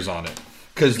players on it.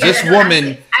 Because Yeah, this no,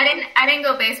 woman, I didn't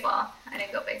go baseball.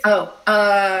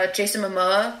 Jason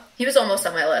Momoa. He was almost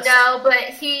on my list. No, but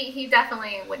he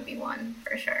definitely would be one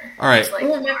for sure. All right. Just like,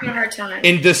 Ooh, I'm having a hard time.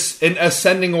 in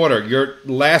ascending order, your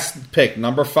last pick,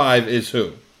 number 5, is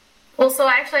who? well, so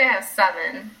actually I have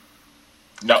 7.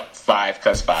 No, 5,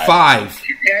 because 5. 5.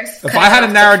 There's- If I had to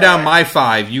narrow down my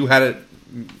 5, you had it.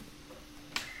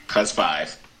 Because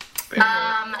 5.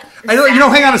 I know. You know.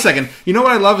 Hang on a second. You know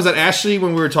what I love is that Ashley,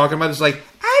 when we were talking about this, like,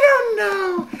 I don't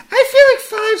know. I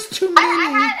feel like 5's too many.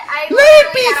 I Let literally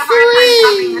it be had a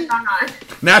hard time 3. stopping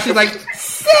this on. Now she's like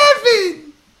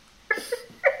 7.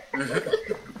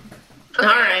 All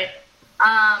right.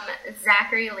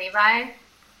 Zachary Levi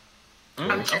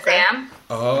from Shazam. Okay.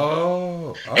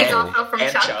 Oh. He's also from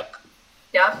And Chuck. Chuck.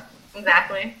 Yep,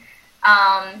 exactly.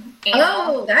 Angel.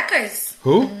 Oh, that guy's.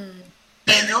 Who?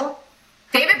 Angel.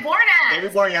 David Boreanaz.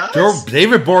 David Boreanaz?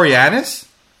 David Boreanaz.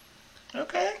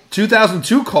 Okay.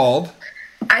 2002 called.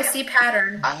 I see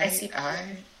pattern. I see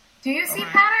pattern. Do you see Alright.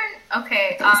 pattern?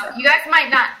 Okay. You guys might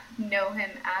not know him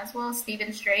as well.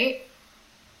 Stephen Strait.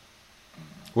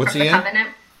 What's from he The in? Covenant.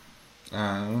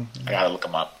 I gotta look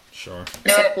him up. Sure.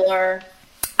 No. Blur.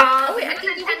 Oh, wait, he I was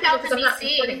think in you can do it 10,000 because I'm not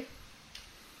BC. recording.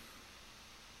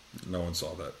 No one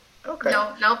saw that. Okay.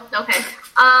 Nope. Okay.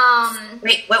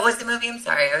 Wait, what was the movie? I'm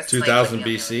sorry. I was just, 2000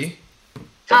 looking up BC.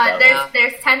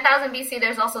 There's 10,000 BC.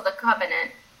 There's also The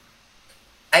Covenant.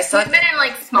 I saw. He's been in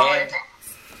like smaller And- things.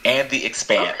 And The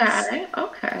Expanse.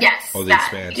 Okay. Yes. Oh, The that.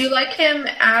 Expanse. Do you like him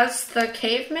as the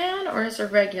caveman or as a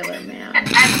regular man? And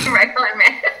that's the regular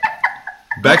man.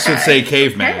 Bex would say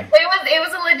caveman. It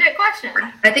was a legit question.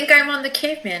 I think I'm on the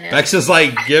caveman end. Bex is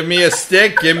like, give me a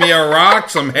stick, give me a rock,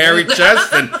 some hairy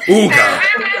chest, and ooga.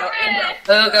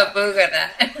 Booga booga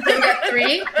that. We got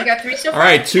 3. We got 3 so All far.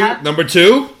 right, number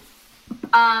 2.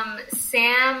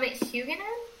 Sam Huguenin?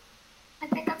 I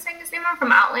think I'm saying his name wrong,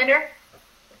 from Outlander.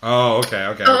 Oh, okay.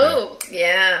 Oh,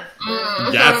 yeah.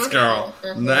 Yes, girl.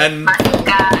 And then My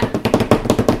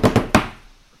God.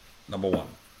 number 1.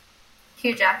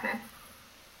 Hugh Jackman.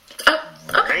 Oh,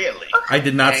 okay. Really? I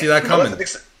did not see that I coming.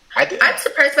 wasn't I did. I'm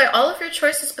surprised by all of your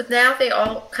choices, but now they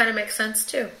all kind of make sense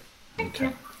too. Okay.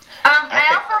 I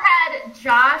also had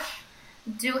Josh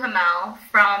Duhamel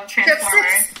from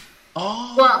Transformers.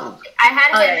 Oh. Well, I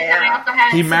had him, yeah. and I also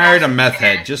had He married a Sebastian meth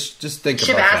Stan. head. Just think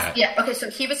about that. Yeah, okay, so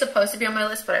he was supposed to be on my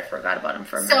list, but I forgot about him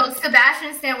for a So minute.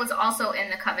 Sebastian Stan was also in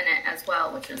The Covenant as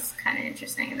well, which is kind of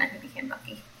interesting, and then he became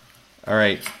Bucky. All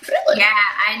right. Really? Yeah,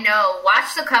 I know.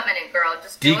 Watch The Covenant, girl.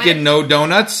 Just do Deacon it. No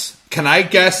Donuts. Can I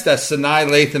guess that Sanaa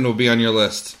Lathan will be on your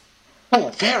list? Oh,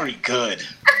 very good.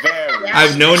 Very.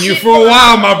 I've known you for a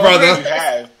while, my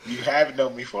brother. You have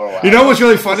known me for a while. You know what's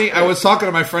really funny? I was talking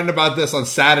to my friend about this on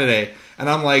Saturday, and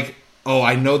I'm like, oh,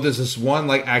 I know there's this one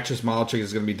like actress model chick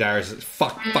is going to be Darius.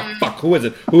 Fuck. Who is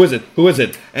it?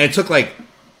 And it took like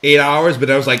 8 hours, but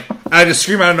I was like, I just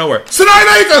scream out of nowhere, Sanaa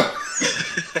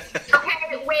Lathan!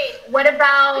 Okay, wait. What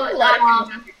about A lot of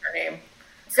people pick her name.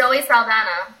 Zoe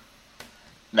Saldana?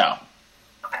 No.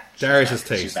 Darius' She's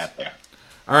taste. not there.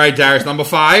 All right, Darius, number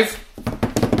 5.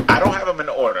 I don't have them in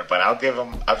order, but I'll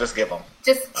just give them.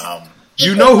 Just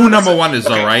You know who number 1 is,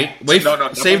 though, Okay. right? Wait,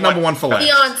 No, save number number 1 for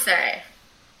last.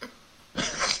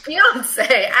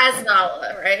 Beyonce as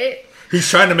Nala, right? He's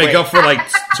trying to make Wait. up for like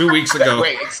 2 weeks ago.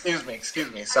 Wait,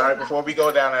 excuse me. Sorry, before we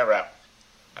go down that route,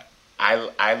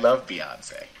 I love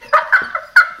Beyonce.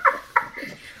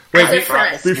 Wait, I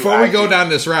promise you before we I go do. down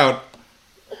this route,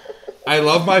 I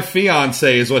love my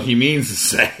fiance is what he means to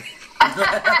say.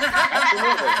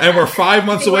 Absolutely. And we're 5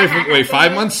 months away from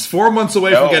 4 months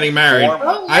away from getting married. 4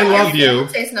 months. Oh, I love you.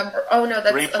 Fiance's number. Oh no,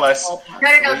 that's 3 plus. all pass.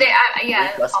 No. They, yeah,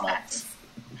 3 plus all months.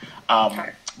 that. Okay.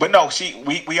 But no,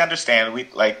 we understand. We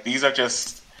like these are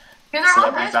just These are all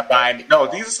celebrities I that. find. No,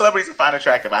 these are celebrities I find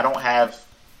attractive. I don't have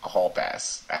a hall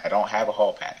pass. I don't have a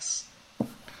hall pass.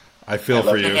 I feel I love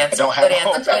for you. you. Good answer. don't have Good a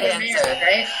whole answer. Good family. answer.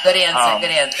 Right? Good answer.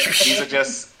 Good answer.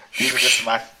 These are just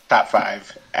my top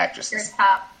 5 Your actresses.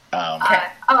 top. Okay.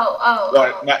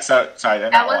 Sorry, they're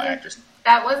not all wasn't- actresses.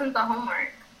 That wasn't the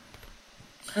homework.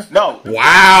 No,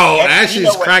 Wow, And you Ashley's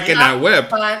know what? cracking that whip.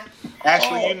 5.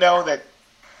 actually, you know that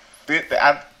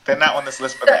they're not on this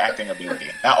list for their acting ability.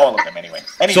 Not all of them, anyway.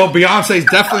 Anyway, So Beyonce's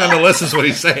definitely on the list, is what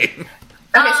he's saying.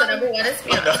 Okay, so number 1 is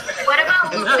Beyonce. What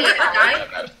about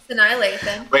Lupita? Sanaa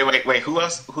Lathan. Wait. Who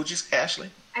else? Who'd you say, Ashley?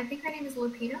 I think her name is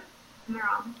Lupita. Am I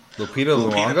wrong? Lupita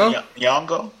Luongo?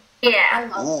 Nyong'o?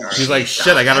 Yeah. Ooh, She's like,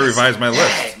 shit, I gotta revise my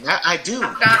list. Yeah, I do.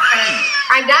 Got her.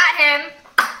 I got him.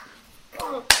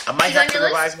 I might She's have on to your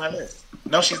revise my list.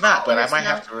 No, she's not, but I might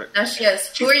have to. No, she is.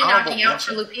 Who are you knocking out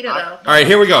for Lupita, though? All right,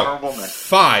 here we go. Honorable mention.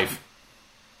 5.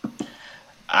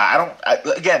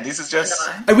 Again, this is just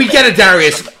We get it,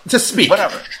 Darius. Just speak.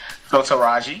 whatever. So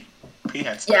Taraji P.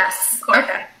 Henson. Yes.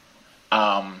 Okay.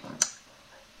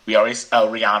 We already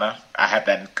Rihanna. I have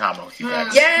that in common with you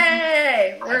guys.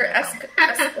 Yay! We're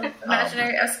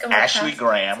imaginary Eskimo. Ashley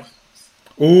Graham.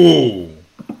 Ooh.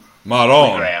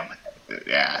 Maron. Graham.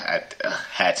 Yeah, I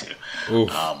had to. Ooh.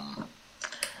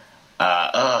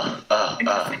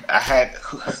 I had.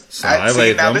 I See,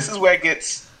 laid now them. this is where it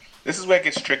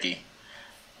gets tricky,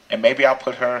 and maybe I'll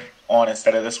put her on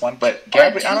instead of this one. But do I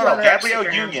don't know. love Gabrielle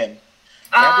Instagram. Union.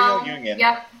 Gabrielle Union.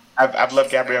 Yep. I've loved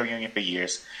Gabrielle Union for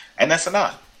years, and that's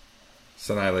enough.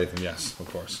 Sanaa Lathan, yes, of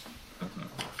course.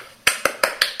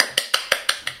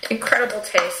 Incredible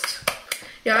taste.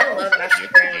 Yeah, I love Ashley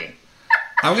Graham.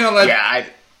 I'm gonna let Yeah,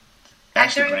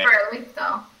 Ashley Actor Graham. for a week though.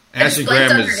 I just Ashley blanked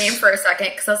Graham on her name is. for a second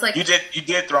because I was like, You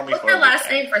did throw me what's for her a last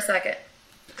loop name for a second?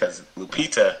 because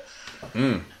Lupita.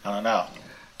 I don't know.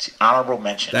 Honorable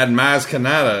mention. That Maz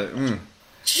Kanata.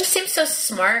 She just seems so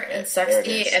smart and There it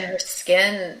sexy, is. and her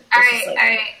skin. All is right, just, all like,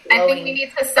 right. I think we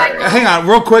need to cycle. Hang on,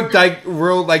 real quick,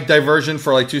 diversion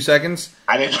for like 2 seconds.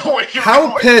 I didn't know what you were How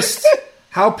going.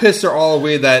 pissed are all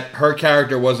we that her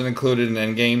character wasn't included in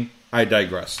Endgame? I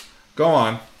digress. Go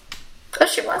on. Oh,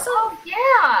 she wasn't. Oh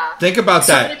yeah. Think about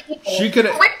So that. many people. She could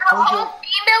With the whole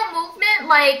female movement,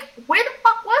 like where the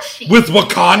fuck was she? with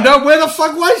Wakanda. Where the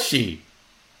fuck was she?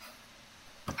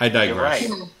 I digress.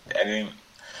 You're right. I didn't.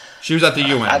 She was at the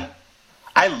UN.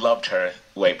 I loved her.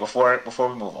 Wait, before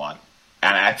we move on,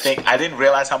 and I think I didn't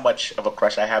realize how much of a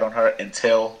crush I had on her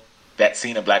until that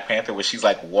scene in Black Panther where she's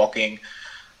like walking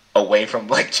away from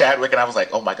like Chadwick, and I was like,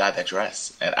 oh my god, that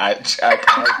dress, and I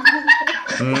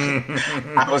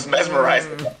was mesmerized,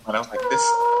 and I was like, this.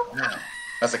 I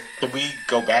was like, can we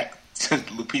go back to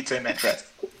Lupita in that dress?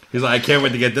 He's like, I can't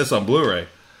wait to get this on Blu-ray.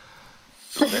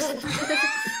 Listen.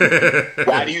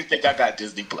 Why do you think I got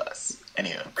Disney Plus?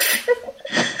 Anyhow.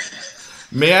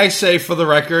 May I say for the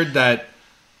record that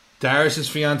Darius's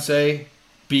fiance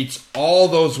beats all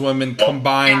those women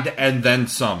combined and then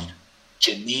some.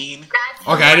 Janine.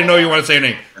 Okay, I didn't know you want to say your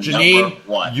name. Janine, Number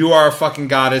 1. you are a fucking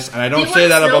goddess, and I don't He say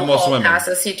that wants about no most hall women.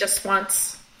 Passes. He just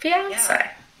wants fiance.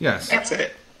 Yes, That's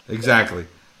it. exactly.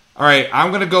 All right,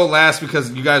 I'm gonna go last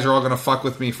because you guys are all gonna fuck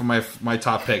with me for my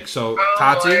top pick. So,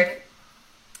 Tati, Lord.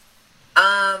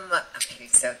 Okay,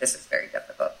 so this is very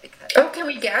difficult because. Oh, can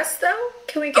we guess though?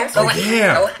 Can we guess? Go Oh, ahead.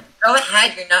 yeah. Go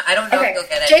ahead. You're not. I don't know Okay, if you'll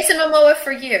get it. Jason Momoa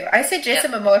for you. I say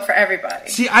Jason Momoa for everybody.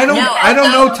 see, I don't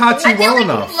No, know Tati I feel well like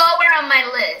enough. he's lower on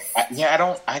my list. I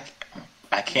don't. I can't.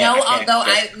 No, I can't although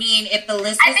just- I mean, if the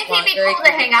list I is think he'd be longer, cool it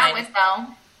to could be hang out fine. with though.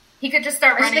 He could just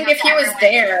start I just running. think if up he was everyone.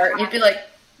 there, you'd be like,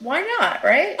 why not,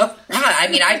 right? Oh, yeah, I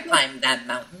mean, I'd climb that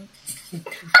mountain.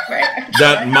 Right.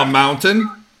 That mountain.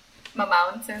 My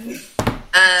mountain.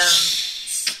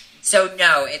 So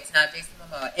no, it's not Jason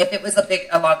Momoa. If it was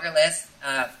a longer list,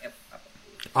 it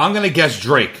probably, I'm gonna guess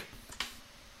Drake.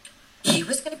 he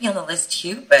was going to be on the list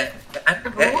too. But I'm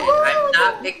good. I'm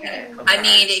not big. I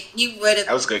mean, if he would That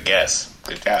have. was a good guess.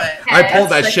 Good job. But I pulled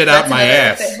that shit out my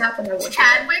If ass. it happened, I would.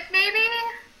 Chadwick, maybe.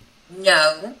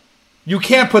 no, You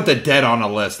can't put the dead on a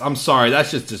list. I'm sorry,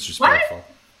 that's just disrespectful.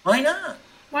 why not?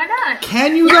 Why not?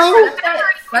 Can you though? Oh,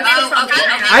 okay.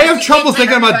 I have trouble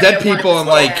thinking about dead people and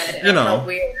like, you know.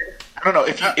 I don't know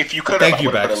if you could have. Thank you,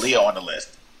 put a Bex. Leo on the list.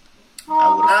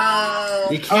 I would have. Oh,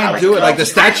 You can't do it. Like the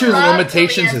statute of Love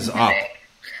limitations is Julian up. Patrick.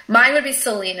 Mine would be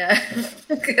Selena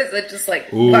because it just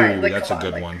like. Ooh, fine, like, that's a come on,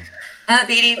 good like, one.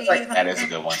 baby. Like, That is a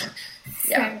good one.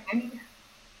 Yeah.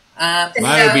 Mine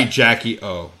So- would be Jackie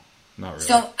O. Not really.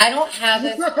 So I don't have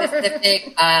a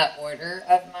specific order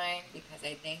of mine because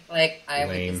I think like I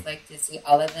would Lame. just like to see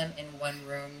all of them in one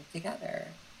room together.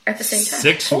 At the same time.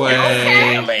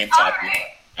 Six-way. Lane Tati.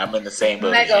 I'm in the same boat.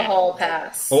 as Mega you. hall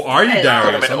pass. Oh, are you, I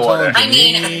Darius? Put 'em I'm in order. telling I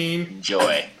mean- Janine.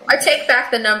 Enjoy. I take back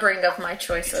the numbering of my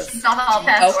choices. It's all the hall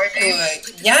pass Oh, order.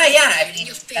 good. Yeah. I mean,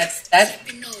 that's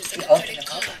the ultimate.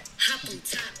 Hop on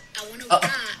top. I wanna ride.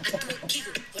 I do a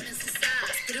giggle. What is the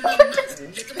size? Put in my mouth.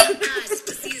 Look at my eyes.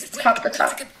 Pussy is wet. Top the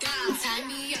top. Tie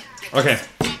me up. Okay.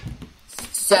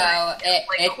 So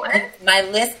what? my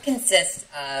list consists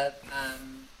of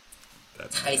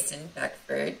That's Tyson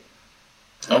Beckford,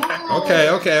 Okay.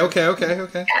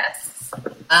 Yes.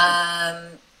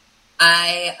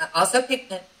 I also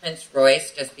picked Prince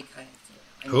Royce just because.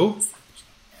 Who?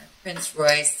 Prince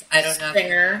Royce. I don't know.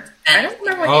 Singer. I don't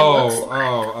remember what he looks like.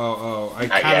 Oh. I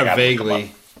yeah, I kind of gotta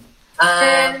vaguely.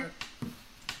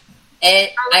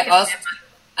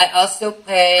 I also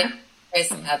played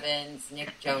Chris Evans,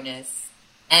 Nick Jonas,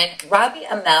 and Robbie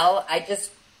Amell. I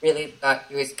just really thought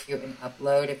he was cute in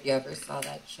Upload. If you ever saw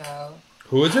that show,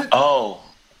 Who is it? Oh.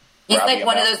 he's Robbie like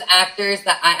one of Amell. those actors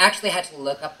that I actually had to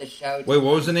look up the show. Wait,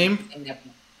 what was the name?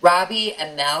 Robbie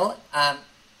Amell,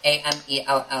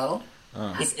 Amell.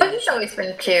 Oh. He's in But the he's show. always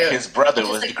been cute. His brother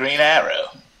was the Green Arrow.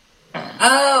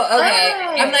 Oh, okay.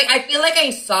 Oh. I'm like, I feel like I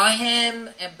saw him,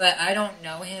 but I don't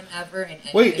know him ever. In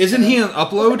any Wait, of the isn't he shows. an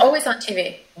Upload? Always on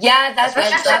TV. Yeah, that's what I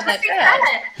That's said. what That they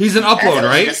said. He's an Upload,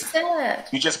 right? Just- Sad.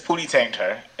 You just pootie tanked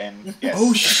her, and yes.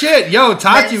 Oh shit, yo,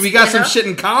 Tati, we got some Yes, shit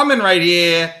in common right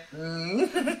here.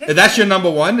 That's your number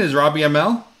one, is Robbie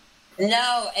Amell?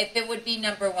 No, if it would be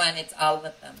number one, it's all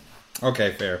of them.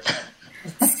 Okay, fair.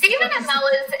 Stephen Amell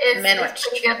is Manwich.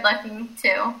 pretty good looking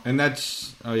too. And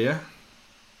that's yeah.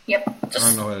 Yep. I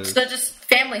don't know what it is. So just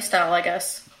family style, I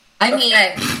guess. I mean,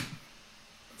 yeah.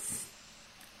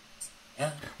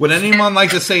 Would anyone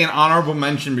like to say an honorable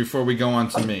mention before we go on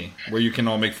to me, where you can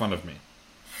all make fun of me?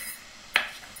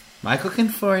 Michael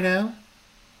Conforto.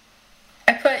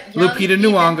 I put young Lupita Ethan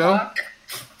Nyong'o. Hawke.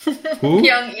 Who?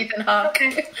 Young Ethan Hawke.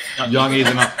 Young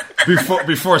Ethan Hawke.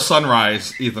 Before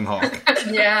Sunrise, Ethan Hawke.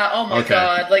 Yeah. Oh my Okay.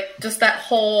 god! Like just that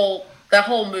whole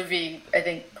movie. I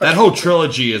think That whole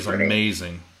trilogy is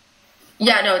amazing.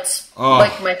 Yeah, no, it's Oh.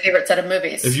 like my favorite set of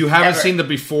movies. If you haven't ever. seen the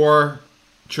Before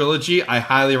trilogy, I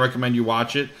highly recommend you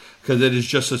watch it because it is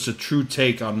just such a true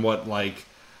take on what like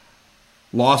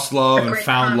lost love A and great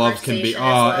found love can be.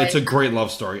 conversation is It's a like- great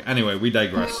love story. Anyway, we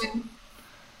digress.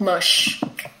 Mush.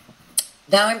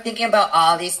 Now I'm thinking about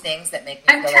all these things that make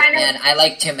me I'm feel trying like, to- man, I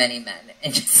like too many men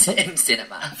in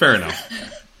cinema. Fair enough.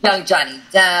 Young Johnny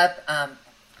Depp,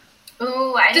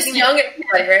 Ooh, I Just didn't young even-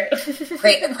 and right?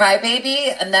 great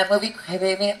Crybaby, and that movie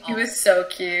Crybaby. He was so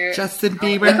cute. Justin With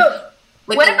Bieber.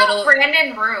 with What the about little.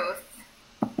 Brandon Ruth?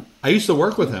 I used to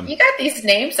work with him. You got these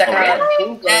names that are on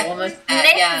Google, Yeah. woman.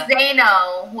 Nick yeah.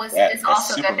 Zano Yeah, is that's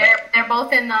also good. Superman. They're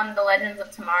both in The Legends of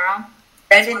Tomorrow.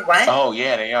 Brandon what? Oh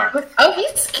yeah, they are. Oh,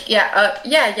 he's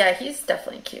yeah. He's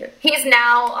definitely cute. He's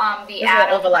now the There's a little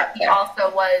Adam. overlap He there. also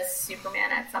was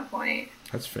Superman at some point.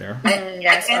 That's fair.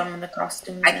 Yes, the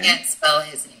costume. I can't spell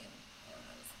his name.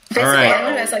 Basically, All right.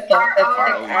 everyone has like the thick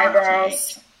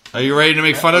eyebrows. Are you ready to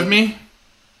make fun of me?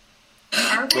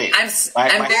 Wait, I'm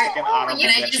my very. second honorable Can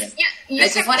I mention. just? You I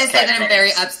just want to say that I'm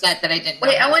very upset that I didn't.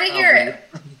 Wait, know I how want to spell hear you.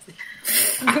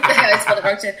 it. I spelled it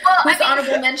wrong too. Who's the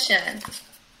honorable mention?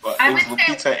 Well, I it was would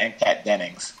say- Lupita and Kat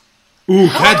Dennings. Ooh,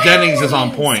 Kat Dennings is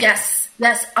on point. Yes.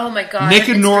 Oh my god. Nick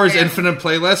and Nora's Instagram. Infinite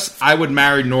Playlist, I would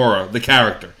marry Nora, the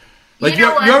character. Like, You know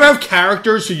you what? ever have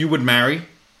characters who you would marry?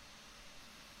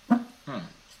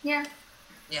 Yeah.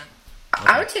 Yeah.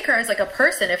 I would take her as like a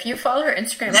person. If you follow her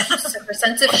Instagram, she's just her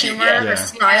sense of humor, Yeah. her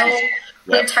style,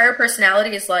 the Yeah. entire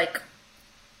personality is like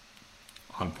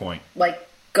On point.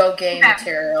 go game Okay.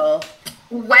 material.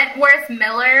 Wentworth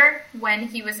Miller when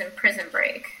he was in Prison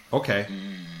Break. Okay.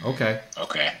 Okay.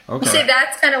 Okay. You see, Okay.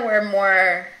 that's kind of where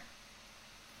more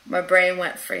my brain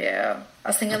went for you. I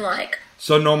was thinking like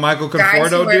So no Michael guys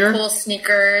who Conforto, wear dear? cool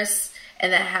sneakers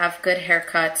and that have good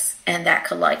haircuts and that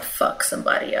could like fuck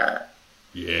somebody up.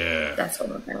 Yeah. That's what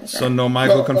my brain was So at. no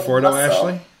Michael Little Conforto, muscle.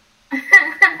 Ashley?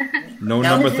 No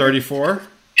number 34?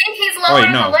 I think he's lower wait,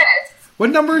 on no. the list. What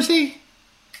number is he?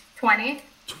 20.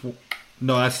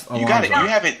 No, that's Alonzo. You got it. You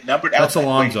have it numbered out. That's that way.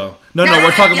 Alonzo. No,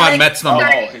 we're talking about Mets Oh,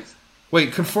 number. his,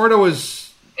 Wait, Conforto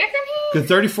is... Isn't he? Because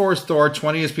 34 is Thor,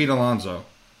 20 is Pete Alonso.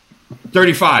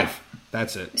 35.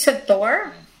 That's it. You said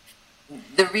Thor?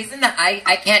 The reason that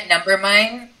I can't number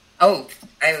mine. Oh,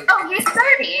 Oh, he's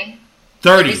 30.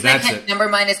 30, the reason I that's can't it. number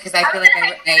mine is because I feel like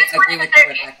I agree with you,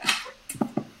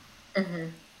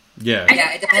 Rebecca. Yeah.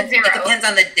 Yeah, it depends. It depends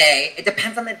on the day. It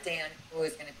depends on the day on who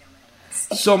is going to be on my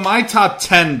list. So my top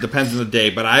 10 depends on the day,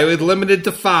 but I would limit it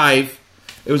to 5.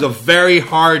 It was a very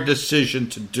hard decision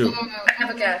to do. I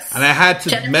have a guess. And I had to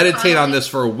Jennifer meditate on Connelly? this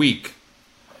for a week.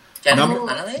 Jennifer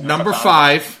Connelly? Number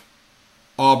 5,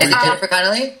 Aubrey. Is it Jennifer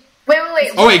Connelly?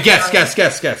 Wait. Oh, wait, guess.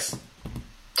 Jennifer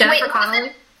Wait,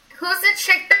 Connelly? Who's the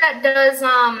chick that does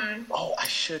Oh, I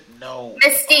should know.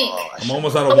 Mystique? Oh, I I'm should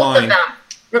almost out Both of of wine. them.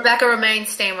 Rebecca Romaine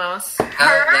Stamos. Oh,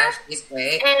 Her? yeah, she's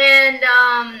great. And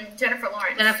Jennifer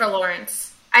Lawrence. Jennifer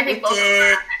Lawrence. I think both of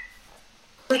them.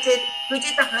 Who did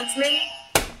the Huntsman?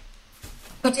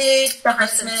 Who did the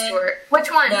Kristen Huntsman? Stewart.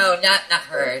 Which one? No, not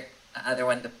her. The other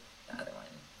one. The other one.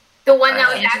 The one that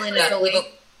was Angelina actually. Jolie.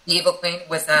 The evil queen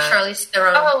was Charlize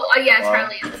Theron. Oh, yeah, Wow.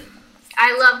 Charlie.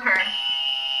 I love her.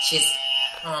 She's.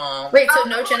 Oh. Wait, so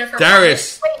no Jennifer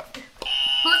Darius. Wait,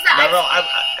 who's the? No,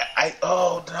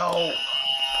 oh no.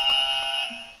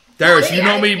 Darius, you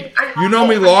know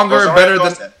me longer and better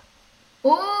than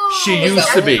Ooh. she used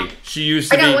to be. She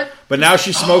used to I got be. one. But now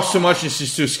she smokes too much and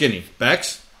she's too skinny.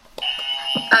 Bex?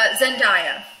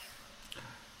 Zendaya.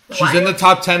 She's in the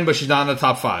top 10, but she's not in the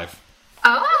top 5.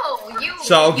 Oh, you.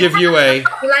 So I'll give you a...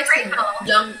 He likes him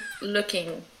young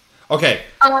looking. Okay,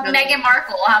 Meghan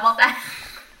Markle. How about that?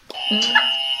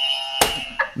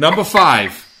 number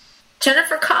 5.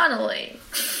 Jennifer Connelly.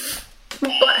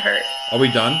 Butthurt. Are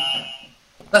we done?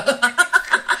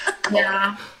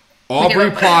 Yeah. Aubrey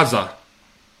Okay, Plaza.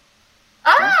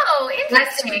 Oh,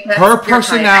 interesting. Her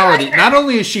personality, not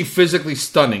only is she physically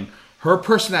stunning, her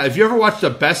personality, if you ever watched the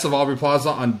best of Aubrey Plaza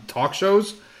on talk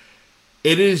shows,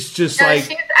 it is just like,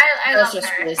 I That's love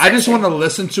just her. really I just sexy. want to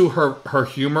listen to her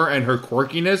humor and her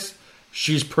quirkiness.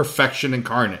 She's perfection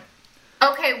incarnate.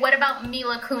 Okay, what about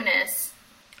Mila Kunis?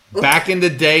 Back in the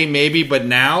day, maybe, but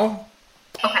now,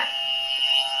 Okay.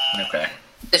 Okay.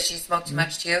 Does she smoke too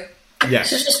much too? She yes.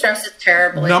 just dresses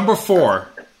terribly. Number 4,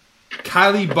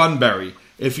 Kylie Bunbury.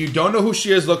 If you don't know who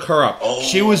she is, look her up. Oh,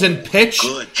 she was in Pitch.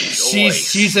 good choice.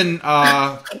 She's in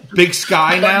Big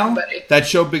Sky now. Bunbury. That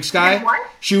show, Big Sky. In what?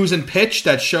 She was in Pitch,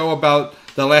 that show about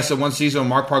that lasted one season with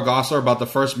Mark Pargossler about the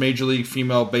first major league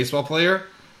female baseball player.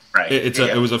 Right.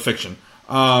 It was a fiction.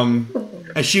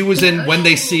 And she was in When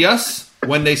They See Us.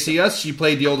 When They See Us, she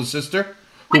played the older sister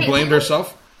who Wait, blamed who?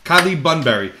 herself. Kylie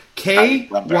Bunbury. She's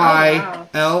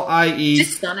KYLIE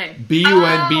stunning.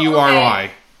 BUNBURY.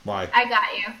 Why? I got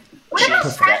you. What about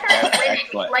That- Catherine Winnick?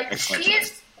 excellent, Like, excellent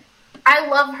she's... I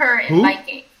love her in Who?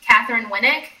 Viking. Catherine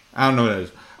Winnick. I don't know what that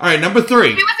is. All right, number 3.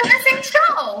 She was in the same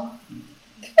show.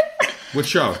 What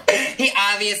show? He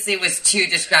obviously was too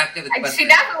distracted with. She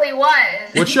definitely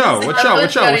was. What show? What show?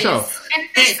 What show? What show? And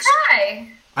Big Sky.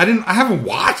 I haven't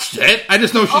watched it. I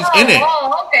just know she's in it.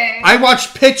 Oh, okay. I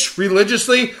watch Pitch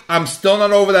religiously. I'm still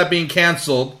not over that being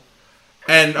canceled.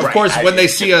 And of Right, course, I When They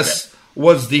did See too. Us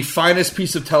was the finest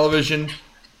piece of television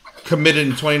committed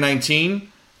in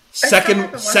 2019. still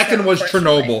haven't watched Second that, was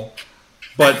unfortunately. Chernobyl.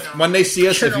 But When They See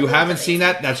Us, if you Chernobyl haven't was seen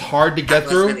that, that's hard to get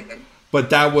was through. really good. But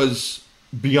that was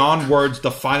beyond words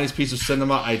the finest piece of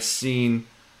cinema I'd seen,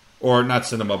 or not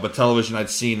cinema, but television I'd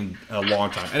seen in a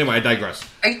long time. Anyway, I digress.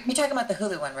 Are you talking about the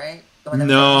Hulu one, right? The one that-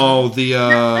 No, the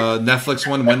Netflix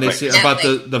one, When They See about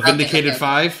the Netflix. Vindicated Okay.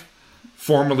 5,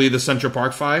 formerly the Central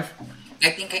Park 5. I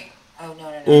think. Oh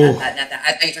no, Ooh. not that.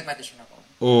 I thought you were talking about the Chernobyl.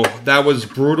 Oh, that was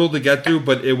brutal to get through,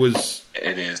 but it was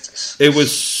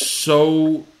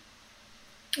so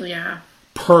Yeah.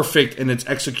 perfect in its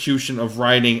execution of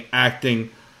writing,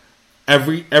 acting.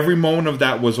 Every moment of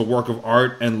that was a work of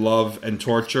art and love and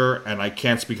torture, and I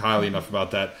can't speak highly enough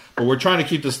about that. But we're trying to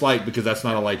keep this light because that's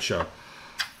not a light show.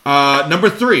 Number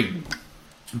 3,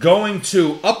 going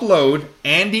to Upload,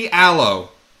 Andy Allo.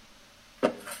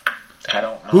 I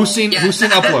don't know. Who's seen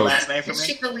Upload? Last name for Is me?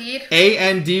 she the lead?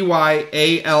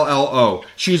 ANDYALLO.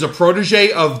 She's a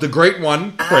protege of the great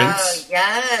one, Prince. Oh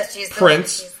yes, she's the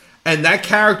Prince. And that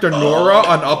character, Nora,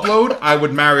 on Upload, I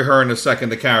would marry her in a second,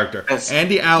 the character.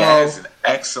 Andy That Allo is an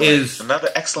excellent. is- another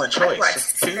excellent choice.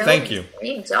 Just Thank you.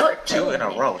 two in a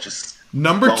row. Just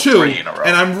number Well, 2. 3 in a row.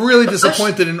 And I'm really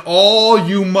disappointed in all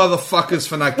you motherfuckers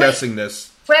for not guessing this.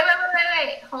 Wait.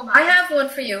 Hold on. I have one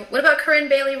for you. What about Corinne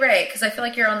Bailey Ray? Because I feel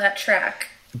like you're on that track.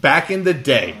 Back in the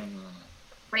day.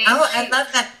 Oh, I love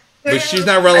that. But she's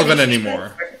not relevant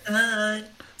anymore.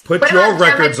 Put What your about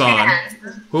records Gemma on.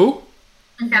 Chan? Who?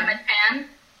 Gemma Chan.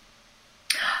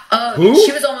 Oh, Who?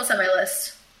 she was almost on my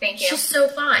list. Thank you. She's so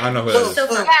fine. I don't know who that is. So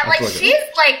fine. Yeah, like Let's look she's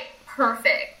like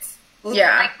perfect.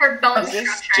 Yeah. Like her bone Who's this?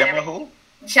 structure. and Gemma everything.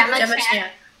 who? Gemma Gemma Chan. Chan.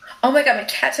 Oh my god, my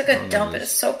cat took a dump. It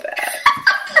is so bad.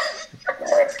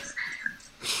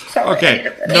 Sorry, I Okay, need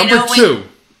a bit. number know, 2.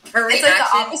 Her It's like the reaction.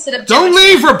 opposite of Don't Gemma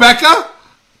leave, Rebecca!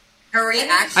 Her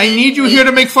reaction. I need you here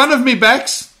to make fun of me,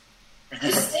 Bex.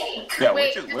 You stink. Yeah,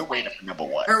 Wait, we're waiting for number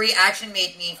one. Her reaction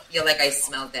made me feel like I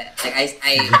smelled it. Like I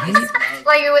smelled.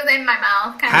 Like it was in my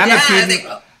mouth. Kind Hannah, of. Yeah, I peed,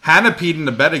 think- Hannah peed in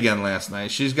the bed again last night.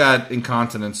 She's got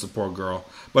incontinence, the poor girl.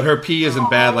 But her pee isn't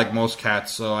bad like most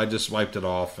cats, so I just wiped it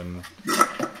off and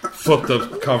flipped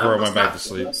the cover and went back to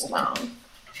sleep.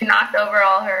 She knocked over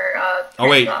all her. Oh,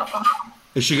 wait. alcohol.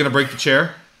 Is she going to break the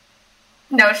chair?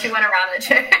 No, she went around the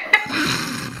chair.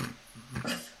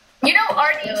 You know,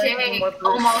 RDJ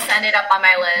almost ended up on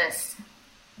my list.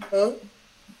 Who?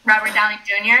 Robert Downey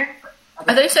Jr. I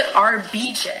thought you said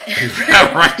RBJ.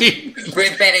 Yeah, right?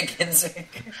 Ruth Bader Ginsburg.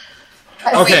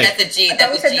 Okay. Wait, that's a G.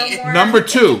 That's a G. Number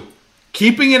 2.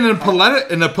 Keeping it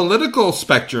in a political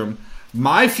spectrum,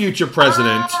 my future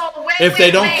president, Oh, wait, if they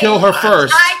wait, don't wait. kill her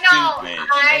first, I know.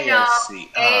 AOC.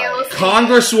 Oh, AOC.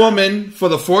 Congresswoman for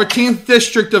the 14th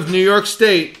District of New York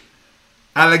State,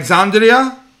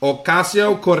 Alexandria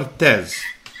Ocasio-Cortez.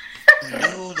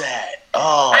 knew that.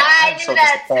 Oh, I I'm knew so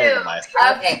that disappointed too. in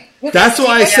myself. Okay. That's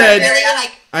why I said Really,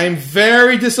 like, I'm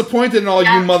very disappointed in all you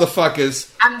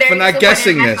motherfuckers I'm very for not disappointed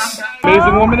guessing in this. myself.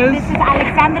 Amazing woman This is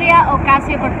Alexandria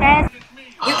Ocasio-Cortez.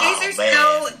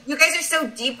 you guys are so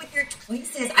deep with your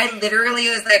choices. I literally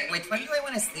was like, which one do I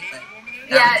want to sleep with?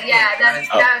 Yeah, that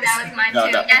was mine No,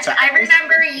 too. no, Yes, sorry. I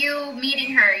remember you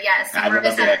meeting her. Yes, I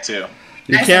remember that too.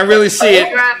 You can't really see it,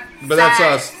 You're but that's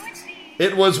upset. us.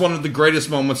 It was one of the greatest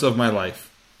moments of my life.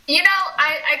 You know,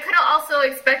 I could have also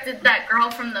expected that girl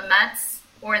from the Mets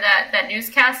or that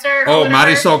newscaster. or Oh,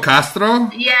 whatever. Marisol Castro?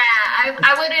 Yeah, I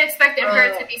would have expected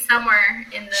her to be somewhere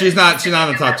in the. She's not in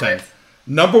the top 10.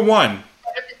 Number 1.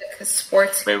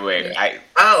 Sports. Wait. I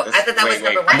thought that was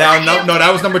number one. Now, no,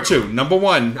 that was number 2. Number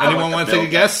 1. Anyone want to take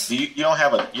a guess? You don't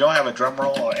have a drum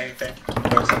roll or anything?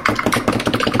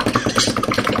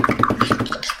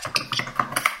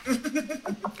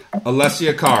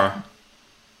 Alessia Cara.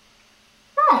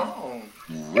 Oh,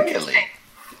 Really?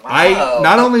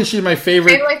 Not only is she my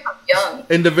favorite maybe like from young.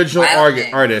 individual Wow,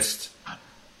 okay. artist,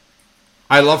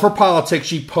 I love her politics.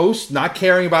 She posts not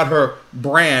caring about her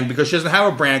brand because she doesn't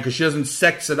have a brand because she doesn't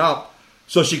sex it up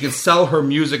so she can sell her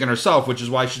music and herself, which is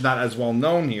why she's not as well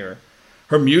known here.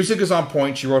 Her music is on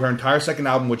point. She wrote her entire second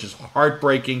album, which is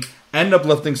heartbreaking and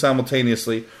uplifting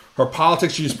simultaneously. Her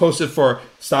politics, she's posted for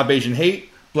Stop Asian Hate,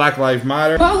 Black Lives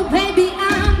Matter. Oh, baby,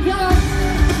 I'm yours.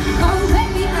 Oh,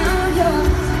 baby, I'm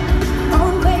yours.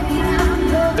 Oh, baby,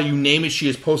 I'm yours. You name it, she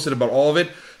has posted about all of it.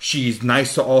 She's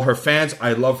nice to all her fans.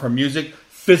 I love her music.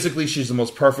 Physically, she's the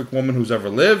most perfect woman who's ever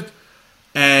lived.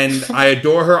 And I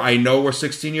adore her. I know we're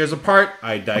 16 years apart.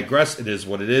 I digress. It is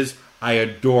what it is. I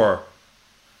adore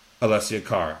Alessia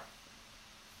Cara.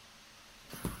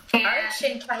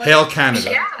 Hail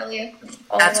Canada. Yeah.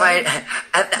 That's why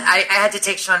I had to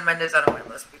take Shawn Mendes out of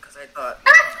my list because I thought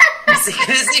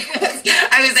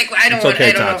I was like, I don't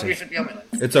okay, know Tati. if you should be on my list.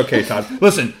 It's okay, Todd.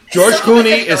 Listen, George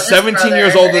Clooney is 17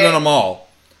 years older than them all.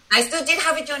 I still did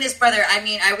have a Jonas brother. I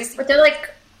mean, I was But they're like,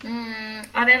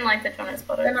 I didn't like the Jonas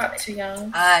Brothers. they're not too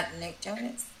young. Nick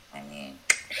Jonas. I mean,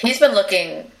 He's been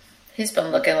looking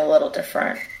a little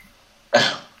different.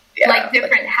 Yeah, Like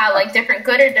different, how like different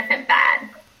good or different bad.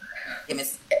 give me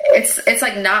It's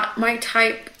like not my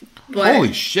type, but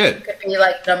Holy shit. could be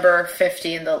like number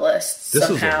 50 in the list This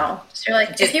is somehow. So you're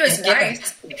like, if he was give her-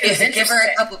 nice, if he was give her a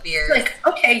interesting, couple beers. like,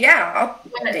 okay, yeah,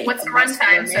 I'll date What's the most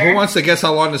runtime, women. sir? Who wants to guess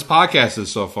how long this podcast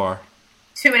is so far?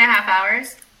 2.5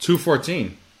 hours.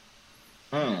 2:14.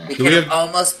 we Do could we have have-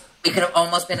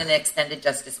 almost been an extended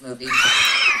Justice movie.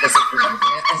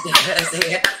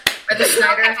 Or the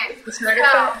Snyder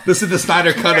Cut. This is the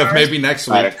Snyder cut of maybe next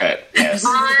Snyder week. cut. Yes.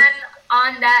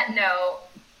 On that note,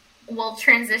 we'll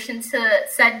transition to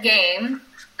said game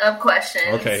of questions.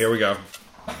 Okay, here we go.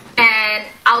 And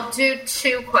I'll do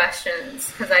 2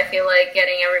 questions because I feel like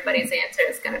getting everybody's answer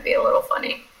is going to be a little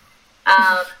funny.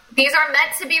 These are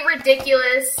meant to be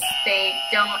ridiculous. They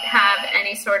don't have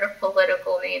any sort of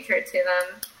political nature to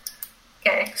them.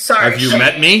 Okay. Sorry. Have you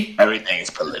met me? Everything is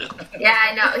political. Yeah,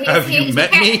 I know. Have you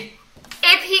met me?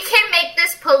 If he can make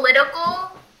this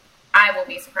political, I will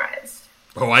be surprised.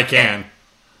 Oh, I can.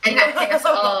 And you'll pay us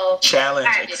all Challenge.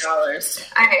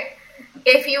 $50. All right.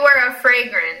 If you were a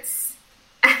fragrance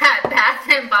at Bath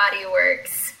and Body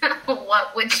Works,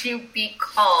 what would you be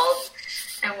called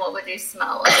and what would you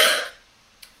smell like?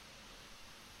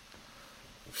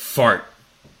 Fart.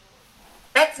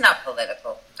 That's not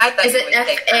political. I thought Is you it would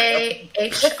say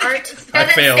FAH art? Does I it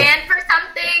failed. stand for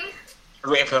something? I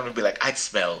was waiting for him to be like, I'd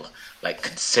smell like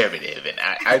conservative, and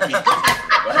I'd be.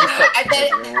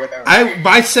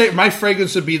 I say my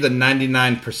fragrance would be the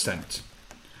 99%.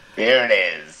 There it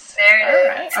is.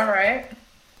 There it is. All right.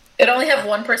 It only have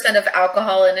 1% of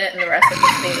alcohol in it, and the rest of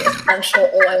it is essential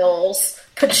oils,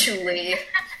 patchouli,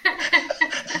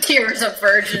 tears of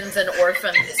virgins and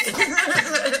orphans.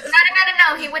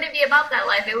 No. He wouldn't be about that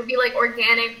life. It would be like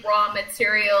organic raw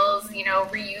materials,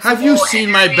 reusable. Have you seen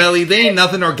my belly? They ain't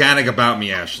nothing organic about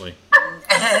me, Ashley.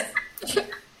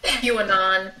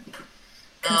 QAnon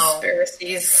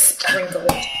conspiracies sprinkled.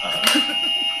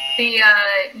 The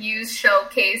used shell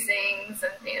casings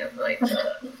and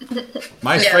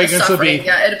My fragrance would be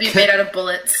it'd be made out of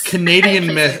bullets.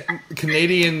 Canadian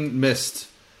mist,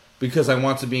 because I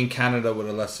want to be in Canada with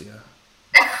Alessia.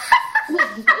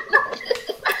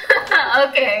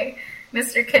 Okay,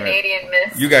 Mr. Canadian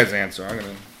Mist. You guys answer. I'm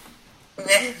gonna.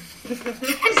 That's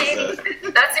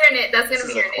your name. That's gonna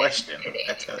be your question. name.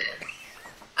 I tell you.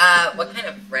 What kind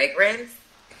of fragrance?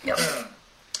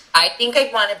 I think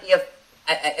I'd want to be if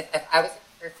I was a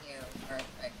perfume or a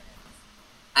fragrance,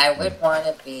 I would want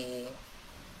to be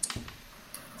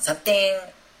something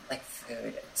like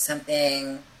food,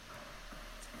 something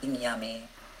yummy.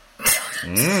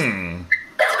 Something.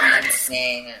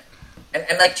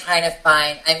 I'm like trying to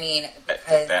find. I mean,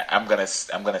 because I'm gonna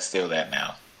steal that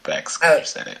now, Bex. Because you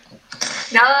said it.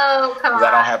 No, come on.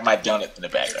 I don't have my donut in the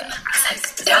background.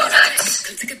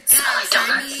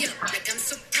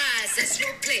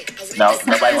 No,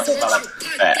 nobody wants to smell like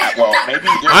that. Well, maybe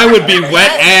you do. I would be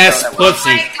wet ass Oh pussy.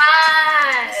 my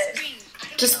god!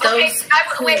 Just those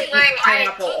who eat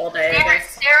pineapple all day. Dare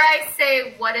I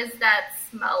say, what does that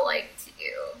smell like to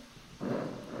you?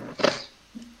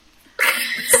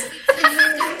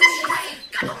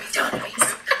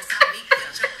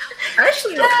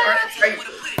 Actually,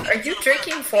 are you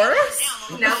drinking for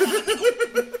us? No.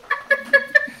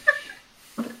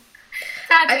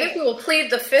 I think we will plead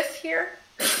the fifth here.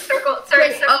 Circle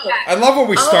back. I love where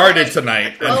we started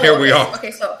tonight, and here we are.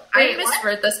 Okay, so Wait, I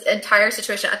misread this entire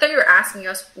situation. I thought you were asking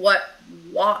us what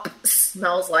WAP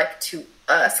smells like to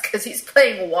us, because he's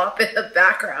playing WAP in the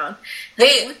background.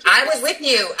 hey, I was with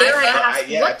you. I I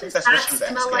think that's what she was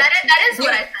asking. That is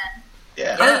what I said.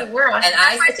 Yeah. Oh, we're on. And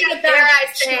I I said, dare I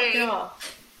say?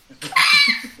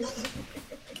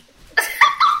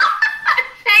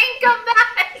 Shane, come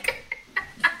back.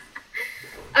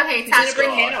 Okay, He's gonna Tasha. bring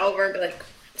Hannah over and be like,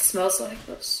 "Smells like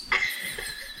this."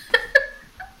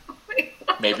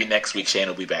 Maybe next week Shane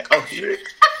will be back. Oh, here.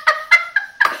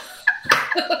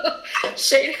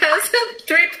 Shane has a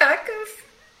 3-pack of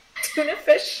tuna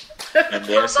fish. And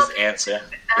there's his answer.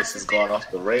 This is going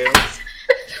off the rails.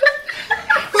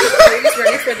 He's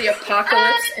ready for the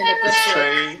apocalypse in a good way.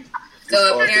 Train So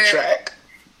is on the apparently- track.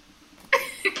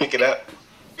 Pick it up.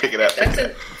 Pick it up. That's Pick it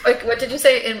in, up. like, what did you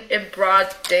say, in broad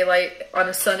daylight on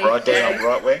a sunny Broad day day? on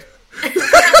Broadway. Yeah,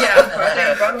 broad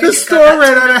day on Broadway. The You store got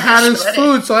ran that out of Hannah's shredded.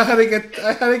 food, so I had to get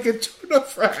tuna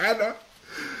for Hannah.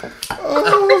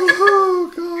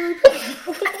 Oh God,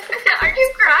 Are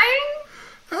you crying?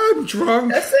 I'm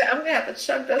drunk. That's it. I'm gonna have to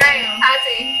chug this Right, down.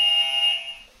 Tati.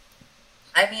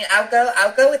 I mean, I'll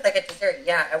go with like a dessert.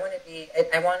 Yeah, I want it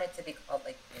to be called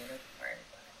like unicorn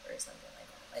butt or something like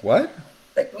that. Like, What?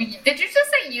 Like, Did you just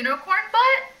say unicorn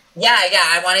butt? yeah.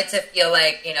 I want it to feel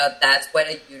like that's what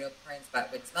a unicorn's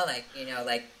butt would smell like.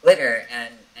 Like glitter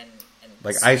and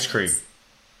Like ice cream.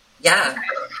 Yeah.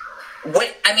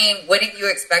 Wouldn't you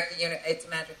expect it's a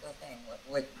magical thing? What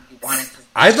would you want it to?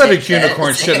 I'd let a shit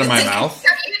unicorn shit in my mouth. So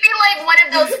you'd be like one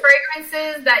of those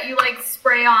fragrances that you like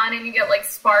spray on and you get like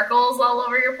sparkles all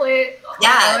over your plate.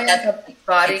 Yeah, Oh, yeah, that's the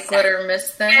body exactly. glitter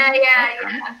mist thing. Yeah.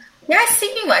 Yeah, I was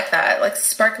thinking like that, like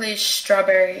sparkly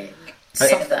strawberry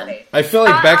something. I feel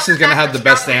like Bex is gonna not have the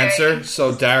best strawberry. answer.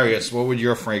 So Darius, what would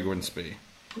your fragrance be?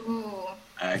 Ooh.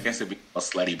 I guess it'd be a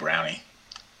slutty brownie.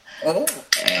 Oh.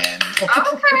 And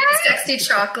Okay. Sexy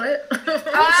chocolate.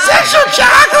 Sexual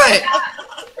chocolate.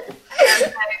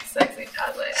 Sexy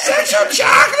chocolate. Sexual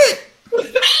chocolate.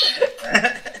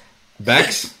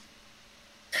 Bex.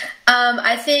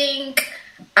 I think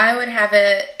I would have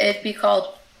it'd be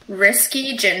called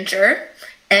Risky Ginger,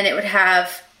 and it would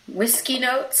have whiskey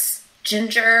notes,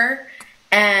 ginger,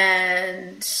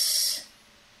 and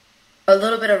a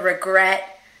little bit of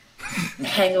regret,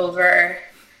 hangover,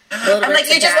 a little I'm bit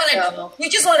like, of tobacco. you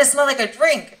just want to smell like a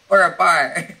drink or a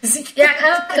bar. Yeah,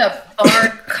 kind of like a bar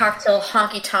cocktail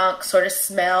honky tonk sort of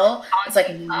smell. It's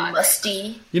like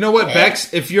musty. You know what,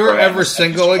 Bex? If you're Yeah. ever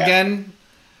single again,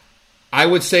 I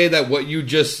would say that what you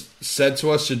just said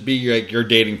to us should be like your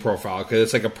dating profile, because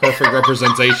it's like a perfect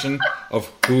representation of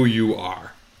who you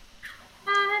are.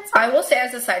 I will say,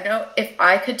 as a side note, if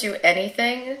I could do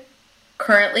anything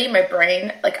currently, my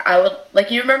brain, like, I would,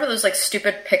 like, you remember those, like,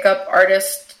 stupid pickup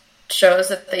artist shows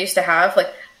that they used to have?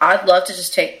 Like, I'd love to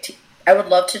just take I would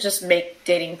love to just make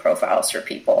dating profiles for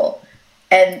people.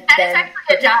 And That is then,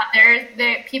 actually a job.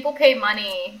 There, people pay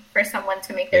money for someone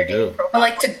to make their They do. dating profile. but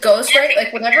like to ghostwrite,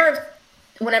 like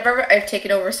whenever I've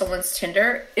taken over someone's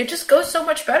Tinder, it just goes so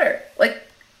much better. Like,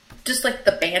 just like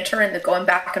the banter and the going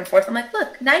back and forth. I'm like,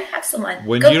 look, now you have someone.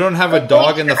 When Go- you don't have a go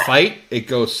dog in the that. fight, it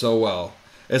goes so well.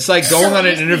 It's like going So on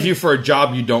an easy. interview for a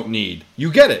job you don't need.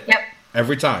 You get it Yep.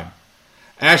 every time.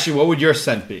 Ashley, what would your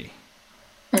scent be?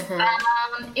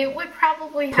 It would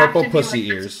probably have Purple to be pussy like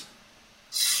ears.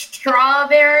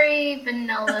 strawberry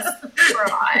vanilla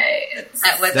surprise.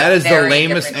 That is the very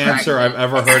lamest different answer kind. I've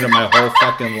ever heard in my whole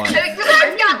fucking life. You guys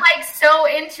got like so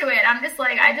into it. I'm just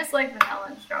like, I just like vanilla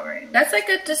and strawberry. That's like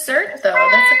a dessert, though.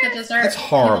 That's like a dessert. That's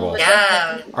horrible.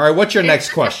 Yeah. All right, what's your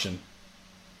next question?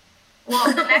 Well,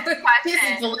 the next He's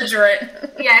question. belligerent.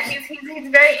 Yeah, he's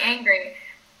very angry.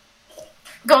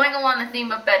 Going along the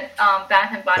theme of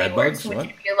Bath and Body Bed Works, bugs? would What?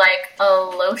 you be like a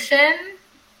lotion,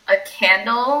 a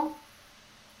candle,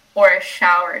 or a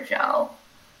shower gel?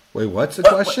 Wait, what's the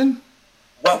question?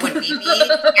 What would we be?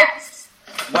 Yes.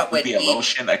 What would Be a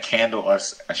lotion, a candle, or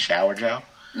a shower gel.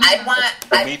 I'd want.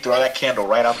 For me, throw that candle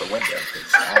right out the window.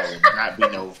 'Cause I will not be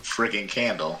no friggin'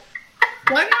 candle.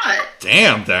 Why not?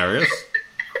 Damn, Darius.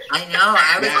 I know.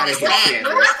 I was Nah, gonna it's say.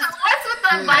 candle. What's with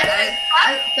the violet?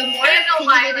 The more Candle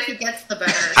opinionated he violet. gets, the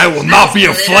better. I will not be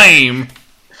a flame.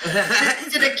 Did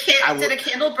I will- did a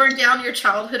candle burn down your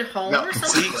childhood home No, or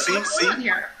something? see, What's see. going on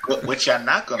here? Which y'all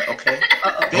not gonna, okay?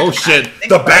 Oh shit,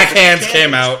 the backhands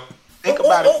came out. Think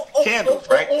about it. Candles,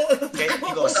 right? Okay, you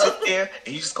gonna sit there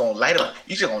and you just gonna light them.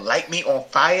 You just gonna light me on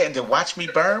fire and then watch me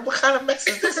burn? What kind of mess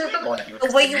is this we gonna do?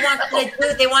 The way you want to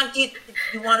do, they want you.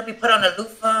 You want to be put on a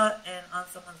loofah and on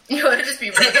someone's. You want to just be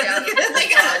ripped down.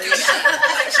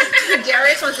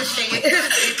 Darius wants to shave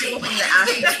people from the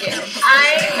ashes scam.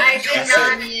 I did That's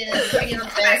not. Bring in a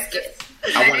basket.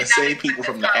 I want did to not save people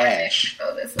from the expect ash, to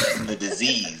go this way. from the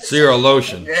disease. So you're a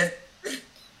lotion.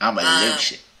 I'm a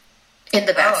lotion. In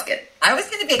the basket. I was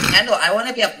gonna be a candle. I want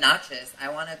to be obnoxious. I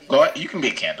want to be. Go, you can be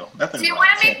a candle. Nothing Do you wrong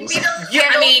want with to candles. be those You- I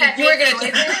candles mean, that you were make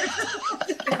gonna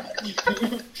noises?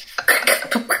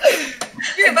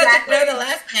 You're about Exactly. to throw the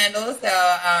last candle,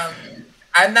 so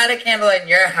I'm not a candle in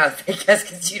your house, I guess,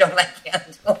 because you don't like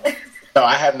candles. No,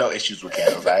 I have no issues with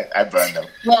candles. I burn them.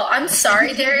 Well, I'm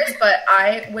sorry, Darius, but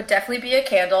I would definitely be a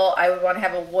candle. I would want to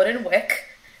have a wooden wick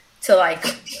to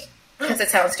because it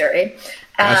sounds dirty.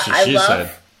 That's what I she love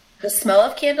said. the smell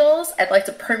of candles. I'd like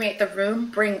to permeate the room,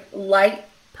 bring light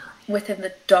within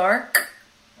the dark.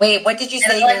 Wait, what did you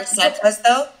say And I your like- scent was,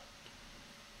 though?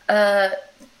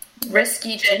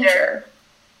 Risky ginger.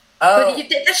 Oh, But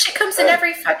that shit comes in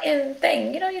every fucking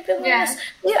thing. You know, you'd be like, Yeah.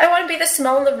 yeah, I want to be the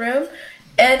smell in the room.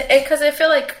 And because I feel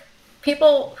like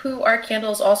people who are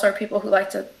candles also are people who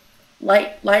like to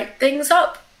light things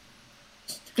up.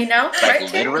 You know? Like right?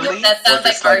 Tim? literally? That sounds Or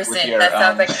just like with arson. your, That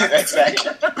sounds like arson.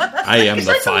 Exactly. I am It's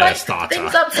the like to fire light things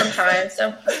starter. up sometimes,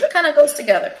 so it kind of goes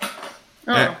together.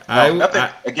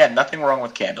 Oh. Again, nothing wrong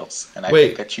with candles. And I Wait.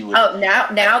 think that you would... Oh,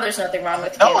 now there's nothing wrong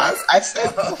with No, candles. I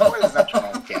said before there's nothing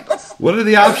wrong with candles. What are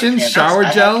the options? Candles. Shower I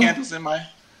have gel? candles in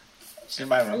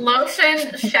my room.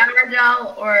 Lotion, shower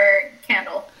gel, or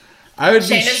candle? I would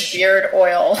be. Shayna's beard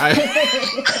oil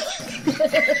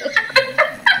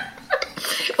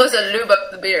was a lube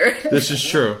up the beard. This is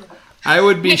true. I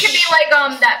would be. It could be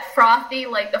like that frothy,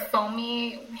 like the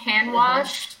foamy hand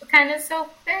wash kind of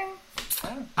soap thing.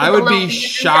 I would Below be the-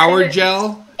 shower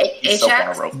gel He's soap on a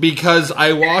Ajax. rope. because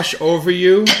I wash over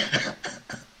you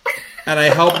and I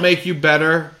help make you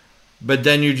better, but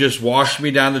then you just wash me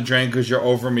down the drain because you're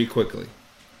over me quickly.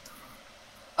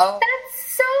 oh,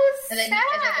 That's so And then sad.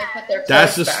 they put their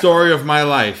That's the clothes back story of my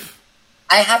life.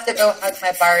 I have to go hug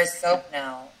my bar of soap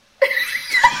now.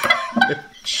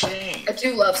 Shame. on. I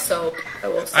do love soap. I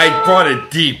will say. I brought it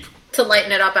deep. To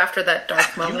lighten it up after that dark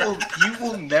You moment.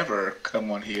 will never come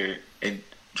on here and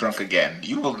drunk again.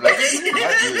 You will never.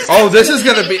 Oh, this is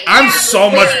gonna be. I'm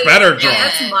so much better drunk.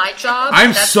 That's my job.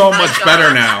 I'm That's so my much job.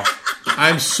 better now.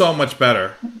 I'm so much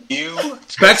better. You.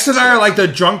 Bex and I are like the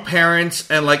drunk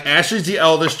parents, and like Ashley's the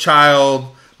eldest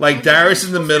child. Like Darius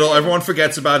in the middle. Everyone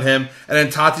forgets about him, and then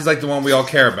Tati's like the one we all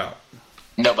care about.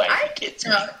 Nobody gets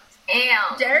me.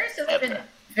 Damn. Darius has been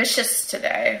vicious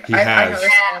today. He I has. noticed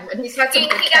him, and he's had some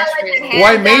good He got, like, catchphrases. his Well,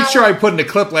 I hands made out. sure I put in a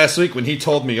clip last week when he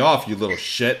told me off, you little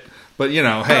shit. But you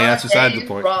know, hey, that's beside the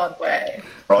point. Broadway.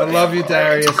 I love you,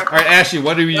 Darius. All right, Ashley,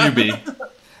 what do you be?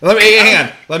 Hang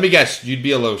on. Let me guess. You'd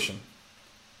be a lotion.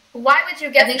 Why would you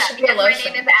guess I think that? she'd be a Because my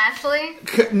lotion. name is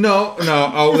Ashley. No.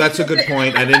 Oh, that's a good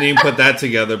point. I didn't even put that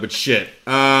together, but shit.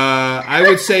 I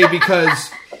would say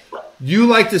because you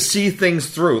like to see things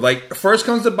through. Like, first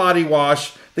comes the body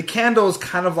wash, the candle is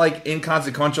kind of like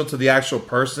inconsequential to the actual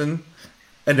person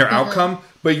and their outcome.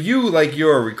 But you, like,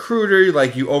 you're a recruiter,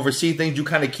 like, you oversee things. You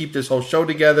kind of keep this whole show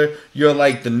together. You're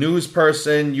like the news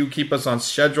person. You keep us on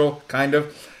schedule, kind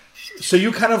of. So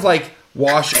you kind of like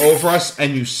wash over us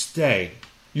and you stay.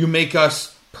 You make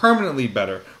us permanently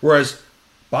better. Whereas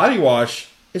body wash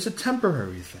is a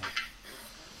temporary thing.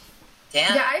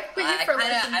 Damn. Yeah, I put you for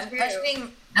I'm too.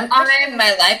 questioning. I'm questioning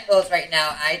my life goals right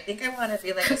now. I think I want to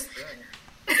be like a spoon.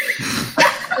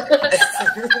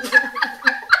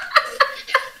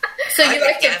 So I you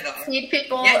like like to candle. feed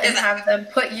people Yeah, and have them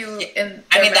put you in.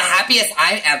 I mean, the their mouth. happiest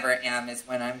I ever am is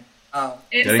when I'm. Oh,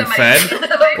 If Getting somebody- fed?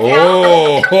 Like,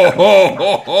 Oh, ho, ho,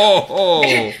 ho, ho,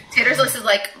 ho. Tater's list is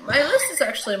like, my list is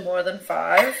actually more than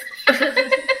 5. She's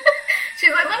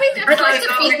like, let me just I'd like to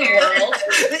go feed here. the world.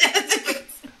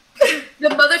 The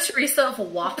Mother Teresa of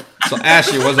WAP. So,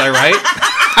 Ashley, was I right?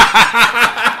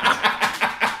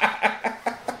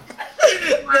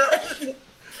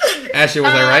 Ashley,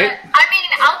 was I right? I mean,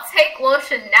 I'll take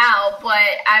lotion now, but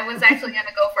I was actually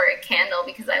gonna go for a candle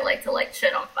because I like to light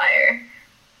shit on fire.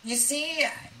 you see,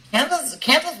 candles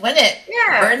win it.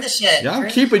 Yeah. Burn the shit. Yeah, I'm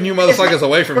keeping you motherfuckers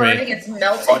away from Burning, me. it's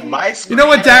melting. On my You know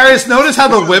what, Darius? Notice how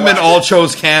the women all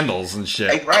chose candles and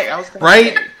Hey, shit. right, I was gonna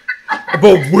Right? say.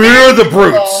 But we're the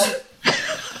brutes.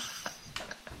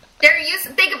 They're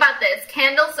think about this.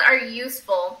 Candles are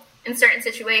useful in certain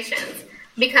situations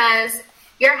because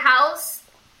your house,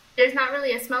 there's not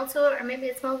really a smell to it, or maybe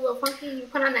it smells a little funky. You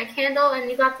put on that candle and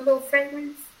you got the little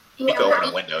fragrance. You can open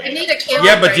a window I here. need a candle.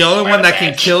 Yeah, but the only one that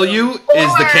can kill you is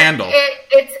the Or candle.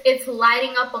 It's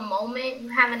lighting up a moment.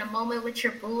 You're having a moment with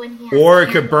your boo in here. Or it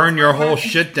could burn your whole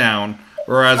shit down.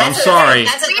 Whereas, I'm sorry,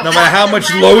 That's a- no matter how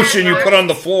much lotion you put on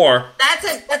the floor.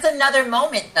 That's another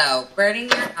moment, though. Burning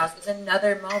your house is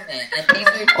another moment. And these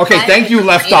are Okay, thank you,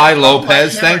 Left Eye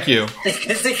Lopez. Thank you.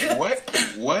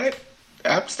 What?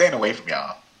 I'm staying away from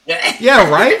y'all. Yeah,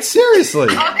 right? Seriously.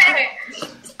 Okay.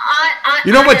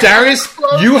 You know what, Darius?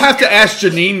 You have to ask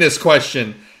Janine this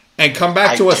question and come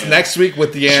back to us next week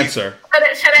with the answer.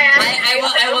 Should I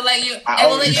ask? I will let you. I I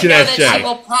will always- let You you should know ask that Jay. she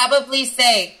will probably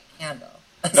say candle.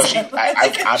 No,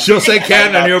 I'm She'll say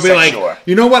candle, and you'll be 99% like, sure.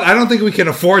 you know what? I don't think we can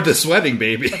afford this wedding,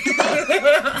 baby. I'm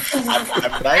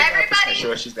 99% Everybody-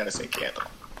 sure she's gonna say candle.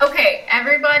 Okay,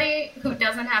 everybody who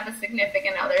doesn't have a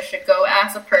significant other should go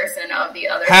ask a person of the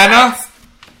other Hannah? sex.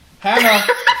 Hannah.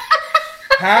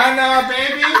 Hannah,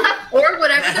 baby. Or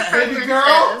whatever the Baby preference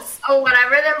girl. is. Or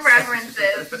whatever their preference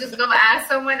is. Just go ask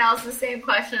someone else the same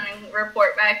question and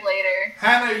report back later.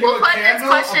 Hannah, you We'll a put this candle,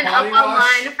 question a up body wash,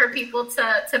 online for people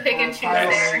to pick and choose or a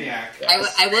there.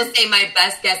 cognac? I will say my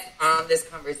best guess on this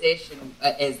conversation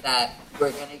is that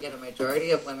we're going to get a majority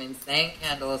of women saying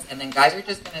candles, and then guys are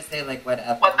just going to say, like,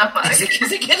 whatever. What the fuck?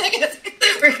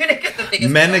 We're going to get the biggest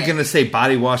Men are line. going to say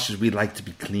body washes, we like to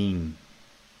be clean.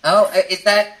 Oh, is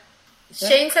that...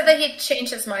 Shane said that he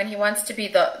changed his mind. He wants to be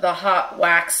the hot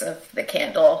wax of the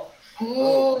candle.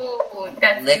 Ooh,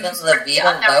 that's Living La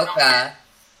Vida Loca.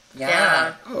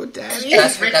 Yeah. Oh, Dad.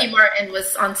 That's what Ricky that- Martin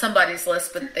was on somebody's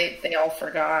list, but they all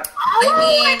forgot.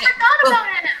 Oh, I forgot about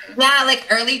him. Yeah, like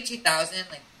early 2000,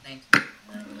 like 19.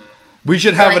 We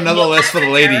should have Like, another Neil list for the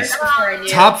ladies. Before I knew.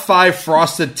 Top 5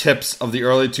 frosted tips of the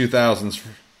early 2000s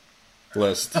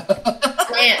list.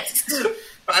 plants.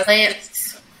 Plants.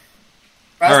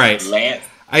 All right. Lance,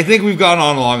 I think we've gone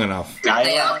on long enough.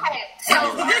 dialogue, Okay, so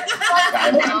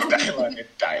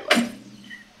dialogue.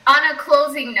 on a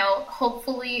closing note,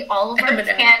 hopefully all of our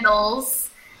Eminem. candles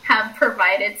have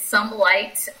provided some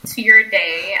light to your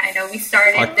day. I know we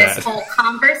started Fuck this that. whole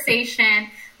conversation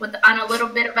on a little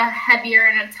bit of a heavier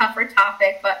and a tougher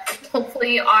topic, but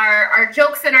hopefully our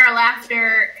jokes and our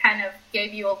laughter kind of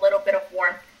gave you a little bit of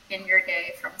warmth in your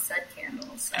day from said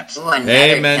candles. Ooh, another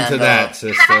Amen to candle. that,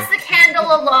 sister. Pass the candle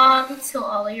along to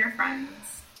all of your friends.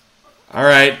 All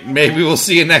right. Maybe we'll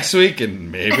see you next week,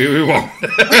 and maybe we won't.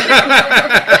 Maybe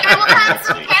we'll have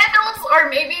some candles, or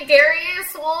maybe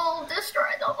Darius will destroy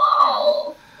them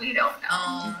all. We don't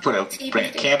know. Bring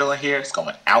a candle in here. It's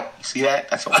going out. You see that?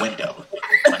 That's a window.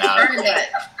 Going out. Burn that.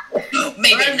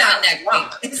 Maybe Burn not that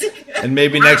next week. And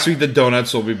maybe next week the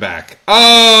donuts will be back.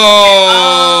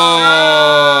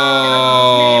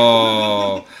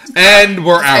 Oh! And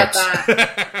we're Got out.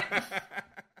 that.